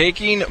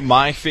 Taking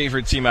my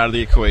favorite team out of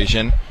the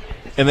equation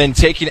and then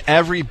taking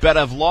every bet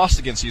I've lost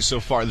against you so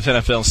far this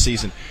NFL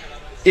season.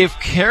 If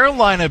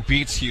Carolina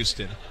beats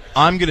Houston,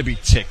 I'm going to be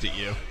ticked at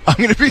you. I'm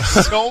going to be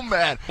so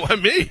mad. Why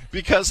me?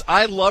 Because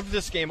I loved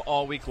this game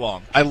all week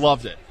long. I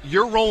loved it.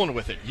 You're rolling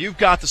with it. You've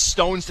got the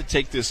stones to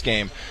take this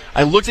game.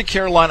 I looked at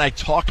Carolina. I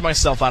talked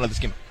myself out of this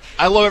game.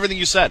 I love everything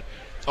you said.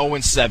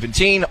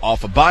 0-17,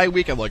 off a bye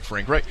week. I like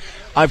Frank Reich.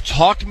 I've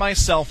talked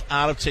myself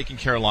out of taking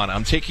Carolina.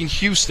 I'm taking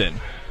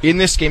Houston in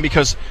this game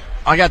because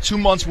I got 2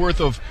 months'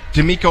 worth of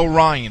DeMeco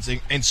Ryans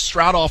and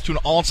Stroud off to an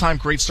all-time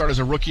great start as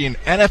a rookie in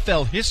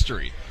NFL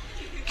history.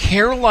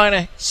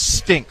 Carolina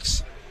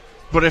stinks.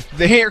 But if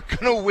they're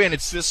going to win,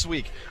 it's this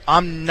week.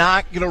 I'm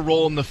not going to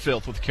roll in the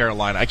filth with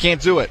Carolina. I can't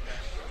do it.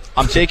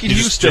 I'm taking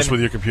Houston. Just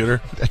with your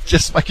computer?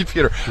 Just my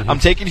computer. Mm-hmm. I'm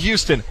taking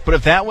Houston. But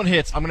if that one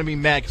hits, I'm going to be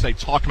mad because I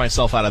talked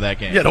myself out of that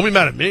game. Yeah, don't be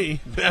mad at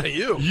me. Mad at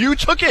you. You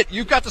took it.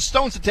 You've got the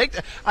stones to take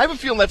that. I have a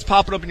feeling that's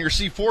popping up in your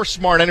C4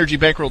 Smart Energy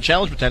Bankroll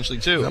Challenge potentially,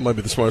 too. That might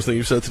be the smartest thing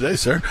you've said today,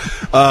 sir.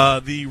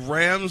 The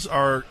Rams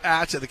are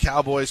at the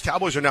Cowboys.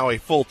 Cowboys are now a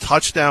full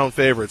touchdown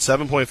favorite,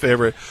 7-point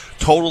favorite,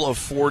 total of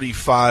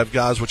 45.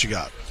 Guys, what you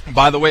got?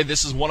 By the way,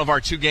 this is one of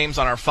our two games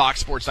on our Fox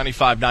Sports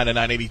 95.9 and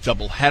 980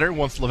 doubleheader.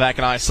 Once Levac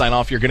and I sign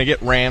off, you're going to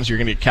get Rams, you're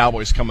going to get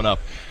Cowboys coming up.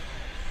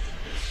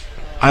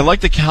 I like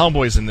the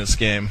Cowboys in this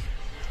game.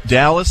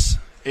 Dallas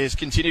is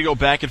continuing to go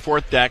back and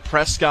forth. Dak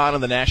Prescott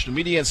on the national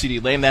media and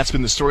CeeDee Lamb, that's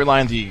been the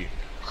storyline, the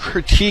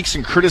critiques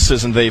and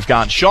criticism they've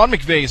gotten. Sean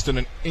McVay's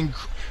done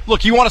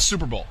look, you want a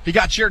Super Bowl. He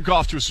got Jared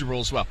Goff to a Super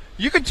Bowl as well.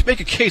 You could make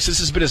a case this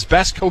has been his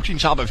best coaching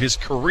job of his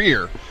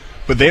career,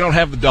 but they don't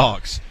have the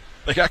dogs.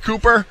 They got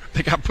Cooper.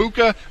 They got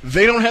Puka.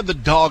 They don't have the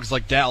dogs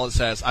like Dallas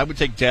has. I would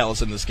take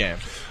Dallas in this game.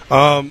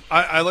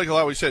 I like a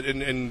lot what you said,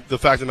 and the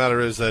fact of the matter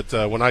is that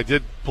when I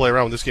did play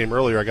around with this game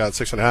earlier, I got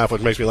 6.5,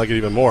 which makes me like it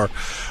even more.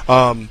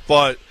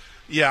 But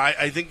yeah,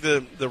 I think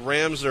the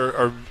Rams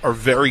are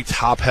very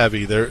top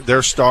heavy.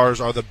 Their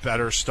stars are the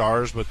better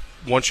stars, but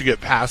once you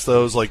get past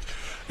those, like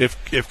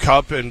if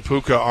Kupp and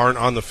Puka aren't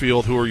on the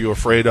field, who are you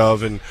afraid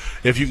of? And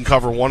if you can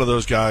cover one of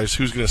those guys,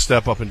 who's going to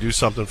step up and do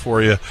something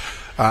for you?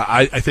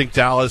 I think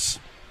Dallas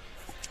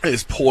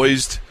is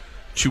poised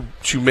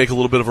to make a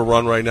little bit of a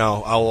run right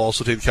now. I will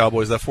also take the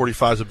Cowboys. That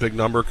 45 is a big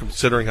number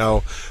considering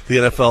how the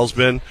NFL's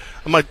been.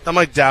 I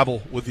might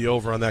dabble with the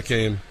over on that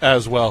game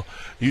as well.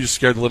 You just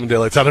scared the living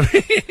daylights out of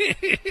me.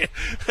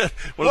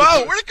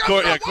 Whoa, where'd it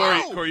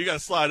go? Corey, you got to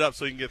slide up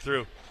so you can get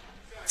through.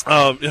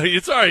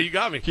 It's all right. You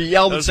got me. He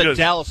yelled and said good.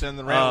 Dallas and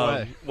then ran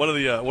away. One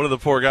of the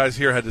poor guys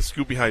here had to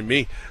scoot behind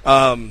me.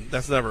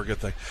 That's never a good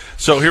thing.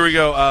 So here we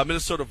go.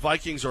 Minnesota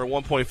Vikings are a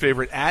 1-point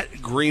favorite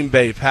at Green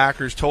Bay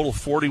Packers. Total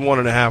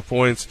 41.5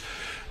 points.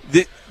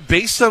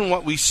 Based on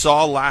what we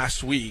saw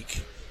last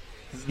week,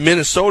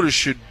 Minnesota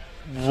should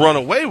run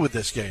away with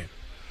this game.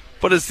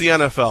 But it's the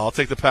NFL. I'll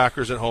take the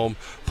Packers at home.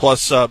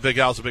 Plus, Big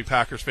Al's a big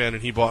Packers fan,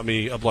 and he bought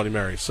me a Bloody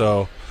Mary.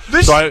 So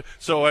I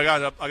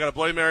got a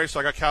Bloody Mary. So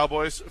I got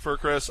Cowboys for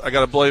Chris. I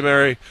got a Bloody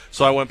Mary.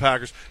 So I went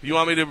Packers. If you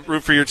want me to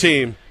root for your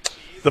team,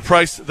 the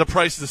price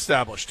is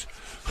established.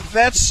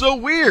 That's so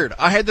weird.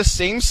 I had the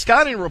same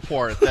scouting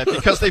report that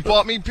because they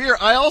bought me beer,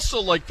 I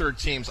also like their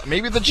teams.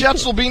 Maybe the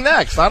Jets will be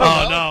next. I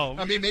don't know.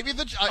 No. I mean, maybe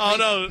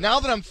no. Now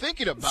that I'm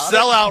thinking about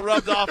Sellout it,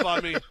 rubbed off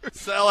on me.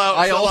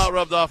 Sellout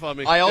rubbed off on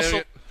me. I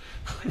also.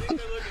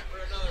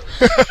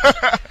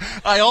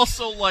 I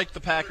also like the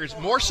Packers,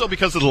 more so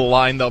because of the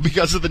line, though,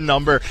 because of the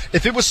number.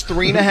 If it was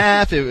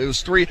 3.5, if it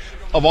was 3,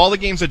 of all the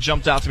games that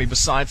jumped out to me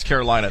besides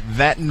Carolina,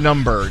 that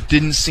number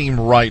didn't seem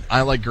right.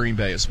 I like Green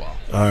Bay as well.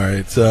 All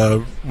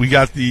right. We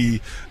got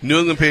the New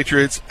England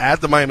Patriots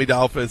at the Miami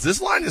Dolphins.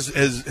 This line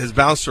has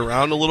bounced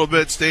around a little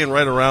bit, staying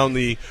right around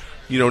the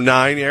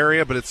 9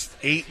 area, but it's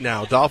 8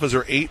 now. Dolphins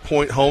are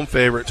 8-point home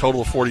favorite,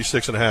 total of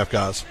 46.5,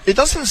 guys. It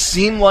doesn't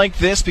seem like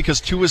this because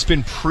Tua's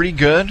been pretty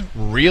good,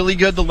 really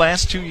good the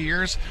last 2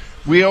 years.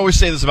 We always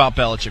say this about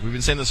Belichick. We've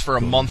been saying this for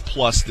a month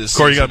plus this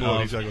Corey, season. you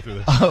got to go through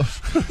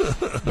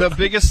this. The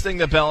biggest thing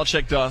that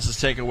Belichick does is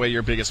take away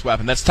your biggest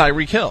weapon. That's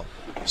Tyreek Hill.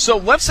 So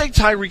let's say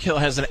Tyreek Hill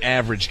has an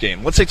average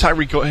game. Let's say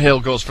Tyreek Hill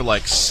goes for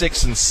like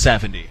 6 and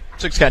 70.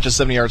 6 catches,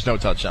 70 yards, no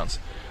touchdowns.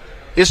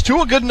 Is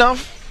Tua good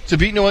enough to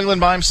beat New England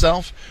by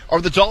himself?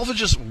 Are the Dolphins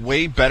just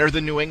way better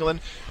than New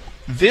England?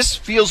 This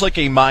feels like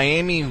a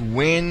Miami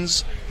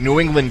wins, New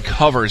England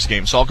covers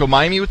game. So I'll go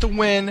Miami with the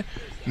win,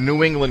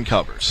 New England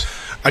covers.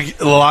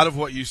 A lot of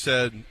what you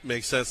said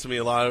makes sense to me.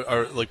 A lot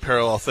are like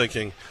parallel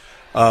thinking,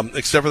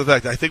 except for the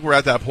fact that I think we're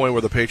at that point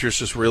where the Patriots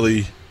just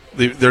really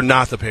they're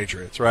not the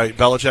Patriots, right?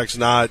 Belichick's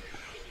not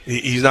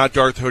he's not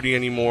Darth Hoodie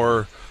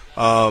anymore.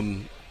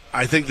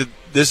 I think that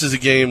this is a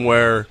game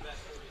where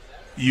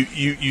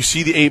you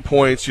see the 8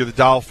 points, you're the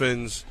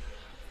Dolphins.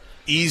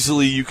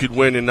 Easily you could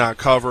win and not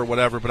cover,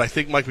 whatever, but I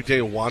think Mike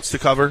McDaniel wants to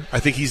cover. I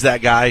think he's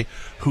that guy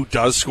who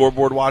does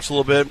scoreboard watch a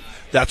little bit.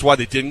 That's why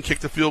they didn't kick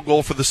the field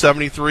goal for the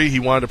 73. He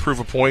wanted to prove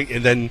a point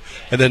and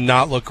then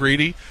not look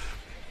greedy.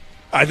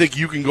 I think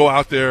you can go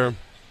out there,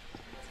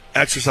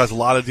 exercise a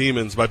lot of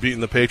demons by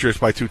beating the Patriots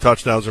by 2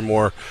 touchdowns or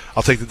more.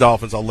 I'll take the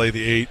Dolphins. I'll lay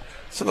the 8.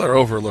 It's another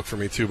overlook for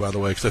me, too, by the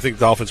way, because I think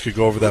Dolphins could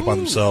go over that by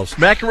themselves.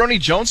 Macaroni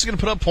Jones is going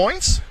to put up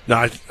points?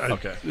 No,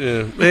 okay.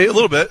 Yeah, a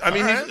little bit. I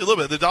mean, a little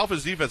bit. The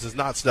Dolphins' defense is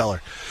not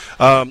stellar.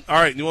 All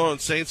right, New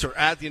Orleans Saints are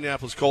at the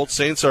Indianapolis Colts.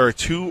 Saints are a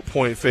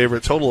 2-point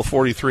favorite, total of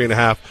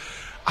 43.5.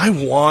 I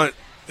want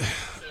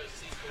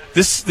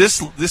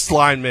this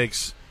line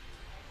makes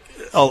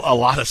a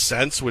lot of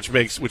sense, which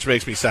makes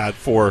me sad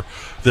for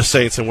the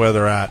Saints and where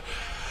they're at.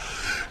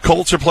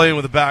 Colts are playing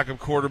with a backup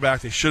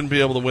quarterback. They shouldn't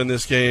be able to win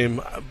this game.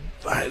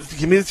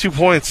 Give me the 2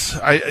 points.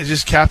 I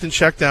just Captain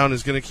Checkdown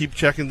is going to keep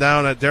checking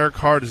down at Derek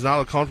Carr. Does not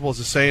look comfortable as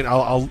a Saint.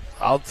 I'll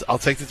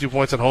take the 2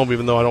 points at home,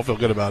 even though I don't feel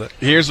good about it.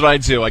 Here's what I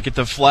do. I get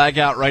the flag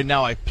out right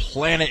now. I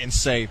plan it and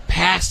say,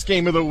 pass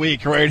game of the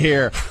week right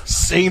here.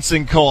 Saints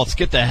and Colts.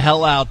 Get the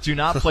hell out. Do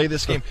not play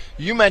this game.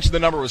 You mentioned the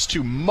number was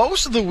 2.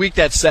 Most of the week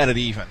that set it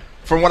even.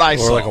 From what I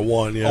saw. Or like a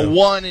 1, yeah. A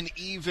 1 and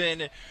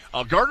even.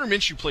 Gardner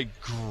Minshew played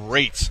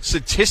great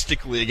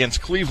statistically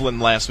against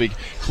Cleveland last week.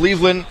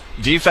 Cleveland,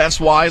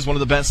 defense-wise, one of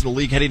the best in the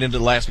league heading into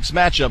last week's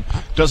matchup.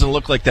 Doesn't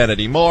look like that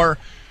anymore.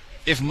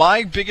 If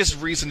my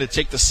biggest reason to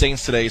take the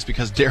Saints today is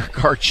because Derek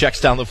Carr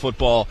checks down the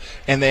football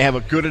and they have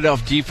a good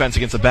enough defense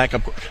against a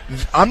backup,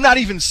 I'm not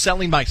even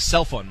selling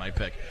myself on my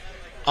pick.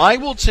 I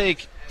will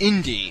take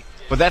Indy,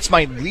 but that's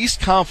my least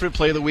confident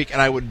play of the week,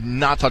 and I would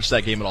not touch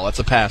that game at all. That's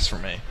a pass for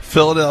me.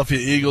 Philadelphia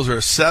Eagles are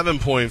a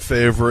 7-point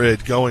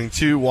favorite going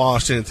to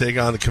Washington to take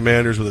on the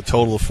Commanders with a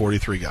total of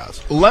 43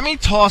 guys. Let me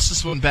toss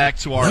this one back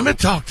to Let me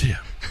talk to you.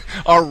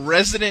 Our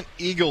resident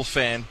Eagle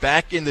fan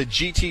back in the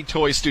GT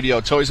Toy Studio,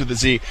 Toys with a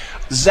Z.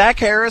 Zach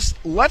Harris,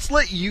 let's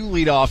let you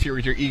lead off here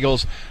with your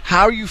Eagles.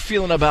 How are you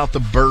feeling about the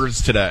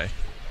Birds today?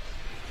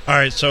 All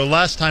right, so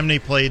last time they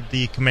played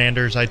the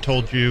Commanders, I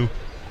told you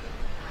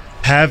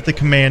have the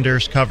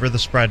Commanders cover the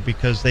spread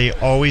because they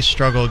always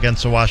struggle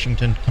against the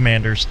Washington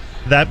Commanders.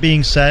 That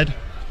being said,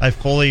 I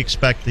fully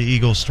expect the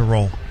Eagles to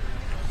roll.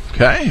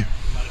 Okay.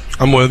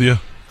 I'm with you.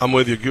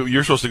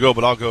 You're supposed to go,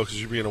 but I'll go because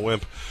you're being a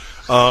wimp.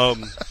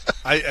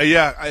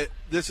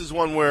 This is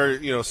one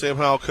where, Sam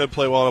Howell could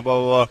play well and blah,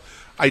 blah, blah.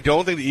 I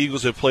don't think the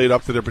Eagles have played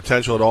up to their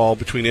potential at all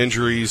between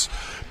injuries,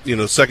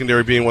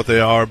 secondary being what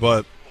they are,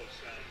 but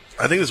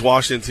I think this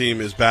Washington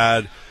team is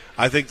bad.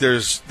 I think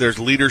there's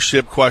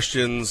leadership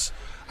questions.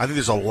 I think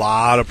there's a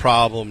lot of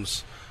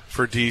problems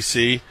for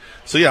DC.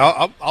 So,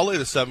 yeah, I'll lay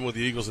the 7 with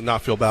the Eagles and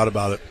not feel bad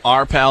about it.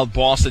 Our pal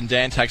Boston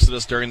Dan texted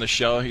us during the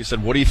show. He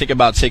said, what do you think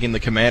about taking the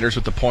Commanders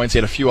with the points? He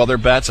had a few other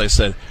bets. I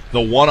said, the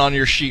one on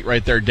your sheet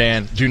right there,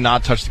 Dan, do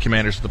not touch the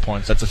Commanders with the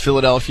points. That's a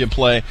Philadelphia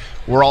play.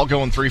 We're all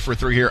going 3 for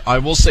 3 here. I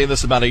will say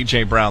this about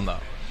A.J. Brown, though.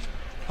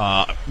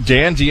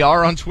 Dan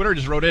DR on Twitter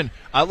just wrote in,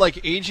 I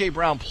like A.J.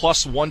 Brown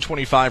plus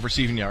 125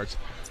 receiving yards.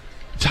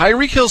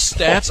 Tyreek Hill's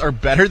stats are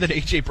better than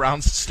A.J.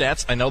 Brown's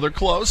stats. I know they're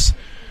close.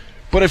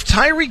 But if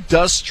Tyreek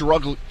does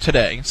struggle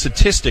today,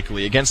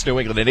 statistically, against New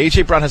England, and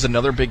A.J. Brown has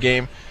another big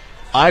game,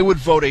 I would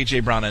vote A.J.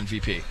 Brown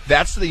MVP.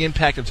 That's the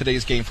impact of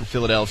today's game for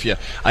Philadelphia.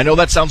 I know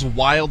that sounds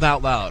wild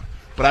out loud,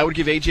 but I would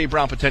give A.J.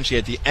 Brown potentially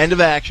at the end of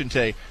action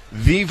today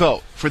the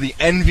vote for the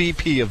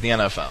MVP of the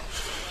NFL.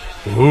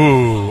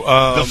 Ooh.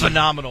 The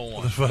phenomenal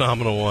one. The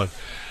phenomenal one.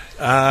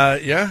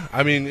 Yeah,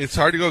 I mean, it's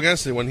hard to go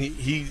against it when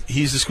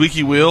he's the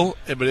squeaky wheel,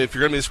 but if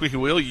you're going to be the squeaky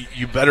wheel,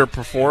 you better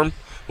perform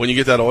when you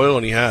get that oil,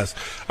 and he has.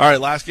 All right,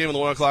 last game in the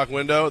 1 o'clock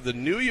window, the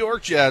New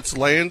York Jets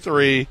laying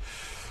 3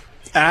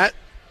 at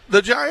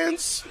The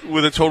Giants,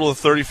 with a total of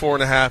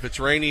 34.5. It's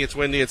rainy, it's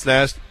windy, it's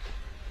nasty.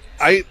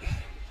 I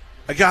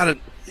got it.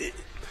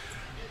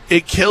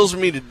 It kills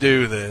me to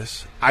do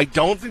this. I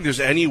don't think there's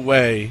any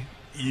way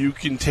you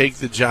can take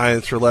the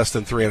Giants for less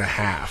than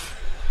 3.5.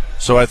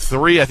 So at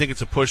 3, I think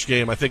it's a push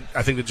game. I think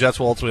the Jets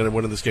will ultimately end up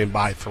winning this game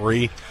by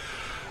 3.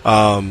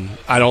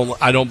 I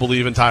don't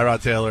believe in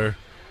Tyrod Taylor.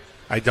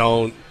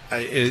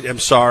 I'm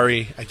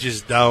sorry. I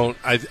just don't.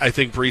 I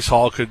think Breece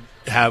Hall could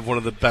have one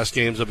of the best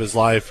games of his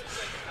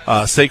life.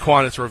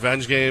 Saquon, it's a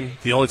revenge game.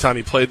 The only time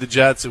he played the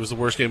Jets, it was the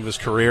worst game of his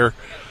career.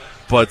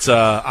 But if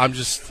I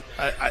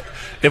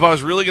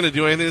was really going to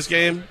do anything in this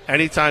game,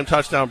 anytime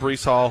touchdown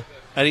Breece Hall,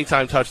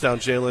 anytime touchdown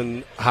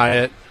Jalen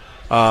Hyatt,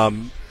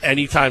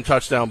 anytime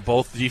touchdown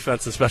both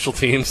defense and special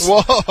teams.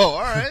 Whoa, all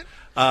right.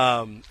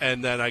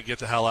 And then I get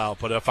the hell out.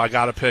 But if I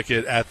got to pick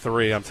it at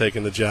 3, I'm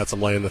taking the Jets.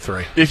 I'm laying the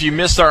 3. If you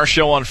missed our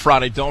show on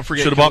Friday, don't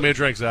forget. Should have bought me a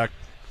drink, Zach.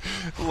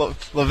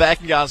 Levac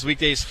and Gaz,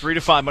 weekdays 3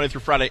 to 5, Monday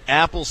through Friday.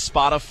 Apple,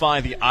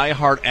 Spotify, the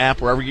iHeart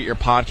app, wherever you get your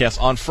podcasts.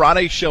 On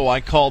Friday's show,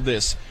 I called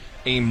this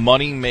a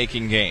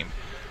money-making game.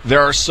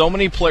 There are so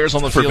many players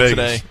on the field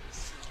Vegas. today.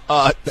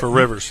 For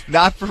Rivers.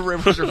 Not for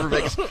Rivers or for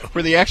Vegas.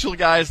 For the actual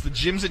guys, the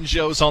Jims and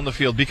Joes on the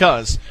field,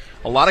 because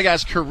a lot of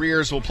guys'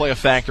 careers will play a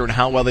factor in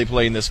how well they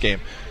play in this game.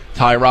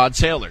 Tyrod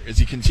Taylor, does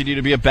he continue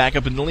to be a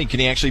backup in the league? Can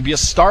he actually be a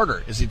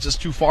starter? Is he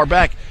just too far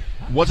back?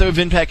 What type of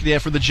impact can he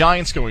have for the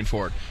Giants going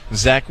forward?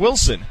 Zach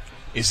Wilson,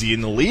 is he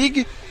in the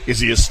league? Is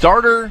he a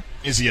starter?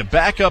 Is he a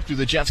backup? Do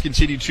the Jets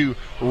continue to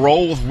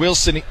roll with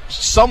Wilson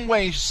some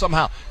way,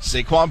 somehow?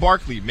 Saquon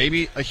Barkley,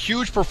 maybe a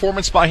huge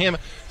performance by him.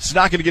 It's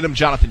not going to get him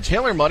Jonathan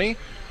Taylor money,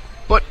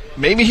 but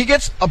maybe he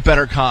gets a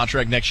better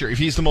contract next year if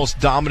he's the most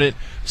dominant,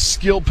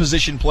 skilled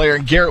position player,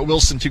 and Garrett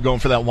Wilson too going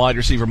for that wide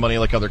receiver money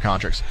like other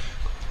contracts.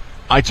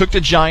 I took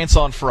the Giants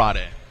on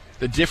Friday.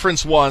 The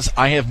difference was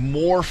I have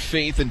more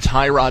faith in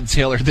Tyrod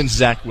Taylor than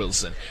Zach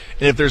Wilson.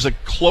 And if there's a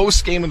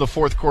close game in the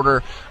fourth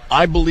quarter,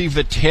 I believe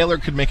that Taylor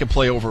could make a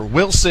play over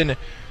Wilson.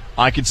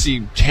 I could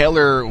see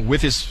Taylor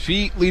with his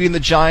feet leading the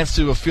Giants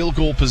to a field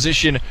goal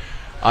position.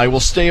 I will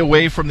stay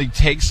away from the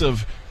takes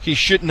of he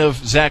shouldn't have,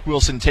 Zach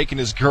Wilson, taken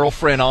his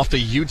girlfriend off to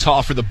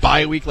Utah for the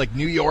bye week like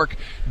New York,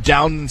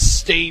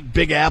 downstate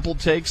Big Apple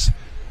takes.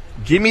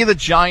 Give me the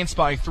Giants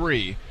by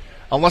 3.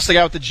 Unless the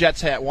guy with the Jets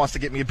hat wants to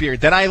get me a beer.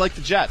 Then I like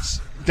the Jets.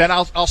 Then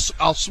I'll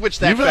switch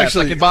that fast.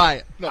 I can buy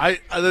it.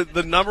 No.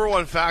 The number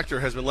one factor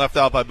has been left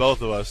out by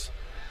both of us.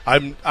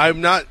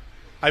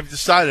 I've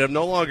decided I'm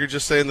no longer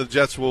just saying the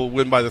Jets will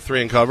win by the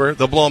 3 and cover.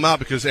 They'll blow them out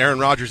because Aaron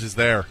Rodgers is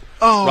there.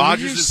 Oh,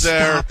 Rodgers is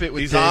there.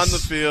 He's on the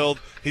field.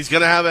 He's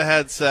going to have a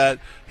headset.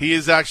 He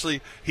has.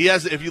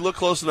 If you look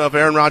close enough,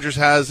 Aaron Rodgers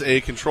has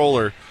a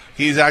controller.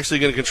 He's actually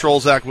going to control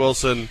Zach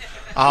Wilson,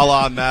 a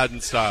la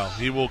Madden style.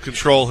 He will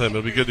control him.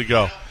 It'll be good to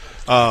go.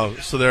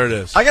 So there it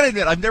is. I gotta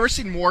admit, I've never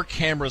seen more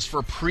cameras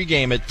for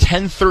pregame at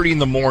 10:30 in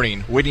the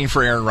morning waiting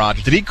for Aaron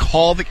Rodgers. Did he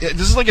call this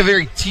is like a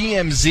very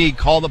TMZ,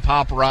 call the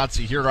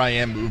paparazzi, here I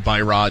am move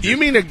by Rodgers. You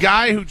mean a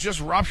guy who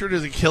just ruptured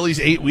his Achilles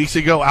 8 weeks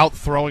ago out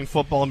throwing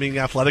football and being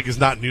athletic is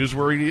not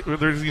newsworthy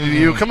to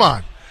you? Come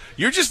on.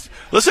 You're just,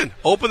 listen,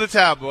 open the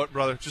tab,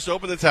 brother. Just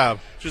open the tab.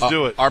 Just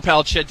do it. Our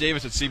pal Chet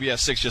Davis at CBS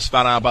 6 just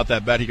found out about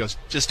that bet. He goes,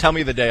 just tell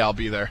me the day I'll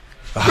be there.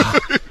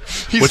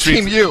 He's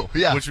Team U.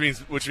 Yeah. Which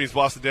means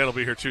Boston Dan will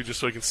be here too, just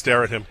so he can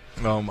stare at him.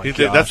 Oh my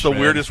god, that's the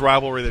weirdest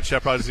rivalry that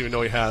Chet probably doesn't even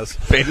know he has.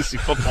 Fantasy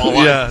football.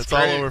 Yeah, it's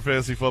all over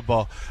fantasy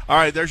football. All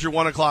right, there's your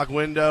 1 o'clock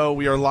window.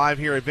 We are live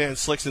here at Van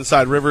Slyck's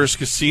inside Rivers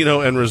Casino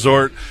and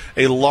Resort.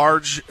 A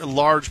large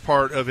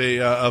part of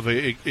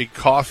a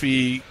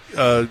coffee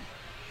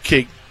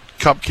cake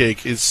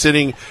cupcake is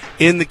sitting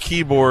in the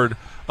keyboard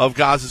of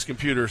Gaz's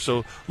computer.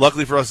 So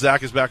luckily for us,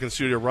 Zach is back in the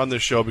studio to run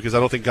this show because I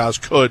don't think Gaz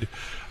could.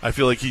 I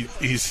feel like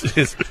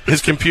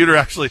his computer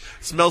actually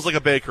smells like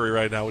a bakery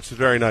right now, which is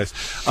very nice.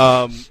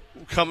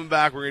 Coming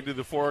back, we're going to do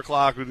the 4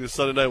 o'clock. We'll do the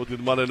Sunday night. We'll do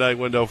the Monday night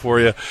window for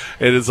you.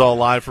 It is all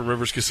live from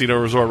Rivers Casino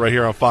Resort right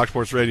here on Fox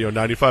Sports Radio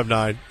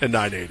 95.9 and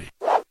 980.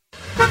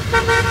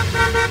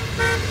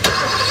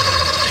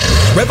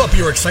 Rev up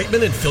your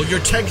excitement and fill your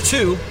tank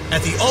too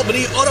at the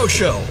Albany Auto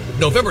Show,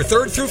 November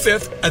 3rd through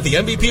 5th at the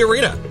MVP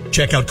Arena.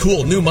 Check out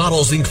cool new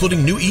models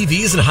including new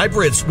EVs and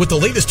hybrids with the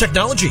latest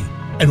technology.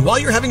 And while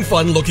you're having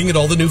fun looking at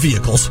all the new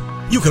vehicles,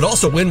 you could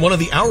also win one of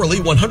the hourly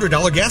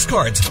 $100 gas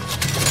cards.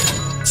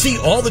 See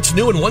all that's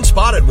new in one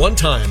spot at one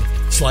time.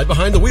 Slide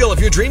behind the wheel of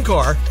your dream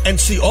car and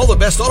see all the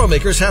best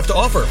automakers have to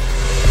offer.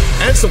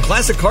 And some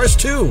classic cars,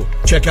 too.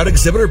 Check out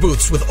exhibitor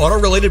booths with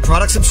auto-related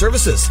products and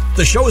services.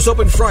 The show is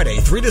open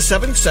Friday, 3 to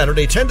 7,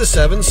 Saturday, 10 to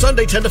 7,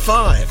 Sunday, 10 to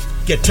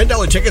 5. Get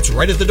 $10 tickets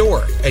right at the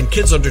door, and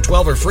kids under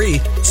 12 are free,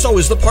 so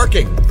is the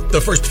parking. The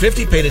first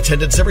 50 paid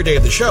attendants every day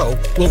of the show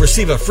will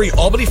receive a free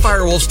Albany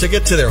Firewolves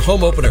ticket to their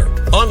home opener.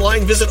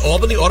 Online, visit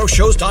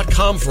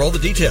AlbanyAutoShows.com for all the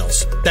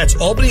details. That's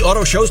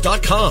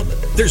AlbanyAutoShows.com.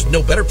 There's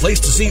no better place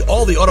to see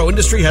all the auto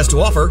industry has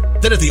to offer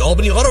than at the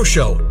Albany Auto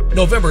Show,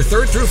 November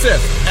 3rd through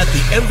 5th at the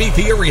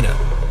MVP Arena.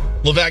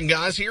 Levac and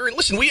Guys here. And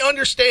listen, we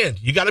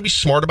understand. You got to be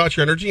smart about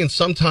your energy, and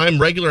sometimes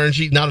regular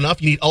energy, not enough.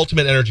 You need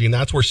Ultimate Energy, and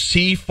that's where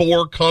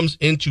C4 comes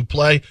into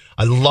play.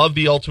 I love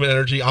the Ultimate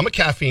Energy. I'm a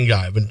caffeine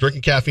guy. I've been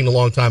drinking caffeine a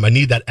long time. I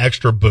need that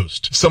extra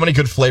boost. So many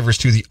good flavors,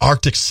 too. The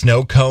Arctic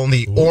Snow Cone,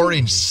 the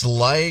orange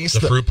slice.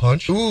 The fruit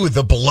punch. Ooh,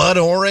 the blood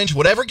orange.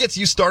 Whatever gets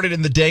you started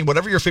in the day,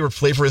 whatever your favorite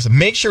flavor is,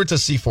 make sure it's a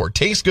C4.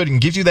 Tastes good and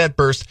gives you that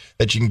burst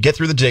that you can get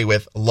through the day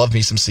with. Love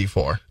me some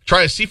C4.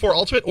 Try a C4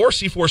 Ultimate or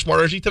C4 Smart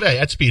Energy today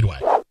at Speedway.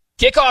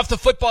 Kick off the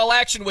football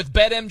action with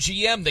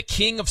BetMGM, the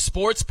king of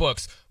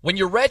sportsbooks. When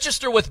you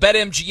register with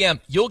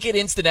BetMGM, you'll get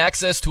instant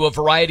access to a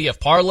variety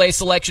of parlay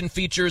selection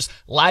features,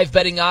 live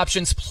betting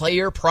options,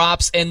 player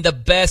props, and the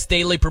best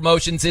daily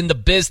promotions in the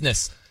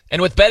business.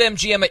 And with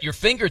BetMGM at your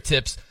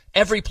fingertips,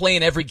 every play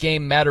and every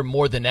game matter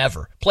more than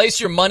ever. Place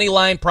your money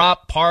line,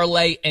 prop,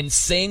 parlay, and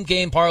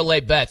same-game parlay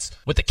bets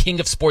with the king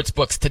of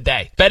sportsbooks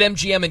today.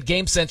 BetMGM and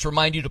GameSense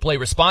remind you to play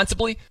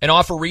responsibly and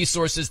offer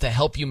resources to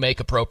help you make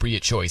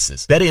appropriate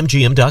choices.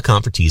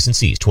 BetMGM.com for T's and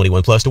C's.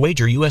 21 plus to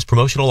wager. U.S.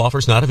 promotional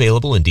offers not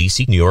available in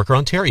D.C., New York, or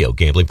Ontario.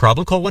 Gambling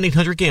problem? Call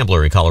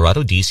 1-800-GAMBLER in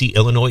Colorado, D.C.,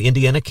 Illinois,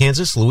 Indiana,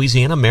 Kansas,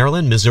 Louisiana,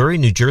 Maryland, Missouri,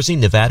 New Jersey,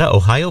 Nevada,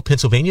 Ohio,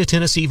 Pennsylvania,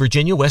 Tennessee,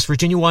 Virginia, West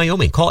Virginia,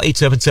 Wyoming. Call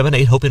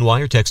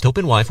 877-8-HOPE-NY or text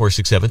HOPE-NY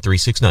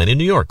 467-369 in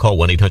New York. Call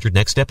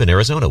 1-800-NEXT-STEP in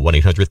Arizona,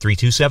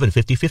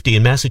 1-800-327-5050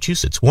 in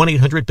Massachusetts,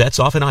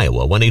 1-800-BETS-OFF in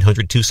Iowa,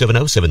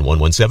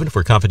 1-800-270-7117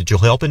 for confidential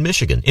help in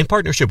Michigan, in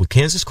partnership with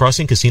Kansas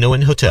Crossing Casino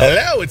and Hotel.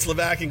 Hello, it's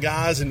Levac and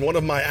Guys, and one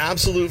of my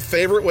absolute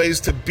favorite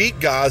ways to beat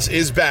Guys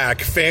is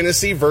back.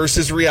 Fantasy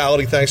versus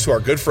reality, thanks to our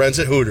good friends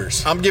at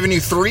Hooters. I'm giving you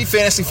 3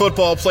 fantasy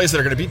football plays that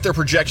are going to beat their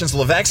projections.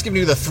 Levac's giving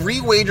you the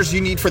 3 wagers you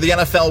need for the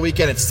NFL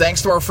weekend. It's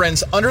thanks to our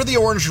friends under the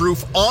orange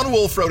roof on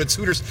Wolf Road. It's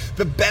Hooters,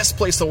 the best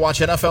place to watch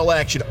NFL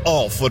action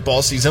all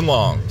football season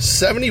long.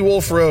 70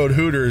 Wolf Road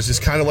Hooters is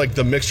kind of like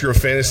the mixture of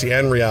fantasy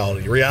and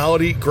reality.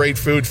 Reality, great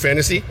food.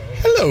 Fantasy,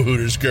 hello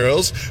Hooters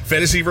girls.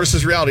 Fantasy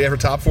versus reality after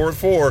Top 4 at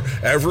 4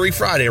 every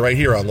Friday right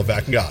here on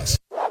Levac and Guys.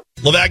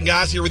 Levac and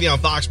Guys here with you on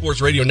Fox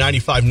Sports Radio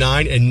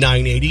 95.9 and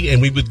 980,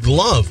 and we would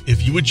love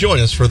if you would join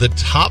us for the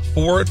Top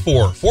 4 at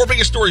 4. 4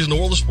 biggest stories in the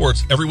world of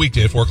sports every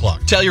weekday at 4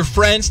 o'clock. Tell your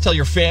friends, tell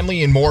your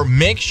family, and more.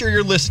 Make sure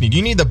you're listening.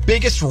 You need the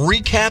biggest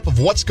recap of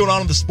what's going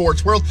on in the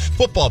sports world.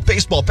 Football,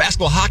 baseball,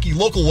 basketball, hockey,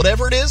 local,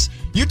 whatever it is.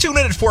 You tune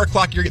in at 4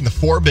 o'clock, you're getting the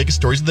 4 biggest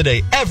stories of the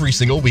day every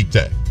single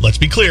weekday. Let's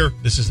be clear,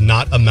 this is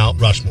not a Mount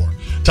Rushmore.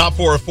 Top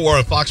 4 at 4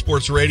 on Fox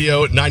Sports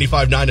Radio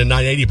 95.9 and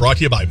 980, brought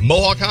to you by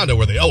Mohawk Honda,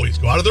 where they always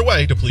go out of their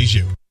way to please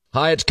you.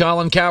 Hi, it's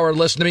Colin Cowherd.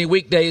 Listen to me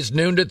weekdays,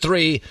 noon to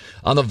 3,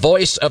 on the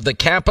voice of the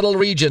Capital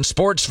Region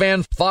sports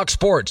fan, Fox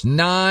Sports,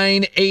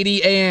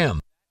 980 AM.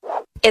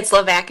 It's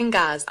Levac and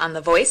Gaz on the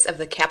voice of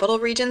the Capital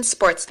Region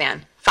sports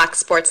fan, Fox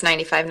Sports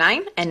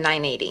 95.9 and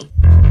 980.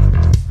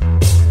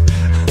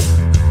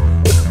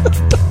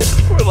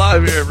 We're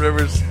live here at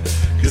Rivers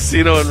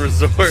Casino and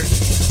Resort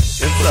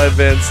inside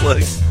Van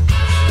Slyck.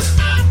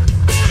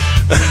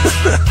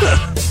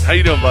 How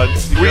you doing, bud?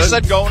 We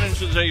said going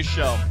into today's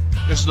show,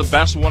 this is the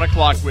best 1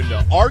 o'clock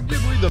window.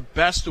 Arguably the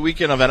best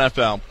weekend of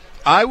NFL.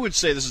 I would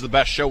say this is the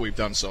best show we've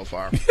done so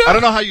far. I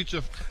don't know how you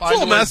define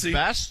the word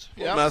best. A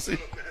little messy.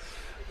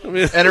 I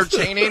mean,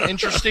 entertaining,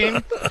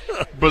 interesting,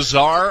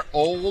 bizarre,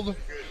 old.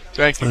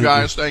 Thank you,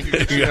 guys. Thank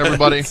you,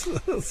 everybody.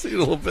 Let's see a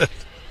little bit.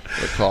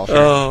 Coffee.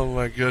 Oh,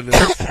 my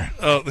goodness.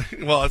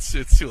 Well,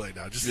 it's too late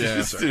now.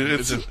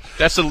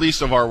 That's the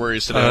least of our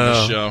worries today on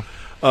this show.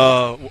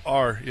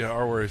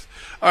 Our worries.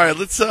 All right,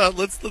 let's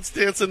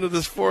dance into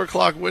this 4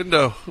 o'clock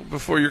window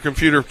before your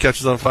computer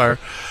catches on fire.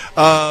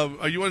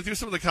 You want to do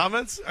some of the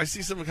comments? I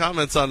see some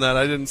comments on that.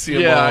 I didn't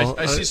see them all.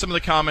 I see some of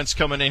the comments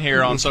coming in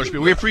here on social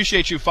media. We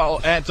appreciate you.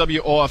 Follow at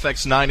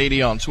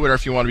WOFX980 on Twitter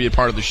if you want to be a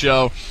part of the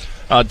show.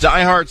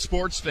 Diehard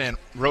Sports Fan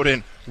wrote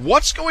in,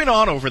 what's going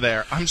on over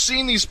there? I'm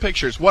seeing these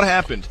pictures. What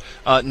happened?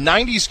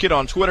 90s Kid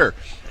on Twitter.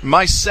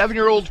 My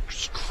 7-year-old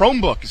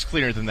Chromebook is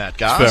cleaner than that,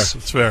 guys.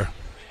 It's fair.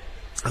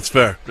 That's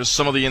fair. Just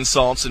some of the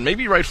insults, and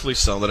maybe rightfully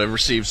so, that I've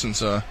received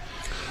since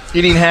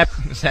eating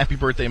his happy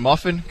birthday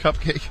muffin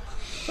cupcake.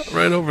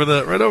 Right over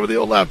the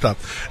old laptop.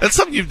 That's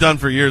something you've done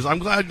for years. I'm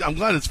glad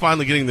it's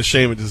finally getting the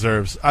shame it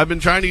deserves. I've been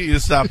trying to get you to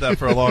stop that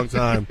for a long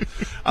time.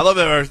 I love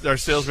that our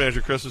sales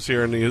manager Chris was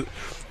here, and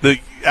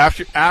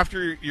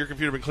after your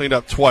computer been cleaned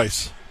up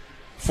twice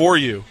for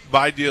you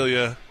by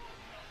Delia,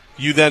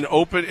 you then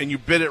open and you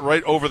bid it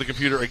right over the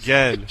computer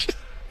again.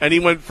 And he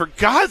went, for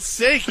God's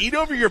sake, eat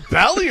over your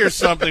belly or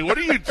something. What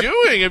are you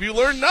doing? Have you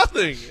learned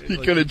nothing? He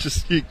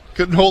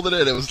couldn't hold it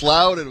in. It was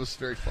loud. It was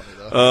very funny,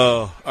 though.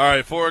 Oh, all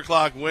right, 4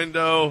 o'clock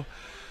window.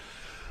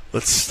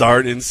 Let's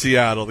start in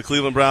Seattle. The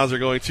Cleveland Browns are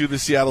going to the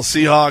Seattle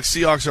Seahawks.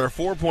 Seahawks are a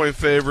 4-point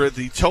favorite.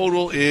 The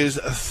total is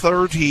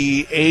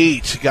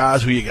 38.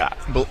 Guys, who you got?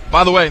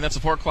 By the way, that's a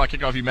 4 o'clock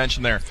kickoff you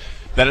mentioned there.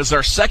 That is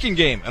our second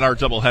game in our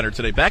doubleheader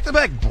today.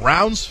 Back-to-back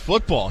Browns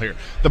football here.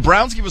 The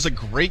Browns gave us a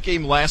great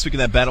game last week in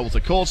that battle with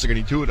the Colts. They're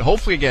going to do it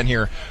hopefully again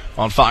here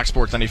on Fox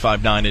Sports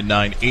 95.9 and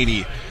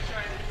 980.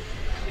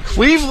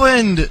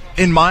 Cleveland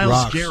and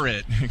Myles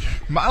Garrett.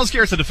 Myles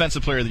Garrett's the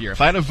defensive player of the year.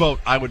 If I had a vote,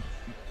 I would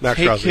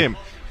take him.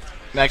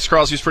 Max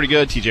Crosby's pretty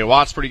good. TJ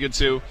Watt's pretty good,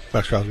 too.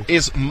 Max Crosby.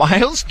 Is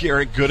Myles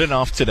Garrett good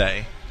enough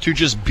today to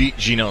just beat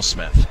Geno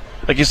Smith?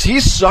 Like, is he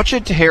such a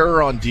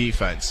terror on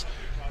defense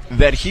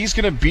that he's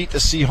going to beat the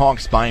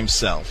Seahawks by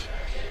himself?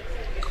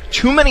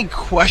 Too many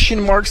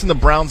question marks in the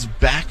Browns'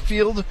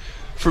 backfield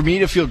for me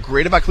to feel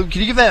great about Cleveland.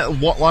 Can you give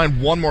that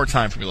line one more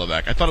time for me,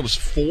 Levac? I thought it was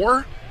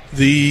 4.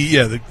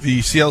 The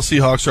Seattle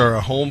Seahawks are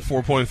a home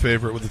 4-point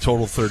favorite with a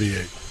total of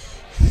 38.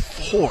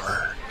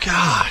 4.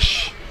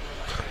 Gosh.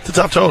 It's a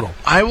tough total.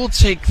 I will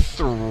take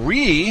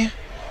 3.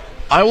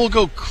 I will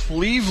go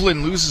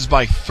Cleveland loses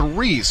by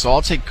 3, so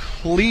I'll take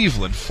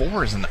Cleveland.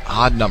 4 is an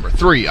odd number.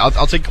 3. I'll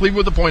take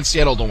Cleveland with the points.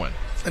 Seattle to win.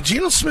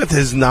 Geno Smith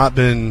has not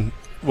been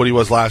what he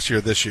was last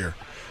year this year.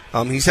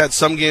 He's had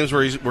some games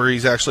where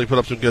he's actually put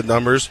up some good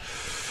numbers.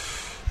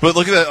 But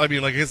look at that. I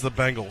mean, like against the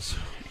Bengals.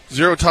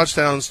 0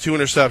 touchdowns, 2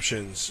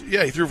 interceptions.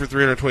 Yeah, he threw for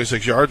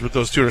 326 yards, but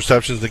those 2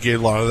 interceptions, they gave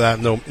a lot of that.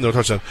 No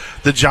touchdown.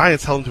 The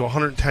Giants held him to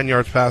 110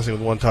 yards passing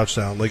with 1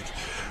 touchdown. Like,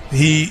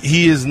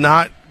 he is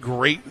not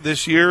great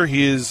this year.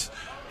 He is,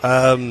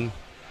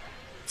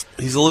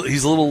 he's a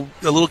little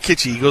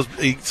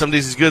kitschy. Some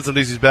days he's good, some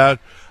days he's bad.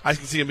 I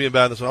can see him being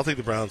bad in this one. I'll take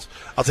the Browns.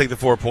 I'll take the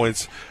 4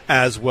 points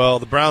as well.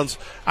 The Browns,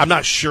 I'm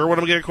not sure what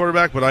I'm getting at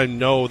quarterback, but I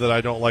know that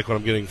I don't like what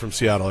I'm getting from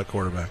Seattle at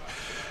quarterback.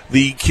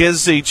 The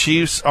Kansas City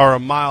Chiefs are a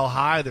mile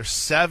high. They're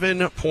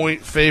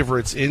 7-point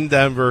favorites in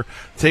Denver,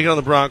 taking on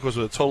the Broncos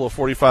with a total of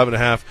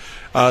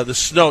 45.5.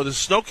 Does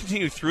snow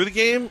continue through the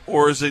game,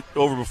 or is it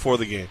over before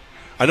the game?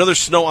 I know there's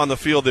snow on the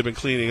field they've been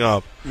cleaning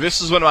up.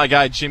 This is when my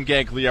guy Jim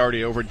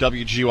Gagliardi over at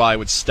WGY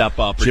would step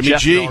up. Or Jimmy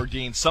Jeff G.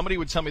 Nardine. Somebody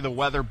would tell me the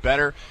weather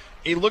better.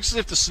 It looks as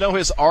if the snow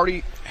has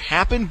already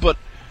happened, but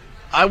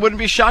I wouldn't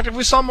be shocked if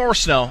we saw more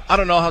snow. I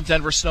don't know how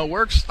Denver snow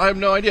works. I have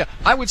no idea.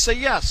 I would say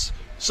yes.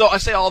 So I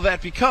say all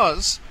that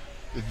because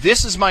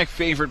this is my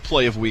favorite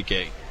play of Week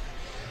 8.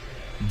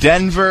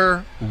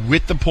 Denver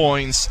with the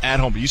points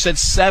at home. You said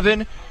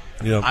 7.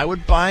 Yep. I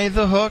would buy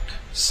the hook.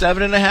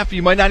 7.5.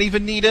 You might not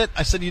even need it.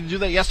 I said you do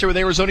that yesterday with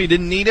Arizona. You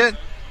didn't need it.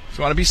 If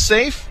you want to be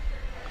safe,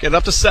 get it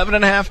up to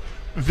 7.5.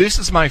 This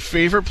is my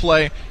favorite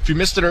play. If you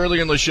missed it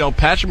earlier in the show,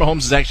 Patrick Mahomes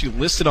is actually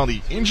listed on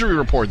the injury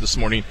report this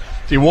morning.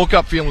 He woke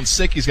up feeling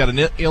sick. He's got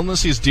an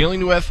illness he's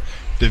dealing with.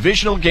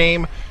 Divisional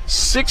game,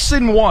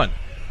 6-1.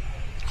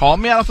 Call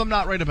me out if I'm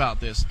not right about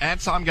this.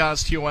 At Tom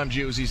Goss, TOMG,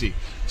 it was easy.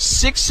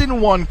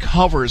 6-1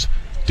 covers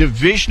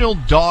divisional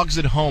dogs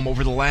at home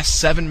over the last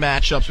 7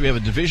 matchups. We have a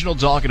divisional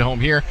dog at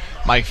home here.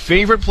 My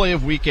favorite play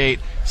of Week 8,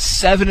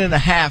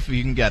 7.5 if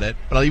you can get it.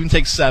 But I'll even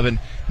take 7.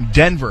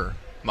 Denver,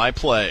 my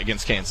play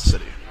against Kansas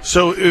City.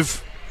 So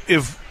if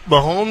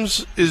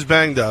Mahomes is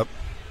banged up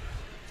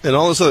and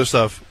all this other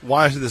stuff,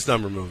 why is this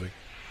number moving?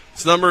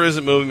 This number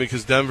isn't moving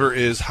because Denver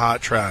is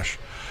hot trash.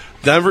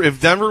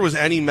 If Denver was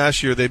any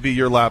messier, they'd be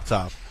your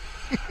laptop.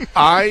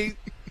 I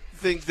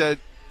think that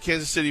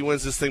Kansas City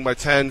wins this thing by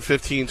 10,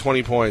 15,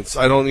 20 points.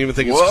 I don't even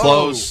think it's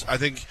close. I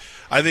think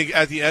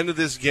at the end of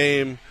this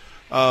game,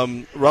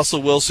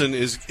 Russell Wilson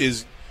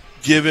is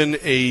given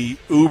a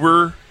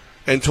Uber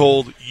and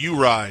told,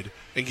 you ride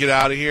and get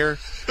out of here.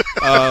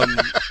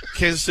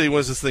 Kansas City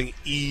wins this thing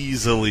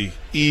easily.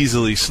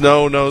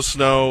 Snow, no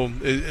snow.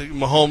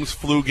 Mahomes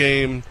flu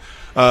game.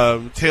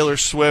 Taylor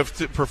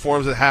Swift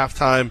performs at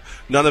halftime.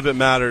 None of it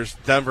matters.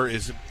 Denver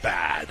is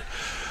bad.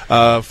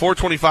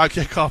 4:25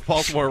 kickoff.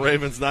 Baltimore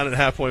Ravens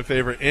 9.5-point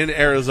favorite in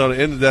Arizona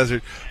in the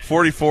desert.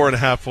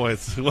 44.5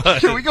 points.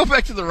 Can we go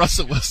back to the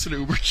Russell Wilson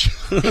Uber?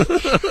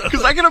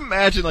 Because I can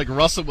imagine like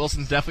Russell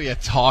Wilson's definitely a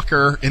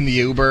talker in the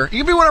Uber. He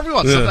can be whatever he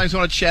wants. Sometimes you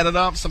want to chat it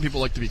up. Some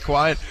people like to be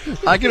quiet.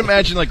 I can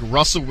imagine like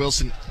Russell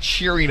Wilson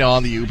cheering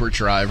on the Uber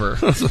driver,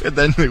 and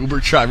then the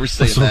Uber driver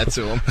saying that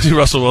to him. I see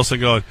Russell Wilson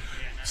going,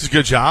 "This is a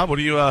good job. What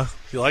do you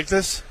you like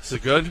this? Is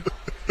it good?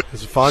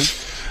 Is it fun?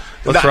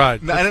 Let's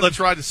ride. Let's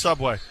ride the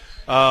subway."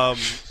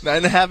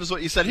 9.5 is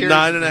what you said here.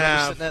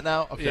 9.5. Sitting at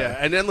now. Okay. Yeah,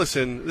 and then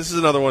listen, this is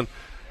another one.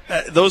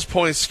 Those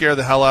points scare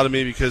the hell out of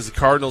me because the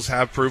Cardinals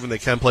have proven they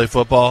can play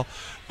football.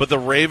 But the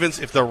Ravens,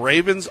 if the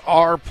Ravens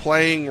are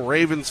playing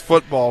Ravens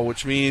football,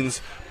 which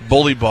means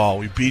bully ball,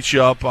 we beat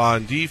you up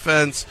on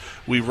defense,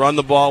 we run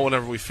the ball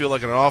whenever we feel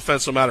like an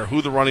offense, no matter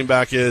who the running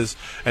back is.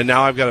 And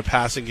now I've got a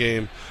passing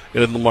game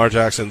in Lamar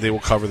Jackson. They will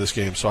cover this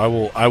game, so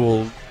I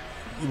will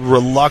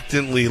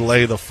reluctantly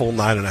lay the full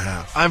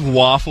 9.5. I've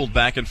waffled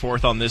back and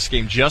forth on this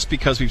game just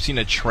because we've seen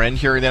a trend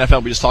here in the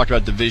NFL. We just talked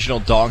about divisional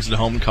dogs at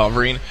home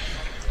covering.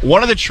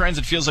 One of the trends,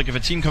 it feels like if a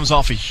team comes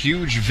off a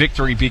huge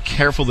victory, be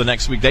careful the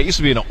next week. That used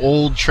to be an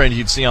old trend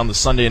you'd see on the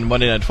Sunday and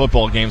Monday Night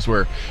Football games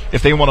where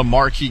if they won a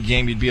marquee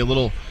game, you'd be a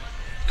little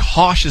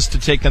cautious to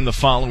take them the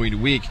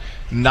following week.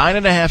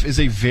 9.5 is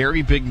a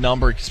very big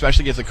number,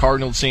 especially against the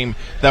Cardinals team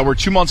that we're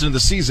 2 months into the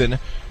season.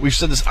 We've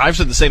said this. I've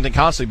said the same thing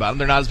constantly about them.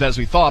 They're not as bad as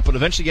we thought, but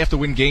eventually you have to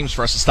win games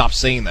for us to stop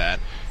saying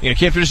that. You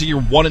can't finish the year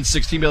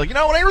 1-16 and be like,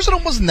 Arizona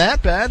wasn't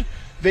that bad.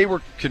 They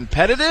were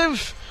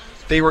competitive.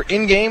 They were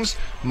in games.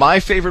 My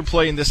favorite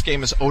play in this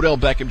game is Odell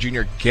Beckham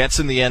Jr. gets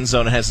in the end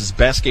zone and has his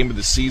best game of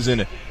the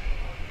season.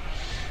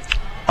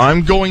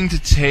 I'm going to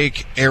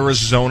take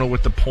Arizona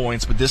with the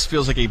points, but this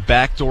feels like a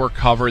backdoor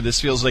cover.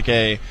 This feels like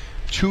a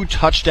 2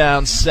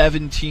 touchdowns,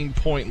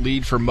 17-point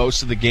lead for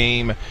most of the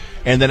game,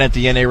 and then at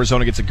the end,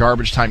 Arizona gets a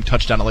garbage time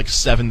touchdown at like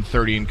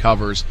 7:30 and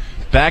covers.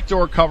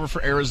 Backdoor cover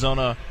for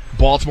Arizona.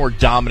 Baltimore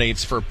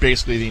dominates for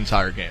basically the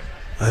entire game.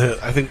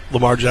 I think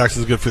Lamar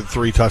Jackson's good for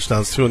 3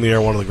 touchdowns, 2 in the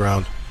air, 1 on the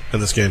ground in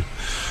this game.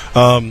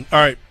 All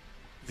right,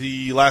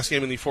 the last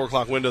game in the 4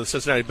 o'clock window, the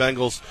Cincinnati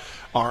Bengals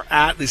are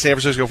at the San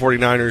Francisco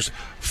 49ers.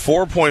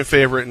 4-point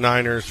favorite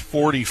Niners,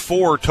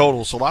 44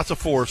 total. So lots of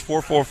 4s,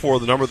 4-4-4,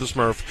 the number of the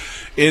Smurf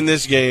in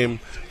this game.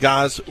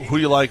 Guys, who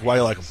you like? Why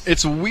you like them?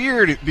 It's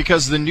weird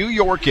because the New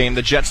York game,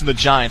 the Jets and the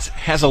Giants,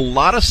 has a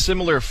lot of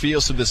similar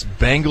feels to this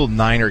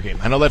Bengal-Niner game.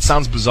 I know that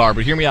sounds bizarre,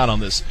 but hear me out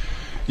on this.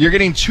 You're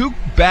getting 2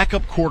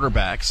 backup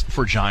quarterbacks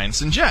for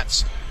Giants and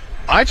Jets.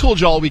 I told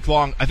you all week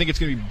long, I think it's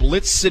going to be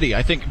Blitz City.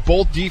 I think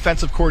both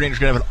defensive coordinators are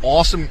going to have an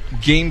awesome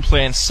game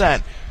plan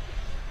set.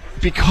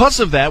 Because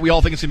of that, we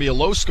all think it's going to be a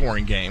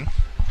low-scoring game.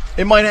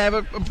 It might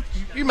have,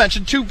 you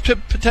mentioned, 2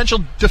 potential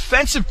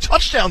defensive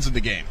touchdowns in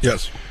the game.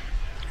 Yes.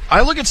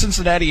 I look at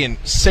Cincinnati and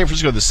San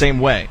Francisco the same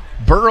way.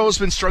 Burrow's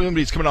been struggling, but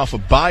he's coming off a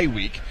bye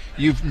week.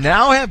 You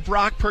now have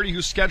Brock Purdy,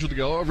 who's scheduled to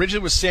go.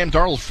 Originally was Sam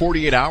Darnold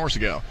 48 hours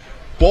ago.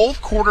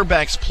 Both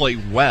quarterbacks play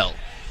well.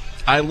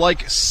 I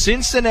like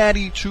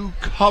Cincinnati to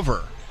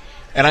cover,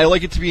 and I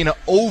like it to be an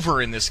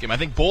over in this game. I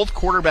think both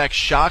quarterbacks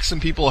shock some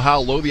people how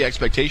low the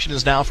expectation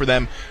is now for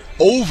them.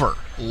 Over.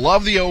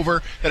 Love the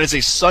over. That is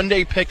a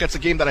Sunday pick. That's a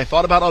game that I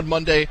thought about on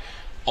Monday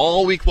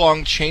all week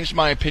long. Changed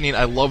my opinion.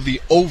 I love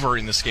the over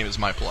in this game as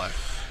my play.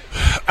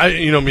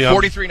 You know me.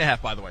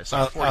 43.5, by the way.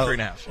 Sorry,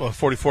 43.5. Well,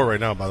 44 right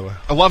now, by the way.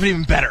 I love it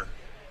even better.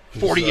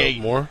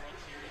 48. More?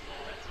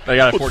 I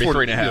got a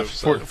 43.5.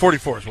 So.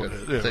 44 is what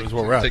it is. Is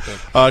where we're at.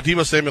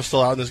 Deebo Samuel's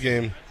still out in this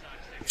game.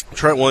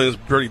 Trent Williams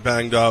pretty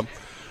banged up.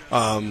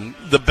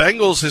 The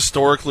Bengals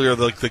historically are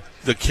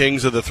the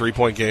kings of the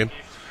 3-point game.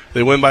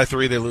 They win by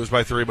 3, they lose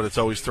by 3, but it's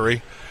always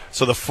 3.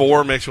 So the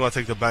 4 makes me want to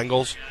take the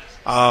Bengals.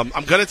 I'm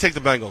going to take the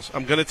Bengals.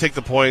 I'm going to take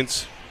the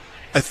points.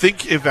 I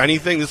think, if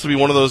anything, this will be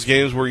one of those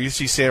games where you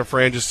see San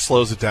Fran just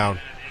slows it down,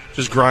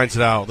 just grinds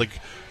it out.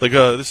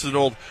 This is an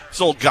old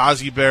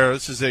Ghazi Bear.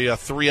 This is a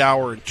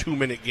 3-hour and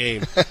 2-minute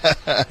game.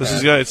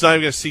 It's not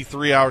even going to see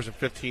 3 hours and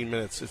 15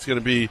 minutes. It's going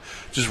to be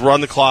just run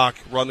the clock,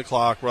 run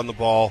the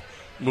ball,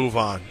 move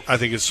on. I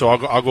think it's so.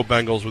 I'll go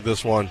Bengals with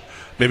this one.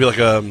 Maybe like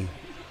a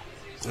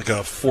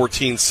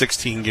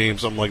 14-16 game,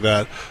 something like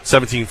that.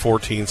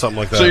 17-14, something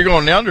like that. So you're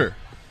going the under?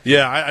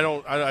 Yeah,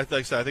 I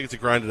think it's a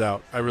grind it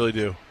out. I really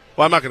do.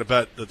 Well, I'm not going to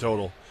bet the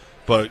total,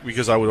 but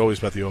because I would always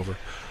bet the over.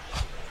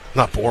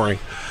 Not boring.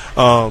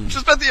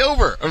 Just bet the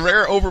over. A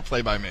rare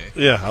overplay by me.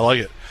 Yeah, I like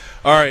it.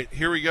 All right,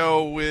 here we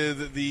go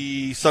with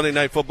the Sunday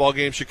night football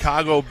game.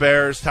 Chicago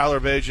Bears,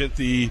 Tyler Bagent,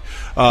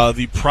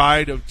 the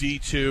pride of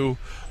D2,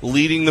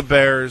 leading the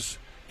Bears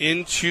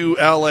into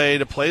L.A.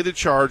 to play the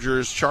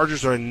Chargers.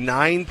 Chargers are a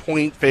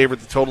 9-point favorite.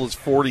 The total is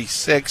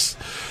 46.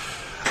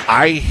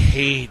 I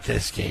hate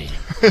this game.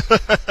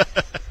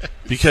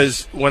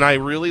 Because when I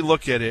really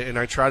look at it and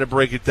I try to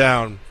break it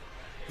down,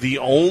 the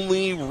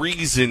only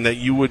reason that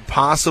you would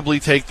possibly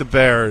take the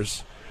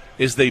Bears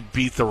is they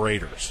beat the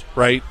Raiders,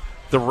 right?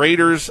 The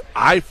Raiders,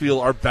 I feel,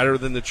 are better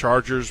than the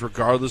Chargers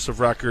regardless of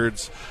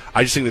records.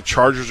 I just think the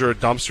Chargers are a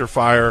dumpster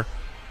fire.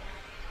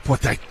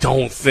 But I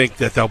don't think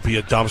that there'll be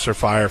a dumpster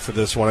fire for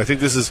this one. I think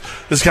this is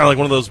kind of like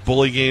one of those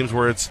bully games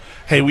where it's,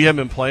 hey, we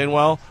haven't been playing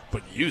well,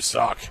 but you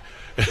suck.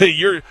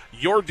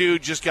 Your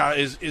dude just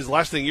is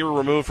less than a year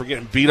removed from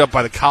getting beat up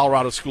by the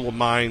Colorado School of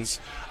Mines.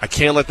 I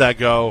can't let that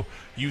go.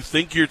 You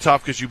think you're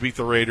tough because you beat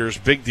the Raiders.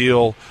 Big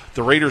deal.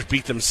 The Raiders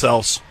beat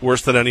themselves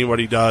worse than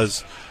anybody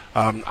does.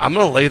 I'm going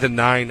to lay the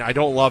 9. I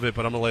don't love it,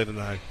 but I'm going to lay the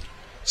 9.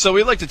 So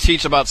we like to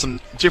teach about some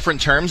different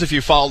terms. If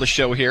you follow the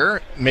show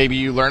here, maybe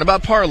you learn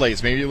about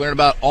parlays. Maybe you learn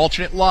about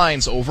alternate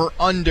lines,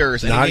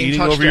 over-unders. Not eating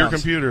touchdowns. Over your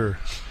computer.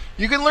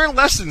 You can learn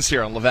lessons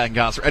here on Levac and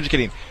Goss. We're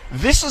educating.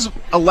 This is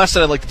a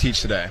lesson I'd like to teach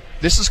today.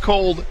 This is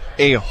called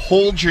a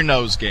hold your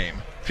nose game.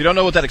 If you don't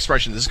know what that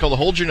expression is, this is called a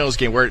hold your nose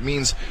game, where it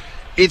means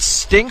it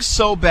stinks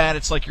so bad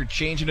it's like you're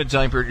changing a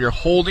diaper, you're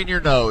holding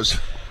your nose.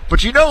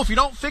 But you know, if you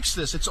don't fix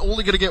this, it's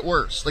only going to get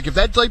worse. Like, if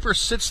that diaper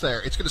sits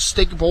there, it's going to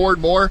stink more and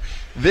more.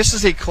 This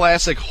is a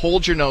classic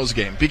hold your nose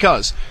game,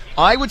 because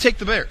I would take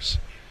the Bears.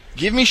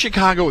 Give me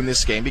Chicago in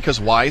this game, because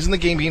why isn't the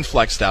game being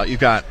flexed out? You've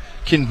got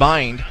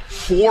combined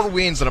 4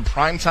 wins in a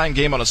primetime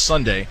game on a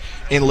Sunday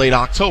in late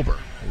October.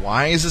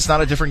 Why is this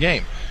not a different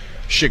game?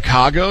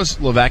 Chicago's,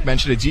 Levac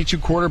mentioned, a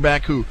D2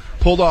 quarterback who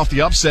pulled off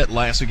the upset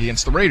last week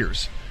against the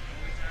Raiders.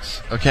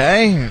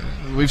 Okay?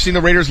 We've seen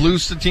the Raiders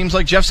lose to teams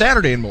like Jeff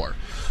Saturday and more.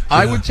 Yeah.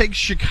 I would take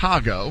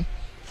Chicago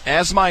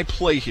as my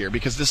play here,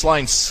 because this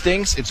line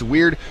stinks. It's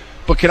weird.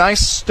 But can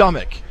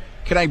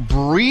I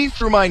breathe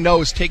through my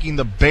nose taking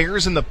the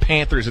Bears and the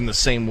Panthers in the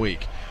same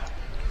week?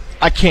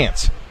 I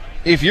can't.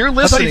 If you're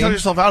listening... I thought you took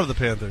yourself out of the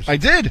Panthers. I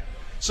did.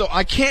 So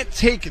I can't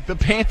take the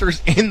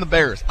Panthers and the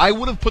Bears. I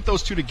would have put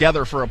those two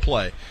together for a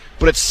play.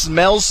 But it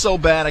smells so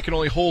bad I can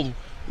only hold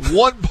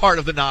one part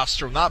of the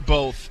nostril, not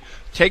both.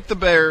 Take the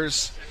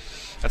Bears.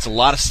 That's a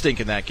lot of stink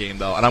in that game,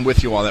 though, and I'm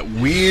with you on that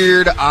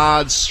weird,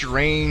 odd,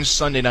 strange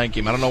Sunday night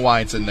game. I don't know why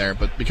it's in there,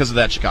 but because of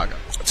that, Chicago.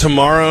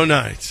 Tomorrow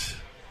night,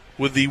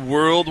 with the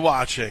world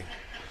watching,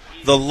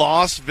 the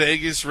Las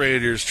Vegas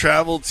Raiders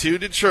travel to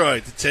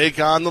Detroit to take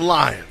on the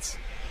Lions.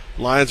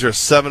 Lions are a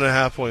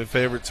 7.5-point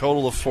favorite,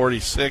 total of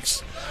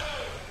 46.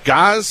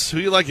 Guys, who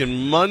you like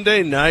in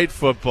Monday Night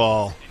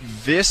Football?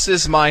 This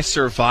is my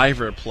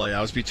Survivor play.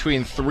 I was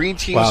between three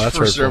teams for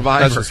hurtful.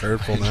 Survivor. That's just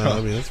hurtful now.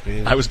 I mean, that's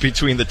mean. I was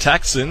between the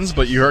Texans,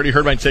 but you already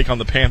heard my take on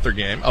the Panther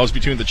game. I was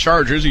between the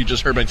Chargers. You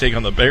just heard my take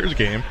on the Bears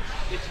game.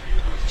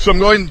 So I'm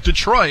going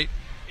Detroit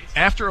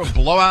after a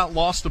blowout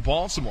loss to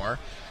Baltimore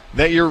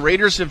that your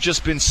Raiders have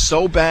just been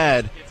so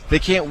bad they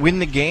can't win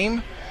the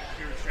game.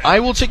 I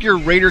will take your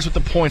Raiders with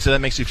the points, and that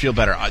makes you feel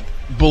better. I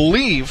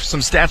believe some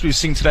stats we've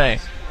seen today.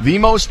 The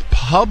most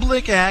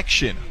public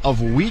action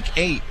of Week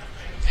 8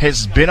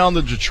 has been on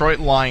the Detroit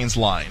Lions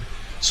line.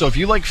 So if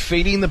you like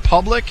fading the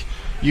public,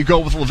 you go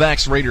with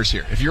Levack's Raiders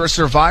here. If you're a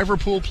Survivor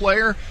Pool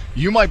player,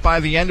 you might,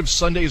 by the end of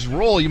Sunday's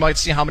roll, you might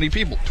see how many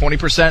people.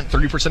 20%,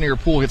 30% of your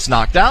pool gets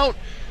knocked out.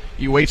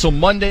 You wait till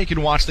Monday, you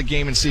can watch the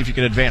game and see if you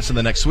can advance in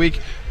the next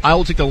week. I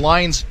will take the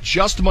Lions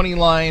just money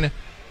line,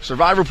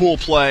 Survivor Pool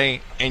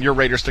play, and your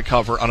Raiders to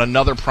cover on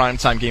another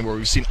primetime game where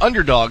we've seen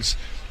underdogs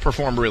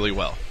perform really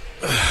well.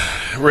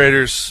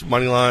 Raiders,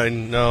 money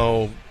line,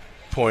 no.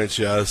 Points,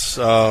 yes.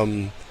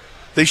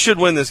 They should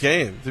win this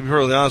game, to be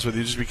perfectly honest with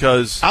you, just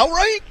because.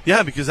 Outright?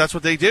 Yeah, because that's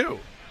what they do.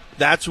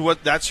 That's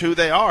who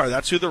they are.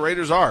 That's who the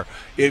Raiders are.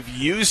 If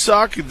you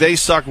suck, they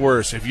suck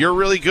worse. If you're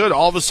really good,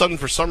 all of a sudden,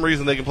 for some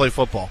reason, they can play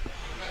football,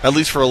 at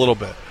least for a little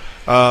bit.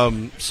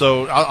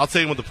 So I'll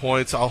take them with the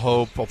points. I'll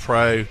hope. I'll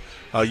pray.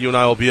 You and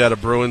I will be at a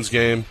Bruins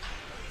game,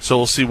 so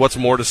we'll see what's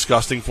more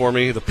disgusting for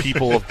me, the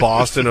people of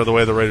Boston or the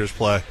way the Raiders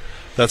play.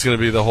 That's going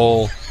to be the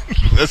whole.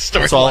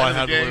 That's all I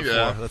had to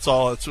live for. That's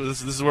all.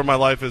 This is where my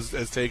life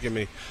has taken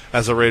me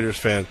as a Raiders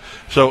fan.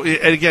 So,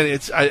 and again,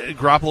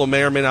 Garoppolo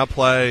may or may not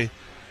play.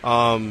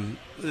 The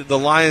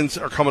Lions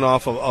are coming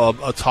off of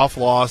a tough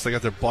loss. They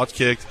got their butts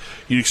kicked.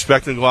 You'd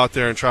expect them to go out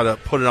there and try to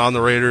put it on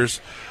the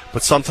Raiders.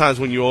 But sometimes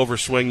when you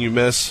overswing, you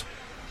miss.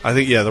 I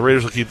think, the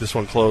Raiders will keep this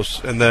one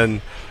close. And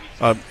then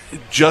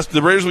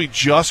the Raiders will be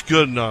just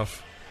good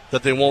enough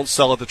that they won't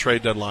sell at the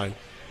trade deadline.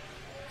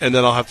 And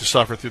then I'll have to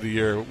suffer through the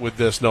year with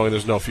this, knowing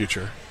there's no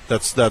future.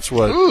 That's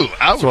what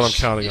I'm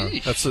counting on.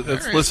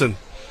 Right. Listen,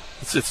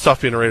 it's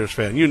tough being a Raiders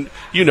fan. You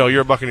know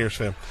you're a Buccaneers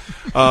fan.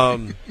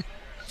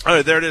 All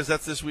right, there it is.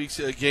 That's this week's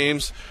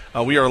games.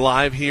 We are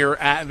live here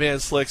at Van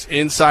Slyck's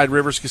inside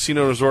Rivers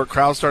Casino Resort.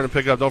 Crowd's starting to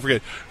pick up. Don't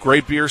forget,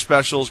 great beer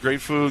specials,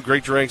 great food,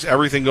 great drinks,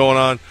 everything going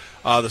on.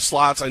 The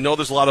slots, I know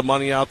there's a lot of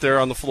money out there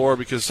on the floor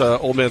because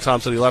Old Man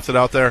Tom said he left it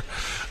out there.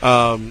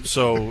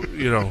 So,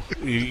 you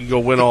can go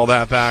win all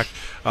that back.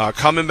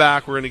 Coming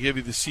back, we're going to give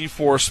you the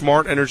C4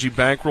 Smart Energy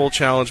Bankroll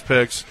Challenge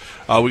picks.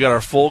 We got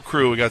our full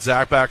crew. We got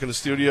Zach back in the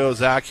studio,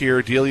 Zach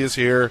here, Delia's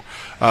here.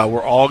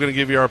 We're all going to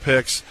give you our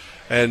picks.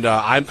 And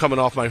I'm coming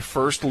off my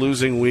first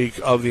losing week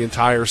of the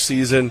entire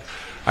season.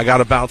 I got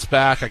to bounce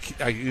back.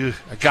 I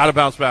got to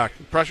bounce back.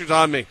 The pressure's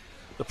on me.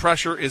 The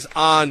pressure is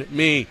on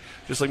me.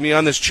 Just like me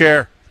on this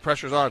chair. The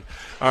pressure's on.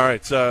 All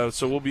right, so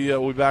we'll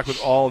be back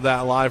with all of that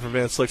live from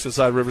Van Slyck's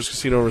inside Rivers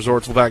Casino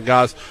Resorts. Levack and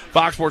Goz,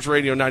 Fox Sports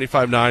Radio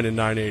 95.9 and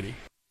 980.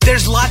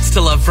 There's lots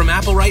to love from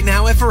Apple right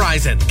now at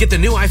Verizon. Get the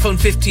new iPhone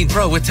 15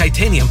 Pro with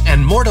titanium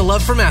and more to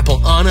love from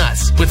Apple on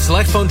us with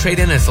select phone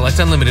trade-in and select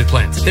unlimited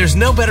plans. There's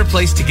no better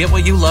place to get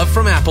what you love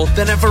from Apple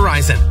than at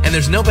Verizon. And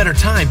there's no better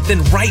time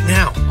than right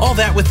now. All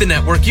that with the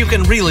network you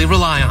can really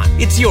rely on.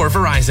 It's your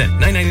Verizon.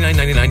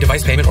 $999.99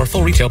 device payment or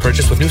full retail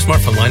purchase with new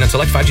smartphone line on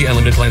select 5G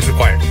unlimited plans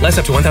required. Less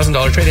up to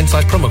 $1,000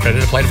 trade-in/promo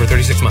credit applied over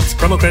 36 months.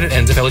 Promo credit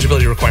ends if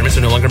eligibility requirements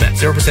are no longer met.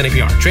 0%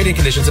 APR. Trade-in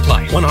conditions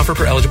apply. One offer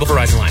per eligible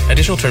Verizon line.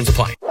 Additional terms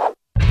apply.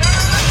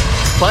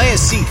 Buy a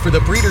seat for the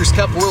Breeders'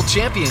 Cup World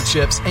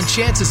Championships, and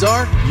chances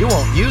are you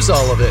won't use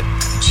all of it.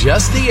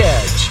 Just the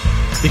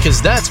edge.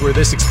 Because that's where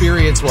this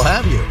experience will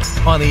have you.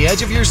 On the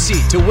edge of your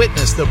seat to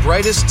witness the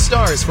brightest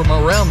stars from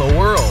around the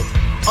world.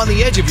 On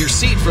the edge of your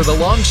seat for the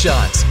long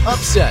shots,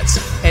 upsets,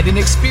 and an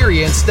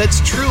experience that's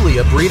truly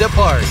a breed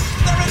apart.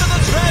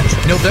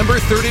 November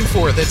 3rd and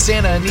 4th at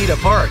Santa Anita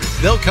Park.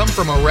 They'll come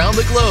from around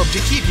the globe to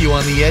keep you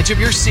on the edge of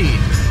your seat.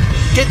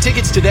 Get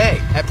tickets today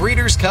at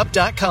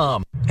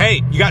breederscup.com.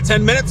 Hey, you got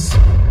 10 minutes?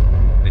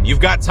 Then you've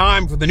got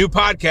time for the new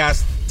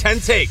podcast, 10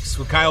 Takes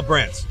with Kyle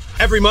Brandt.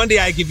 Every Monday,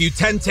 I give you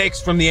 10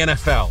 takes from the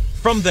NFL,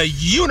 from the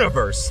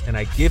universe, and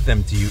I give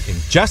them to you in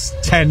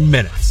just 10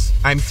 minutes.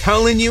 I'm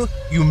telling you,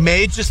 you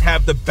may just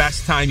have the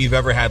best time you've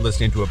ever had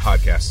listening to a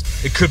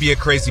podcast. It could be a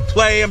crazy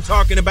play I'm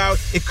talking about.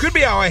 It could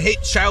be how I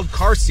hate child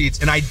car seats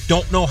and I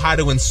don't know how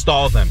to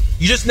install them.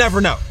 You just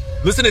never know.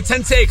 Listen to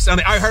 10 Takes on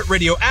the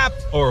iHeartRadio app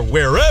or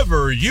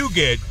wherever you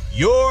get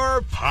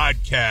your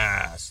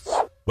podcasts.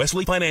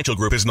 Wesley Financial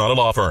Group is not a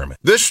law firm.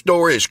 This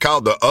story is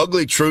called The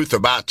Ugly Truth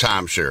About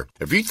Timeshare.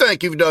 If you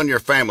think you've done your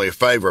family a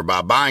favor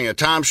by buying a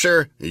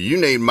timeshare, you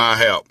need my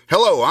help.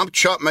 Hello, I'm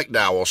Chuck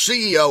McDowell,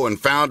 CEO and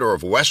founder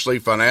of Wesley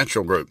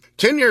Financial Group.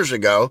 10 years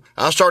ago,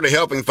 I started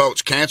helping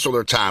folks cancel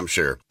their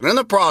timeshare. And in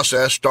the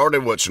process,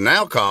 started what's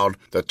now called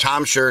the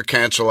timeshare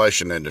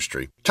cancellation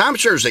industry.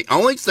 Timeshare is the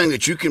only thing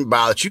that you can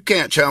buy that you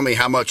can't tell me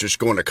how much it's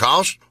going to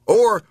cost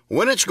or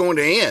when it's going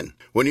to end.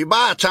 When you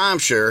buy a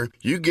timeshare,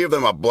 you give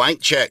them a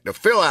blank check to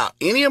fill out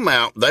any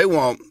amount they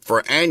want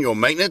for annual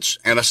maintenance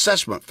and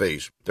assessment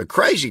fees. The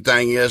crazy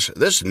thing is,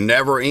 this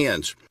never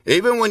ends.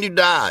 Even when you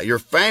die, your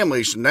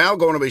family's now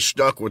going to be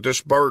stuck with this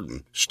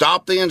burden.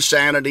 Stop the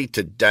insanity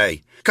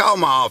today. Call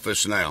my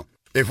office now.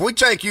 If we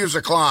take you as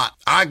a client,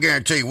 I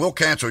guarantee we'll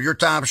cancel your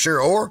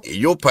timeshare or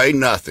you'll pay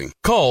nothing.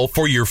 Call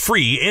for your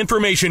free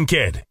information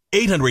kit.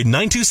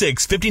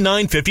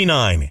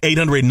 800-926-5959.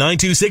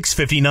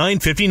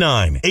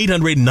 800-926-5959.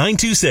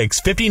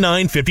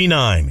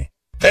 800-926-5959.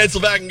 Hey, it's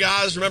Levac and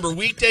guys. Remember,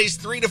 weekdays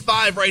 3 to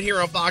 5 right here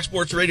on Fox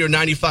Sports Radio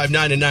 95.9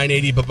 and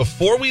 980. But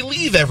before we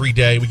leave every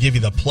day, we give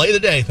you the play of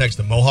the day thanks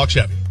to Mohawk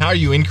Chevy. How are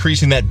you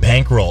increasing that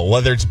bankroll?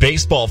 Whether it's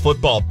baseball,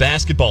 football,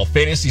 basketball,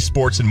 fantasy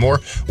sports, and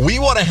more, we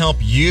want to help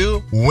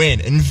you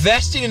win.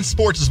 Investing in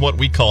sports is what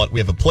we call it.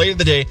 We have a play of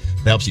the day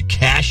that helps you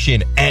cash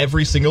in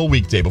every single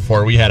weekday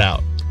before we head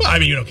out. Well, I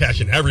mean, you don't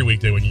cash in every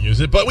weekday when you use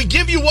it, but we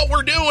give you what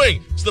we're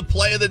doing. It's the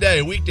play of the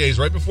day, weekdays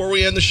right before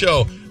we end the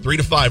show, 3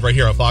 to 5 right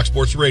here on Fox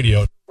Sports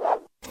Radio.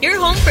 Your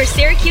home for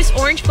Syracuse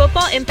Orange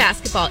football and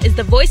basketball is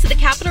the voice of the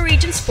Capital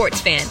Region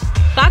sports fan.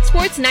 Fox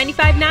Sports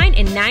 95.9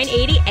 and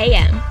 980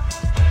 AM.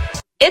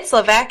 It's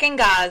Levac and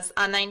Gaz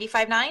on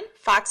 95.9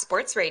 Fox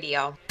Sports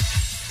Radio.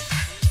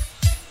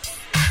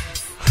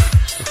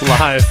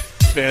 Live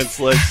Van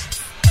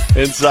Slicks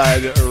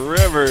inside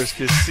Rivers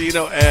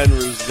Casino and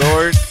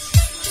Resort.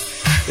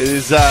 It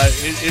is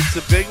it's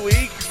a big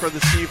week for the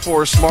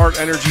C4 Smart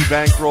Energy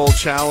Bankroll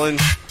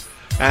Challenge,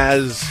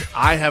 as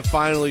I have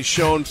finally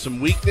shown some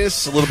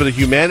weakness, a little bit of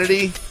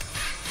humanity.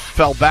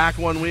 Fell back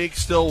 1 week,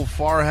 still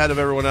far ahead of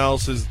everyone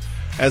else.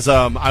 As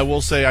I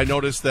will say, I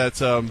noticed that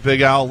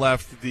Big Al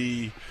left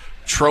the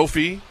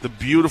trophy, the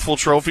beautiful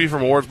trophy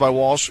from Awards by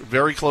Walsh,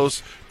 very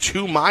close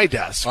to my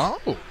desk.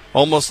 Oh.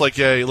 Almost like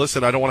a,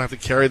 listen, I don't want to have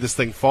to carry this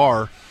thing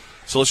far,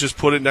 so let's just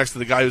put it next to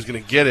the guy who's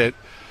going to get it.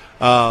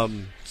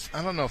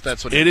 I don't know if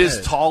that's what it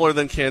is. Taller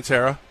than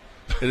Cantera.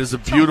 It is a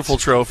beautiful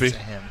trophy.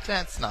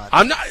 That's not.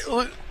 I'm not.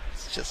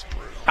 It's just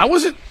brutal. I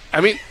wasn't.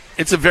 I mean,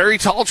 it's a very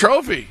tall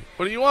trophy.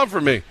 What do you want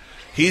from me?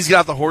 He's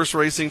got the horse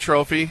racing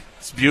trophy.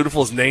 It's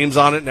beautiful. His name's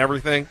on it and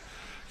everything.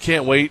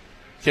 Can't wait.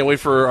 Can't wait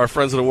for our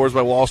friends at Awards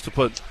by Walsh to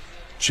put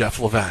Jeff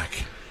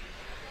Levac,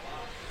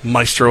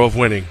 maestro of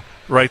winning,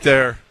 right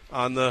there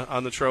on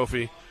the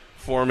trophy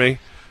for me.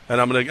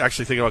 And I'm going to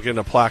actually think about getting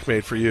a plaque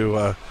made for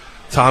you.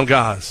 Tom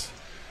Gaz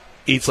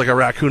eats like a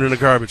raccoon in a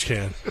garbage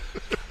can.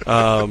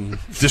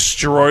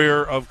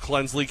 Destroyer of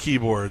Clensley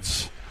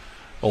keyboards.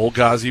 Old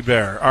Ghazi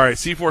Bear. All right,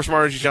 C4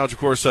 Smart Energy Challenge, of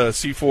course.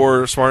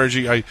 C4 Smart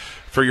Energy.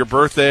 For your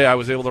birthday, I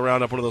was able to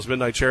round up one of those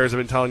midnight chairs I've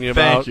been telling you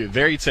about. Thank you.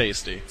 Very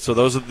tasty. So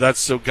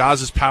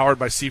Gaz is powered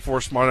by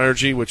C4 Smart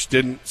Energy, which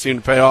didn't seem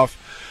to pay off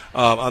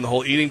on the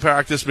whole eating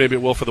practice. Maybe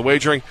it will for the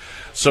wagering.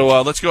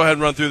 So let's go ahead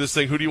and run through this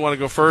thing. Who do you want to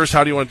go first?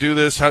 How do you want to do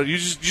this? How you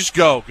just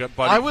go,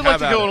 buddy. I would like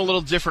to go in a little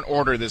different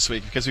order this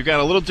week because we've got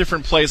a little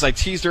different plays. I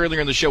teased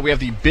earlier in the show. We have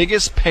the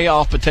biggest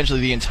payoff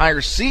potentially the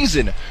entire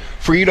season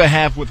for you to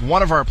have with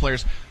one of our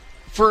players.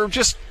 For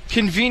just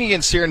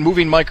convenience here and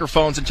moving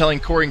microphones and telling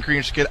Corey and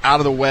Green to get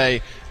out of the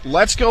way,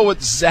 let's go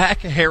with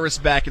Zach Harris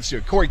back in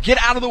studio. Corey, get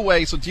out of the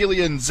way so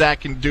Delia and Zach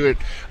can do it.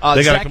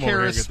 Zach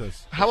Harris,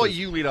 how about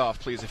you lead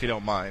off, please, if you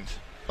don't mind?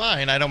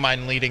 Fine, I don't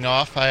mind leading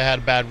off. I had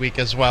a bad week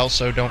as well,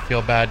 so don't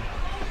feel bad.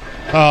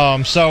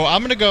 So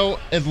I'm going to go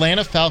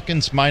Atlanta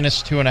Falcons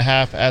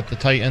 -2.5 at the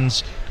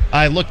Titans.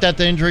 I looked at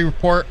the injury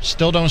report,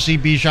 still don't see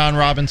Bijan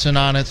Robinson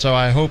on it, so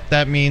I hope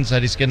that means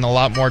that he's getting a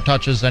lot more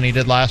touches than he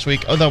did last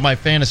week, although my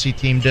fantasy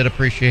team did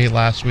appreciate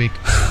last week.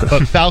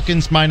 But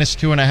Falcons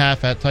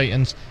 -2.5 at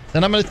Titans.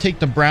 Then I'm going to take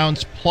the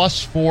Browns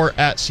 +4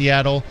 at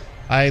Seattle.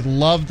 I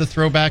love the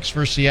throwbacks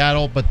for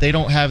Seattle, but they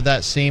don't have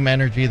that same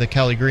energy that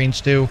Kelly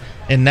Greens do,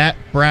 and that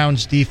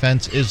Browns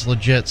defense is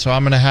legit, so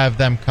I'm going to have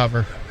them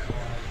cover.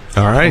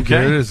 All right,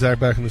 okay. Good. Zach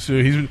back in the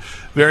studio. He's been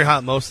very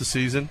hot most of the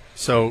season,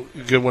 so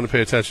a good one to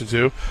pay attention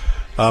to.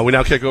 We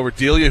now kick over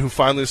Delia, who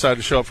finally decided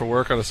to show up for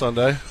work on a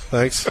Sunday.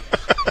 Thanks.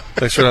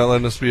 Thanks for not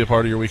letting us be a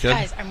part of your weekend.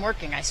 Guys, I'm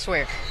working, I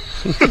swear.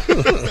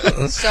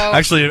 So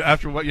actually,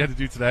 after what you had to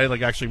do today,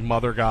 like actually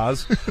mother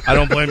Gaz, I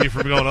don't blame you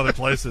for going other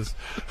places.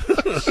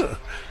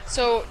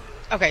 So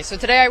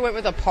today I went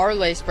with a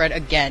parlay spread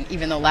again,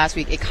 even though last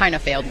week it kind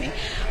of failed me.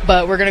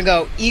 But we're going to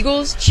go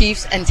Eagles,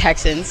 Chiefs, and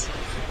Texans.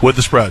 With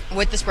the spread?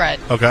 With the spread.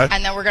 Okay.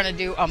 And then we're going to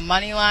do a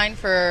money line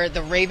for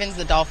the Ravens,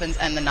 the Dolphins,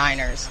 and the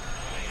Niners.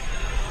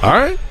 All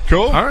right.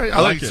 Cool. All right. I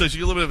like it. it. So you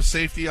get a little bit of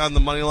safety on the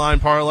money line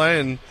parlay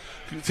and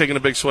taking a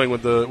big swing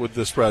with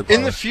the spread.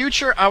 In the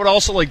future, I would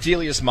also like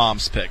Delia's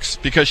mom's picks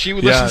because she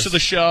would listen to the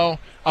show.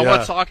 I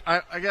want to talk.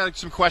 I got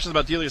some questions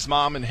about Delia's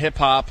mom and hip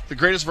hop. The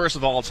greatest verse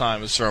of all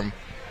time is from,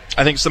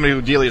 I think, somebody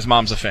who Delia's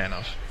mom's a fan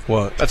of.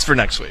 What? That's for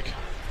next week.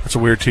 That's a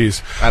weird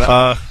tease.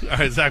 All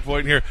right, Zach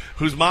Boyden here,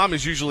 whose mom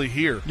is usually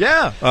here.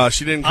 Yeah.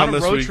 She didn't come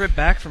this week. On a road trip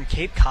back from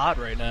Cape Cod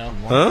right now.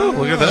 Oh,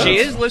 look at that. She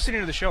is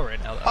listening to the show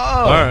right now, though. Oh,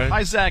 all right.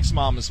 Hi, Zach's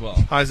mom as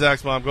well. Hi,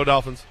 Zach's mom. Go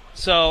Dolphins.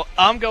 So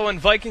I'm going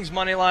Vikings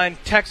money line,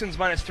 Texans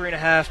minus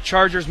 3.5,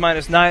 Chargers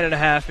minus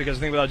 9.5 because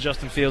I think without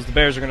Justin Fields the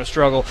Bears are going to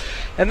struggle.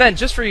 And then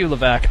just for you,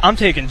 Levac, I'm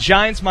taking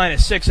Giants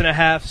minus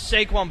 6.5,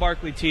 Saquon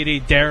Barkley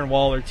TD, Darren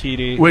Waller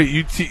TD. Wait,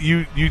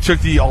 you took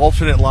the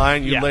alternate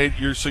line. You laid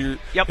you're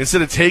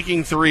instead of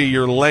taking 3,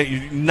 you're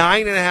laying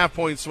 9.5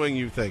 point swing.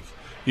 You think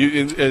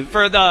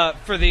for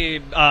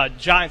the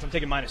Giants, I'm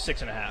taking minus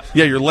 6.5.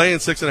 Yeah, you're laying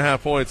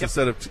 6.5 points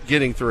instead of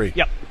getting 3.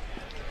 Yep.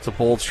 It's a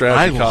bold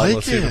strategy, Colin.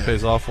 Let's see if it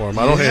pays off for him.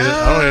 I don't hate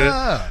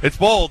it. It's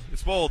bold.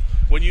 It's bold.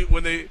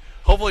 When they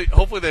hopefully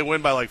they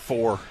win by like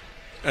 4,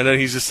 and then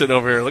he's just sitting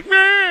over here like,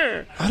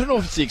 meh. I don't know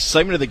if it's the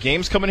excitement of the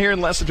games coming here,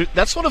 unless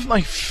that's one of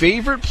my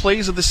favorite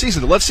plays of the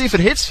season. Let's see if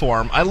it hits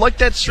for him. I like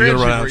that strategy. You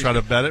gonna run out and try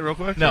to bet it real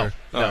quick? No.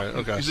 All right.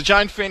 Okay. He's a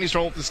Giant fan. He's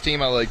rolling with this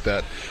team. I like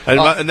that. And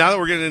now that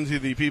we're getting into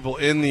the people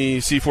in the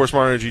C4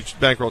 Smart Energy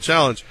Bankroll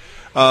Challenge.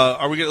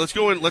 Let's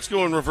go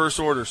in reverse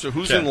order. So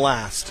who's in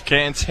last?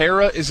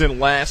 Cantera is in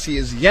last. He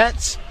is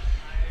yet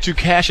to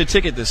cash a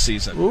ticket this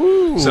season.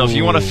 Ooh. So if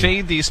you want to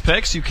fade these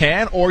picks, you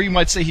can, or you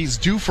might say he's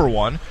due for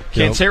one.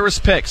 Cantera's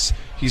picks.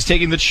 He's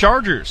taking the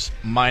Chargers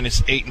minus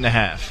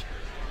 8.5,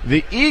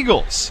 the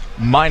Eagles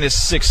minus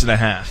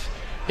 6.5,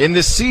 in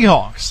the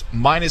Seahawks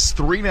minus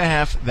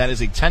 3.5. That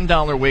is a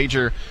 $10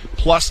 wager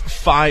plus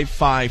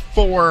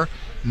 554.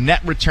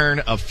 Net return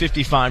of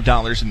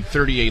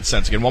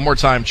 $55.38. Again, one more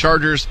time: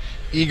 Chargers,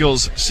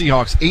 Eagles,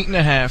 Seahawks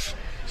 8.5,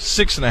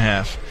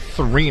 6.5,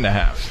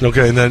 3.5.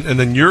 Okay, and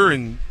then you're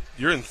in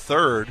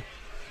third,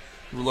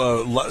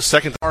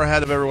 second far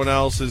ahead of everyone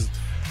else.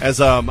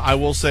 I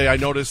will say, I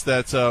noticed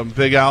that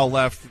Big Al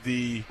left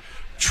the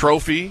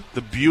trophy,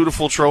 the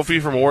beautiful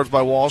trophy from Awards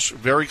by Walsh,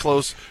 very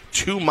close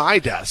to my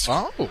desk.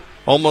 Oh,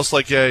 almost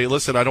like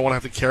listen, I don't want to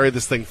have to carry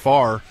this thing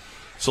far,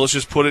 so let's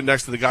just put it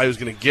next to the guy who's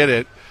going to get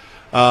it.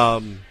 I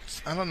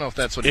don't know if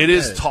that's what it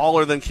is.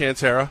 Taller than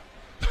Cantera.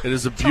 It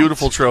is a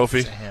beautiful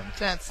trophy.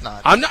 That's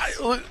not. I'm not.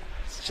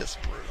 It's just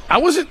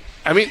brutal.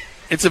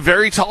 It's a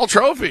very tall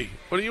trophy.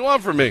 What do you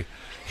want from me?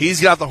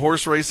 He's got the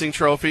horse racing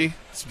trophy.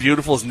 It's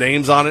beautiful. His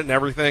name's on it and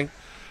everything.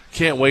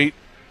 Can't wait.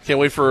 Can't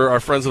wait for our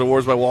friends at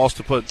Awards by Walsh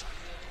to put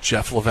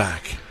Jeff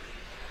Levac,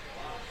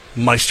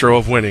 maestro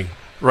of winning,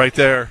 right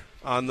there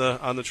on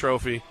the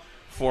trophy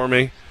for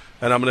me.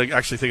 And I'm going to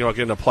actually think about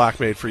getting a plaque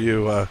made for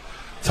you.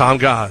 Tom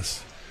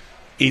Gaz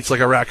eats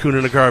like a raccoon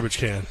in a garbage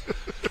can.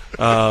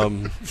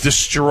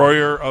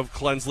 Destroyer of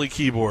Clensley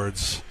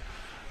keyboards.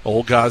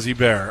 Old Ghazi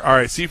Bear. All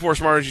right, C4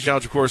 Smart Energy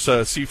Challenge, of course.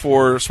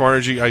 C4 Smart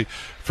Energy.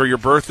 For your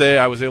birthday,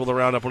 I was able to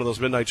round up one of those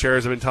midnight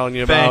chairs I've been telling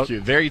you about. Thank you.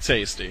 Very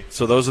tasty.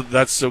 So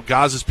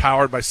Gaz is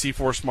powered by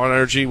C4 Smart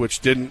Energy, which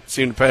didn't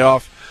seem to pay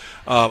off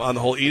on the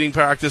whole eating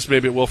practice.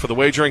 Maybe it will for the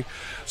wagering.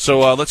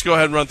 So let's go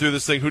ahead and run through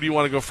this thing. Who do you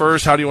want to go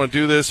first? How do you want to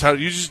do this? How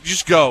do you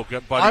just go,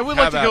 buddy? I would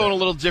like to go in a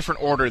little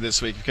different order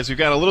this week because we've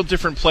got a little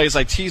different plays.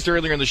 I teased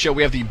earlier in the show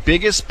we have the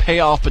biggest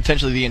payoff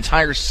potentially the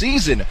entire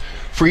season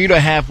for you to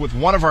have with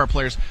one of our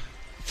players.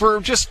 For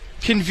just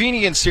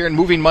convenience here and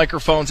moving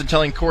microphones and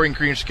telling Corey and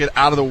Green to get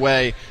out of the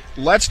way,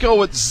 let's go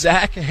with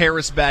Zach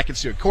Harris back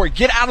and do it. Corey,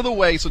 get out of the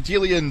way so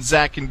Delia and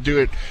Zach can do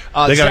it.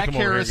 Zach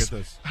Harris,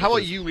 how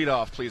about you lead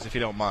off, please, if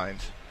you don't mind?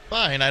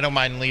 Fine, I don't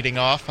mind leading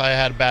off. I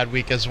had a bad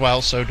week as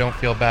well, so don't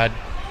feel bad.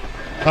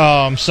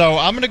 So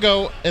I'm going to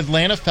go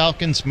Atlanta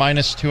Falcons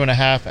minus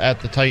 2.5 at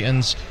the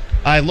Titans.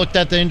 I looked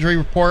at the injury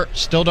report,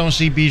 still don't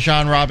see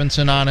Bijan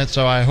Robinson on it,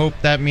 so I hope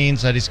that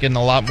means that he's getting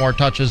a lot more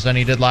touches than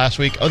he did last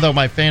week, although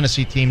my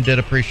fantasy team did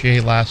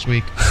appreciate last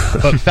week.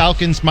 But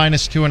Falcons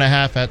minus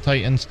 2.5 at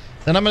Titans.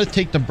 Then I'm going to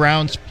take the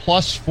Browns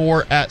plus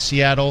 4 at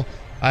Seattle.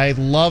 I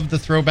love the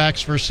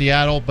throwbacks for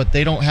Seattle, but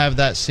they don't have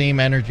that same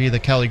energy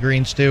that Kelly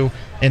Greens do,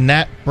 and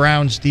that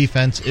Browns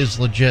defense is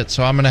legit,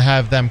 so I'm going to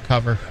have them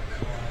cover.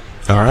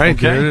 All right,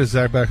 okay. There it is.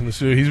 Zach back in the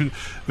studio. He's been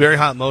very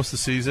hot most of the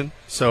season,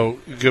 so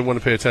a good one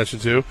to pay attention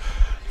to.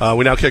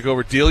 We now kick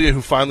over Delia,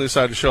 who finally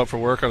decided to show up for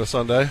work on a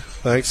Sunday.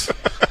 Thanks.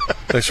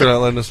 Thanks for not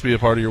letting us be a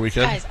part of your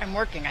weekend. Guys, I'm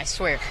working, I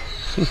swear.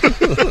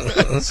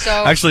 So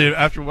actually,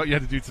 after what you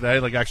had to do today,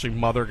 like actually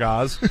mother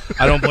Gaz,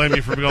 I don't blame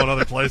you for going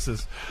other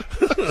places.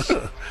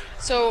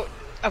 So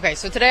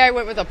today I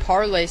went with a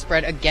parlay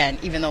spread again,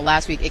 even though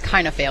last week it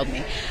kind of failed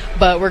me.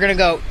 But we're going to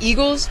go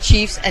Eagles,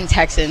 Chiefs, and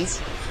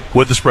Texans.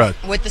 With the spread.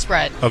 With the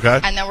spread. Okay.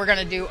 And then we're going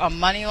to do a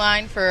money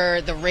line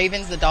for the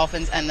Ravens, the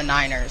Dolphins, and the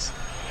Niners.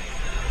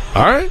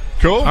 All right.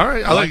 Cool. All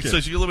right. I like it. So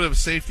you get a little bit of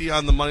safety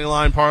on the money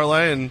line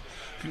parlay and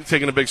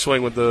taking a big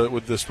swing with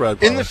the spread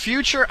parlay. In the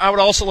future, I would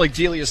also like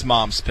Delia's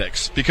mom's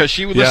picks because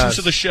she would listen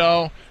to the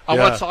show. I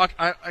want to talk.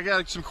 I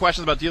got some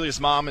questions about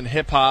Delia's mom and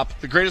hip hop.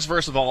 The greatest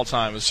verse of all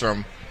time is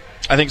from,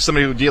 I think,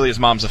 somebody who Delia's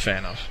mom's a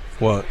fan of.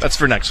 What? That's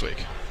for next week.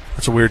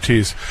 That's a weird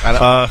tease.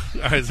 All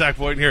right, Zach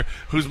Boynton here,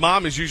 whose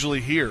mom is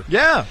usually here.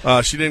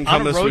 Yeah. She didn't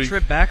come on a this road week.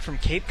 trip back from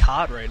Cape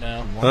Cod right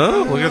now.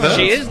 Oh, look at that.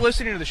 She is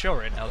listening to the show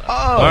right now, though. Oh,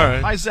 all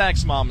right. Hi,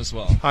 Zach's mom as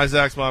well. Hi,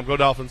 Zach's mom. Go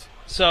Dolphins.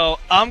 So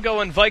I'm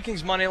going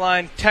Vikings money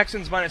line,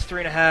 Texans minus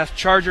 3.5,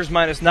 Chargers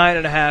minus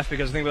 9.5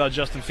 because I think without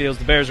Justin Fields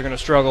the Bears are going to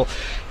struggle.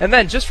 And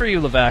then just for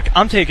you, Levac,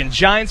 I'm taking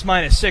Giants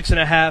minus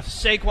 6.5,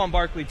 Saquon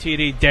Barkley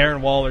TD,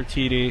 Darren Waller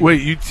TD.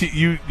 Wait, you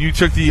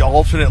took the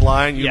alternate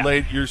line. You Yeah.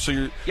 laid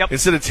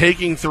instead of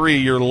taking 3,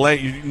 you're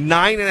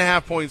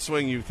 9.5 point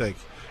swing. You think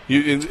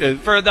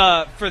For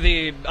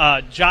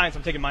the Giants,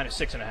 I'm taking minus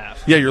 6.5.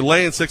 Yeah, you're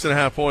laying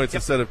 6.5 points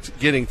instead of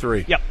getting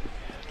 3. Yep.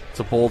 It's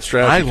a bold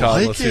strategy, I Colin.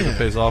 like Let's see if it. it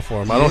pays off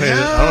for him. I don't hate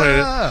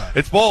it.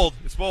 It's bold.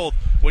 It's bold.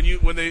 When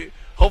they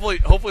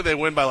hopefully they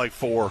win by like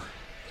 4,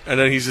 and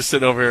then he's just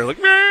sitting over here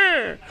like,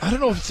 meh. I don't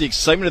know if it's the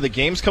excitement of the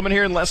games coming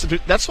here, unless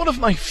that's one of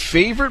my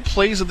favorite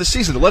plays of the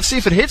season. Let's see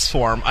if it hits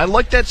for him. I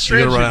like that You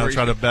strategy. gonna run out where and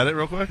try to bet it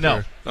real quick? No.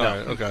 Or? No. All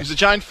right, okay. He's a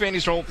Giant fan.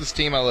 He's rolling with this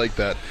team. I like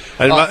that.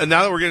 And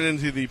now that we're getting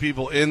into the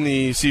people in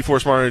the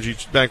C4 Smart Energy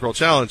Bankroll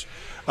Challenge,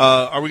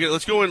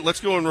 let's go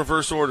in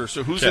reverse order.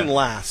 So who's in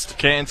last?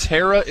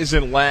 Cantera is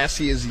in last.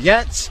 He is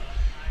yet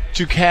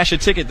to cash a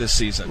ticket this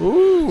season.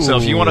 Ooh. So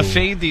if you want to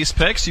fade these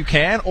picks, you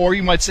can, or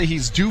you might say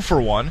he's due for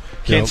one.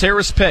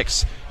 Cantera's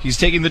picks. He's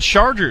taking the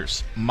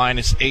Chargers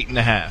minus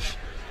 8.5,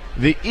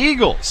 the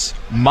Eagles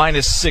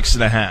minus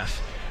 6.5,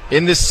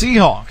 in the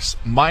Seahawks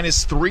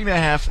minus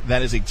 3.5.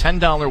 That is a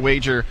 $10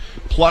 wager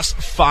plus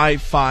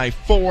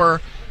 554.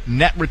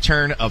 Net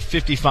return of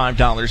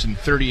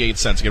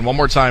 $55.38. Again, one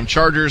more time: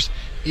 Chargers,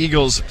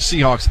 Eagles,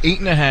 Seahawks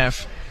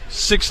 8.5,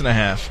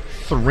 6.5,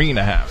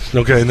 3.5.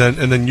 Okay,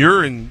 and then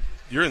you're in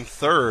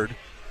third,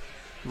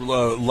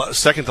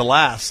 second to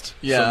last.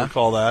 Yeah, some would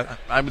call that.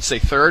 I would say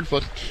third,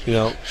 but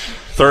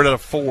third out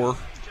of 4.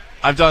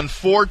 I've done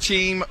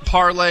 4-team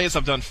parlays.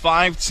 I've done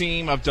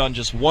 5-team. I've done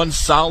just one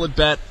solid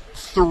bet.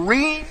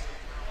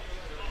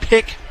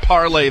 3-pick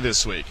parlay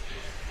this week.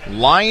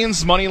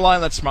 Lions money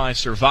line. That's my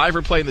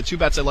survivor play. And the 2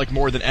 bets I like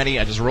more than any.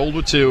 I just rolled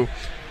with 2.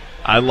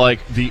 I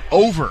like the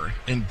over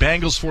in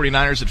Bengals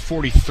 49ers at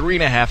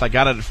 43.5. I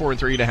got it at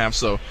 43.5.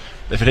 So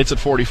if it hits at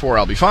 44,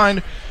 I'll be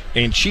fine.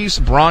 And Chiefs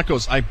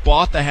Broncos. I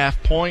bought the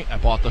half point. I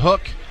bought the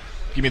hook.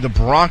 Give me the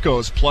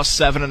Broncos plus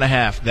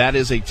 7.5. That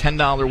is a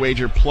 $10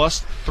 wager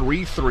plus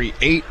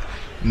 338.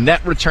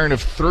 Net return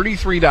of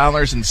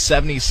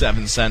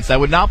 $33.77. That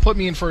would not put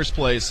me in first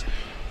place,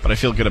 but I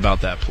feel good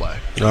about that play.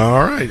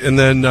 All right. And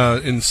then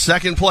in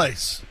second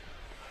place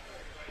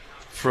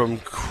from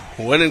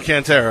Quinn and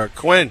Cantera.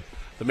 Quinn,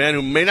 the man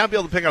who may not be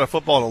able to pick out a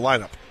football in the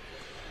lineup,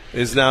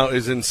 is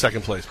in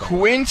second place.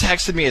 Quinn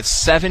texted me at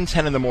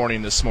 7:10 in the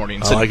morning this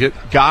morning. I like it.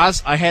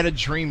 Guys, I had a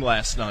dream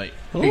last night.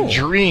 Ooh. A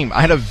dream.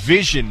 I had a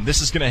vision.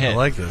 This is going to hit. I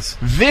like this.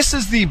 This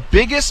is the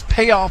biggest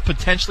payoff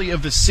potentially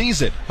of the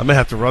season. I may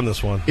have to run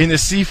this one. In the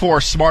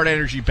C4 Smart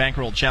Energy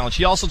Bankroll Challenge.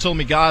 He also told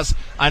me, guys,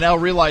 I now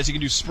realize you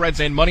can do spreads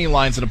and money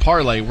lines in a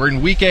parlay. We're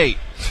in week 8,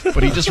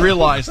 but he just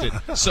realized it.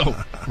 So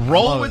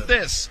roll with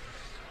this.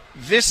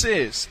 This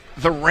is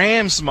the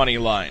Rams money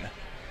line,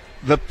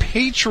 the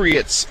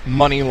Patriots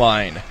money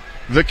line,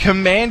 the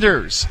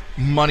Commanders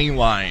money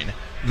line,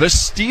 the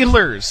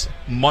Steelers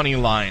money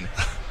line,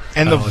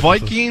 and the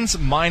Vikings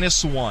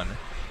 -1.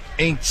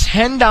 A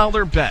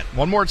 $10 bet,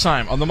 one more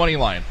time on the money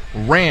line.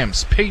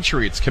 Rams,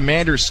 Patriots,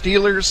 Commanders,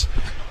 Steelers,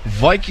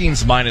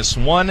 Vikings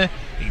 -1. A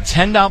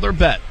 $10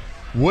 bet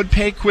would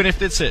pay Quinn if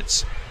this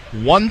hits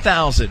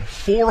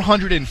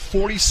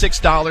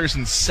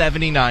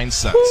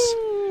 $1,446.79.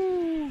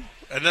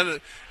 And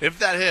then if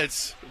that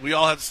hits, we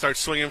all have to start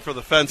swinging for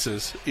the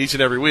fences each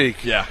and every week.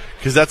 Yeah.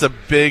 Because that's a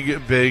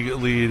big, big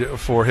lead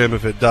for him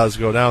if it does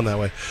go down that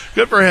way.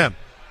 Good for him.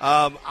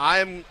 I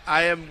am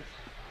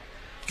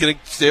going to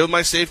stay with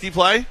my safety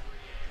play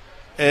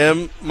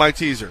and my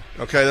teaser.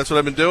 Okay, that's what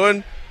I've been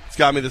doing. It's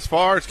got me this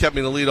far. It's kept me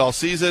in the lead all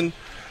season.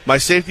 My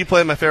safety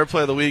play, my favorite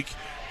play of the week,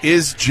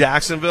 is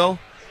Jacksonville.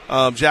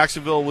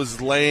 Jacksonville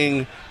was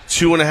laying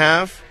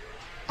 2.5.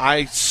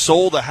 I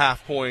sold a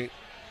half point.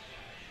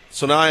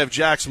 So now I have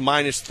Jacks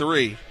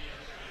 -3,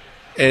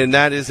 and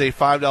that is a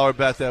 $5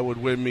 bet that would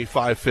win me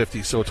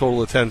 $5.50. So a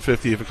total of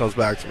 $10.50 if it comes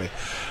back to me.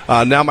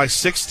 Now my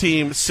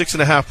 6-team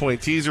 6.5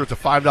 point teaser. It's a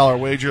 $5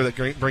 wager that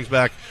brings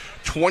back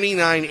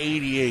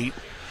 $29.88.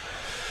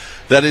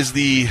 That is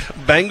the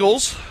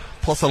Bengals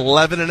plus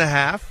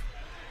 11.5,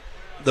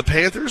 the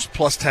Panthers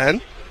plus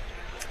 10,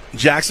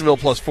 Jacksonville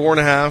plus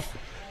 4.5,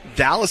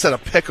 Dallas at a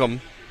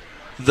pick'em,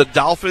 the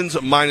Dolphins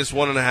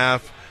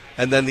 -1.5,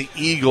 and then the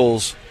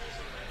Eagles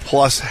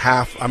minus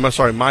half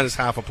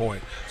a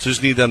point. So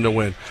just need them to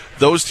win.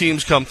 Those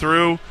teams come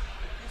through.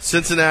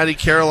 Cincinnati,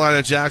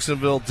 Carolina,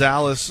 Jacksonville,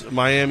 Dallas,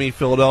 Miami,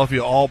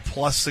 Philadelphia, all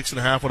plus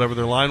 6.5, whatever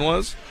their line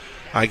was.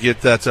 I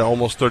get that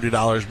almost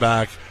 $30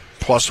 back,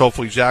 plus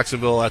hopefully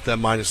Jacksonville at that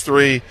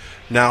 -3.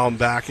 Now I'm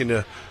back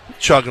into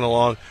chugging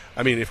along.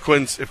 I mean, if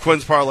Quinn's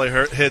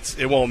parlay hits,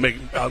 it won't make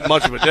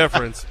much of a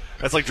difference.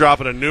 That's like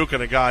dropping a nuke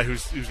on a guy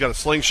who's got a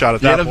slingshot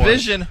at that point. He had a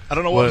vision. I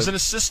don't know what was in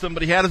his system,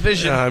 but he had a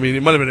vision. Yeah, I mean,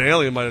 it might have been an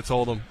alien might have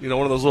told him. You know,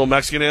 one of those little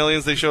Mexican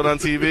aliens they showed on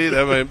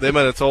TV. they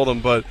might have told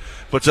him. But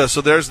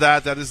so there's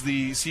that. That is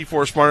the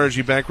C4 Smart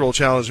Energy Bankroll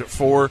Challenge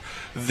for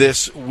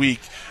this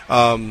week.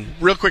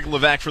 Real quick,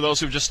 Levac, for those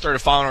who've just started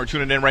following or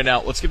tuning in right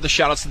now, let's give the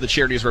shout-outs to the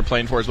charities we're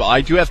playing for as well.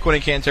 I do have Quinn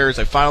and Canteras.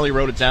 I finally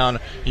wrote it down.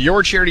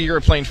 Your charity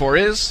you're playing for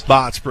is?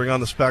 Bots. Bring on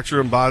the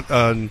spectrum.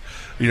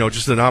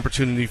 Just an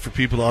opportunity for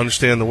people to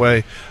understand the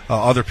way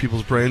other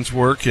people's brains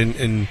work and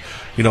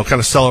kind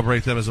of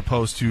celebrate them as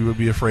opposed to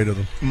be afraid of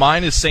them.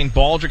 Mine is St.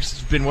 Baldrick's.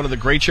 It's been one of the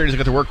great charities I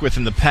got to work with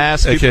in the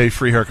past. AKA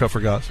free haircut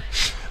for guys.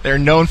 They're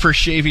known for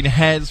shaving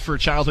heads for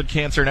childhood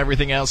cancer and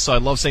everything else, so I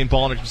love St.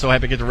 Baldrick's. I'm so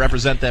happy to get to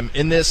represent them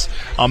in this.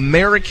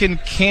 American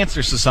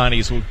Cancer Society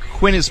is what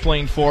Quinn is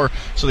playing for,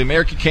 so the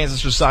American Cancer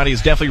Society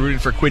is definitely rooting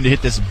for Quinn to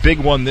hit this big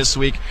one this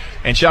week.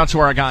 And shout out to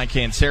our guy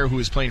Cantera, who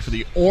is playing for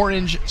the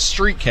Orange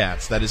Street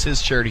Cats. That is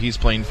his charity he's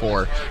playing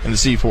for in the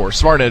C4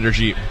 Smart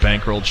Energy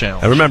Bankroll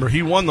Challenge. And remember,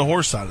 he won the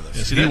horse side of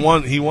this.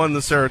 Yes, he won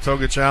the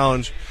Saratoga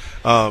Challenge.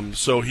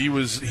 So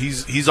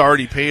he's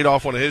already paid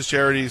off one of his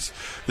charities.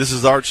 This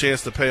is our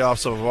chance to pay off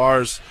some of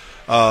ours.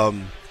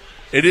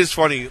 It is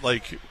funny,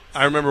 like,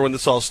 I remember when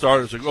this all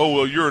started, it's like, oh,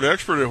 well, you're an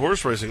expert at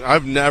horse racing.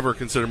 I've never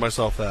considered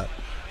myself that.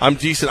 I'm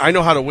decent. I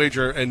know how to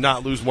wager and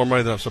not lose more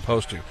money than I'm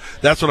supposed to.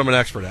 That's what I'm an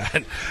expert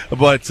at.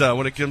 But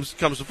when it comes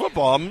to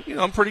football,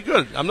 I'm pretty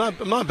good. I'm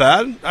not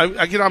bad.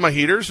 I get on my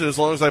heaters, and as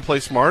long as I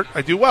play smart,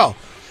 I do well.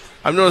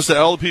 I've noticed that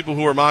all the people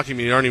who are mocking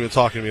me aren't even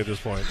talking to me at this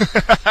point.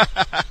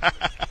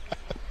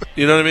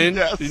 You know what I mean?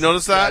 Yes. You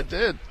notice that? Yeah,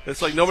 I did.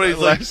 It's like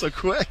nobody's so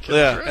quick.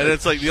 Yeah, That's and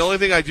it's like the only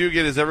thing I do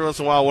get is every once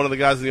in a while one of the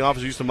guys in the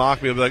office used to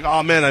mock me and be like,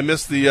 "Oh man, I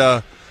missed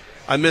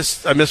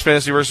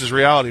fantasy versus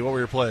reality. What were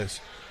your plays?"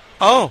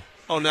 Oh,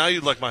 now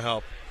you'd like my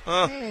help.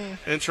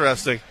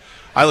 Interesting.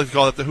 I like to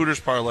call it the Hooters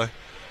parlay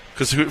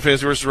because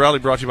fantasy versus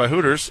reality brought to you by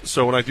Hooters.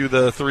 So when I do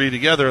the three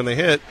together and they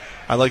hit,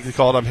 I like to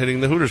call it I'm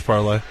hitting the Hooters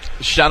parlay.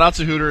 Shout out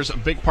to Hooters, a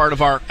big part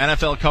of our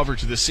NFL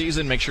coverage this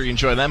season. Make sure you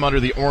enjoy them under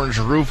the orange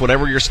roof,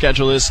 whatever your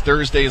schedule is.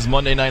 Thursdays,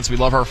 Monday nights. We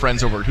love our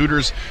friends over at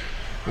Hooters.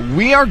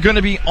 We are going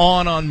to be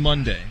on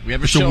Monday. We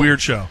have It's a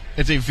weird show.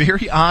 It's a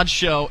very odd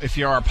show. If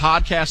you're our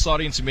podcast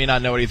audience, you may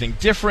not know anything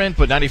different,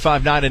 but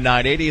 95.9 and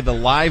 980, the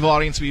live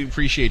audience, we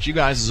appreciate you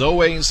guys as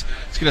always.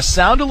 It's going to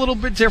sound a little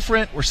bit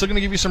different. We're still going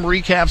to give you some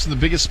recaps in the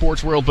biggest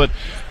sports world, but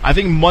I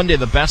think Monday,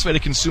 the best way to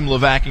consume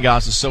Levac and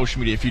Goss is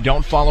social media. If you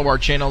don't follow our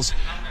channels,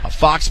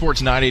 Fox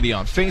Sports 980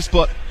 on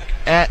Facebook,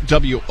 at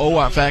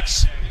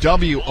WOFX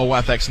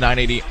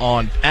 980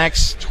 on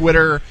X,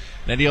 Twitter,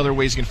 and any other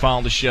ways you can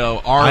follow the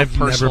show. I've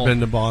never been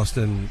to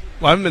Boston.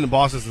 Well, I haven't been to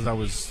Boston since I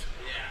was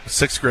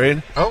 6th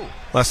grade. Oh.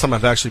 Last time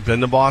I've actually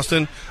been to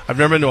Boston. I've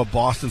never been to a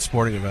Boston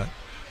sporting event.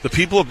 The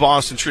people of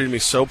Boston treated me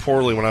so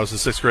poorly when I was in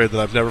 6th grade that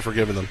I've never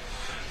forgiven them.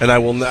 And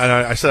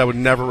I said I would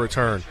never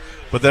return.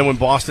 But then when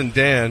Boston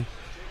Dan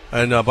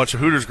and a bunch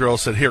of Hooters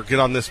girls said, here, get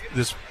on this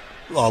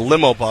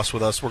limo bus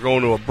with us. We're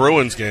going to a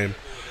Bruins game.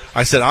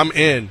 I said, I'm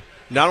in.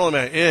 Not only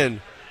am I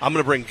in, I'm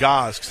going to bring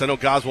Gaz because I know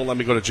Gaz won't let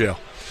me go to jail.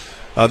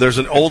 There's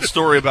an old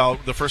story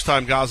about the first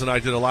time Gaz and I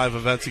did a live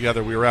event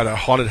together. We were at a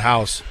haunted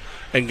house,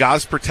 and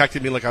Gaz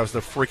protected me like I was the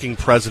freaking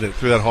president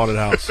through that haunted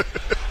house.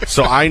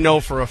 So I know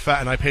for a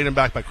fact, and I paid him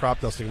back by crop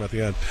dusting him at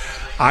the end.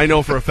 I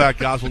know for a fact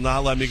Gaz will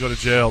not let me go to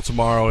jail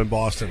tomorrow in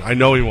Boston. I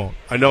know he won't.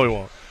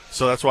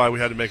 So that's why we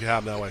had to make it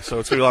happen that way. So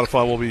it's going to be a lot of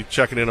fun. We'll be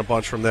checking in a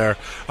bunch from there.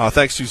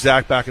 Thanks to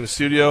Zach back in the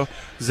studio.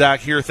 Zach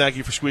here, thank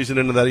you for squeezing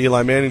into that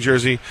Eli Manning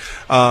jersey.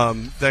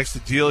 Thanks to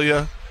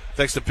Delia.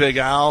 Thanks to Big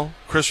Al,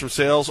 Chris from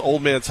Sales,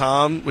 Old Man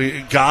Tom.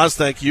 Gaz,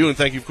 thank you, and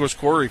thank you, of course,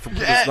 Corey, for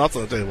putting this nuts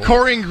on the table.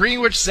 Corey in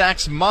Greenwich,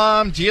 Zach's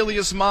mom,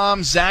 Delia's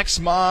mom,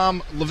 Zach's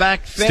mom, Levac,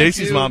 thank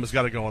Stacey's you. mom has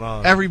got it going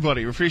on.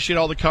 Everybody, we appreciate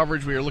all the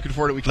coverage. We are looking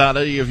forward to it without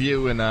any of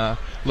you, and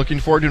looking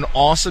forward to an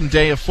awesome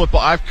day of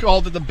football. I've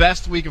called it the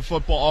best week of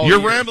football all year.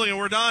 You're rambling, and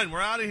we're done. We're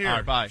out of here. All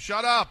right, bye.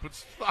 Shut up.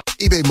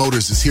 eBay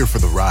Motors is here for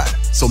the ride.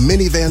 So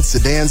minivans,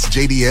 sedans,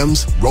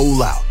 JDMs,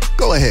 roll out.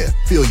 Go ahead,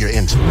 feel your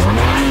engine.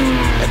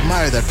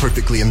 Admire that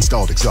perfectly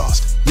installed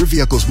exhaust. Your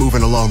vehicle's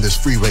moving along this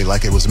freeway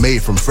like it was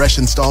made from fresh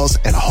installs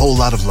and a whole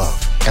lot of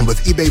love. And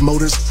with eBay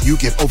Motors, you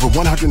get over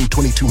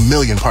 122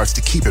 million parts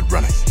to keep it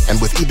running. And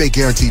with eBay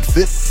Guaranteed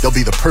Fit, they'll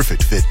be the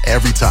perfect fit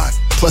every time.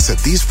 Plus, at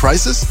these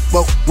prices,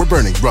 well, we're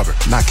burning rubber,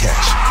 not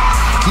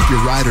cash. Keep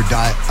your ride or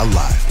die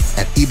alive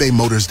at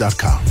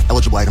ebaymotors.com.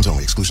 Eligible items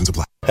only. Exclusions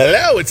apply.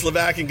 Hello, it's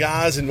Levac and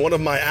Gaz, and one of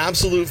my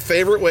absolute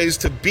favorite ways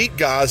to beat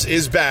Gaz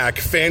is back.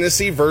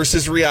 Fantasy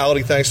versus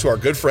reality, thanks to our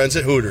good friends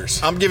at Hooters.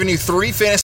 I'm giving you 3 fantasy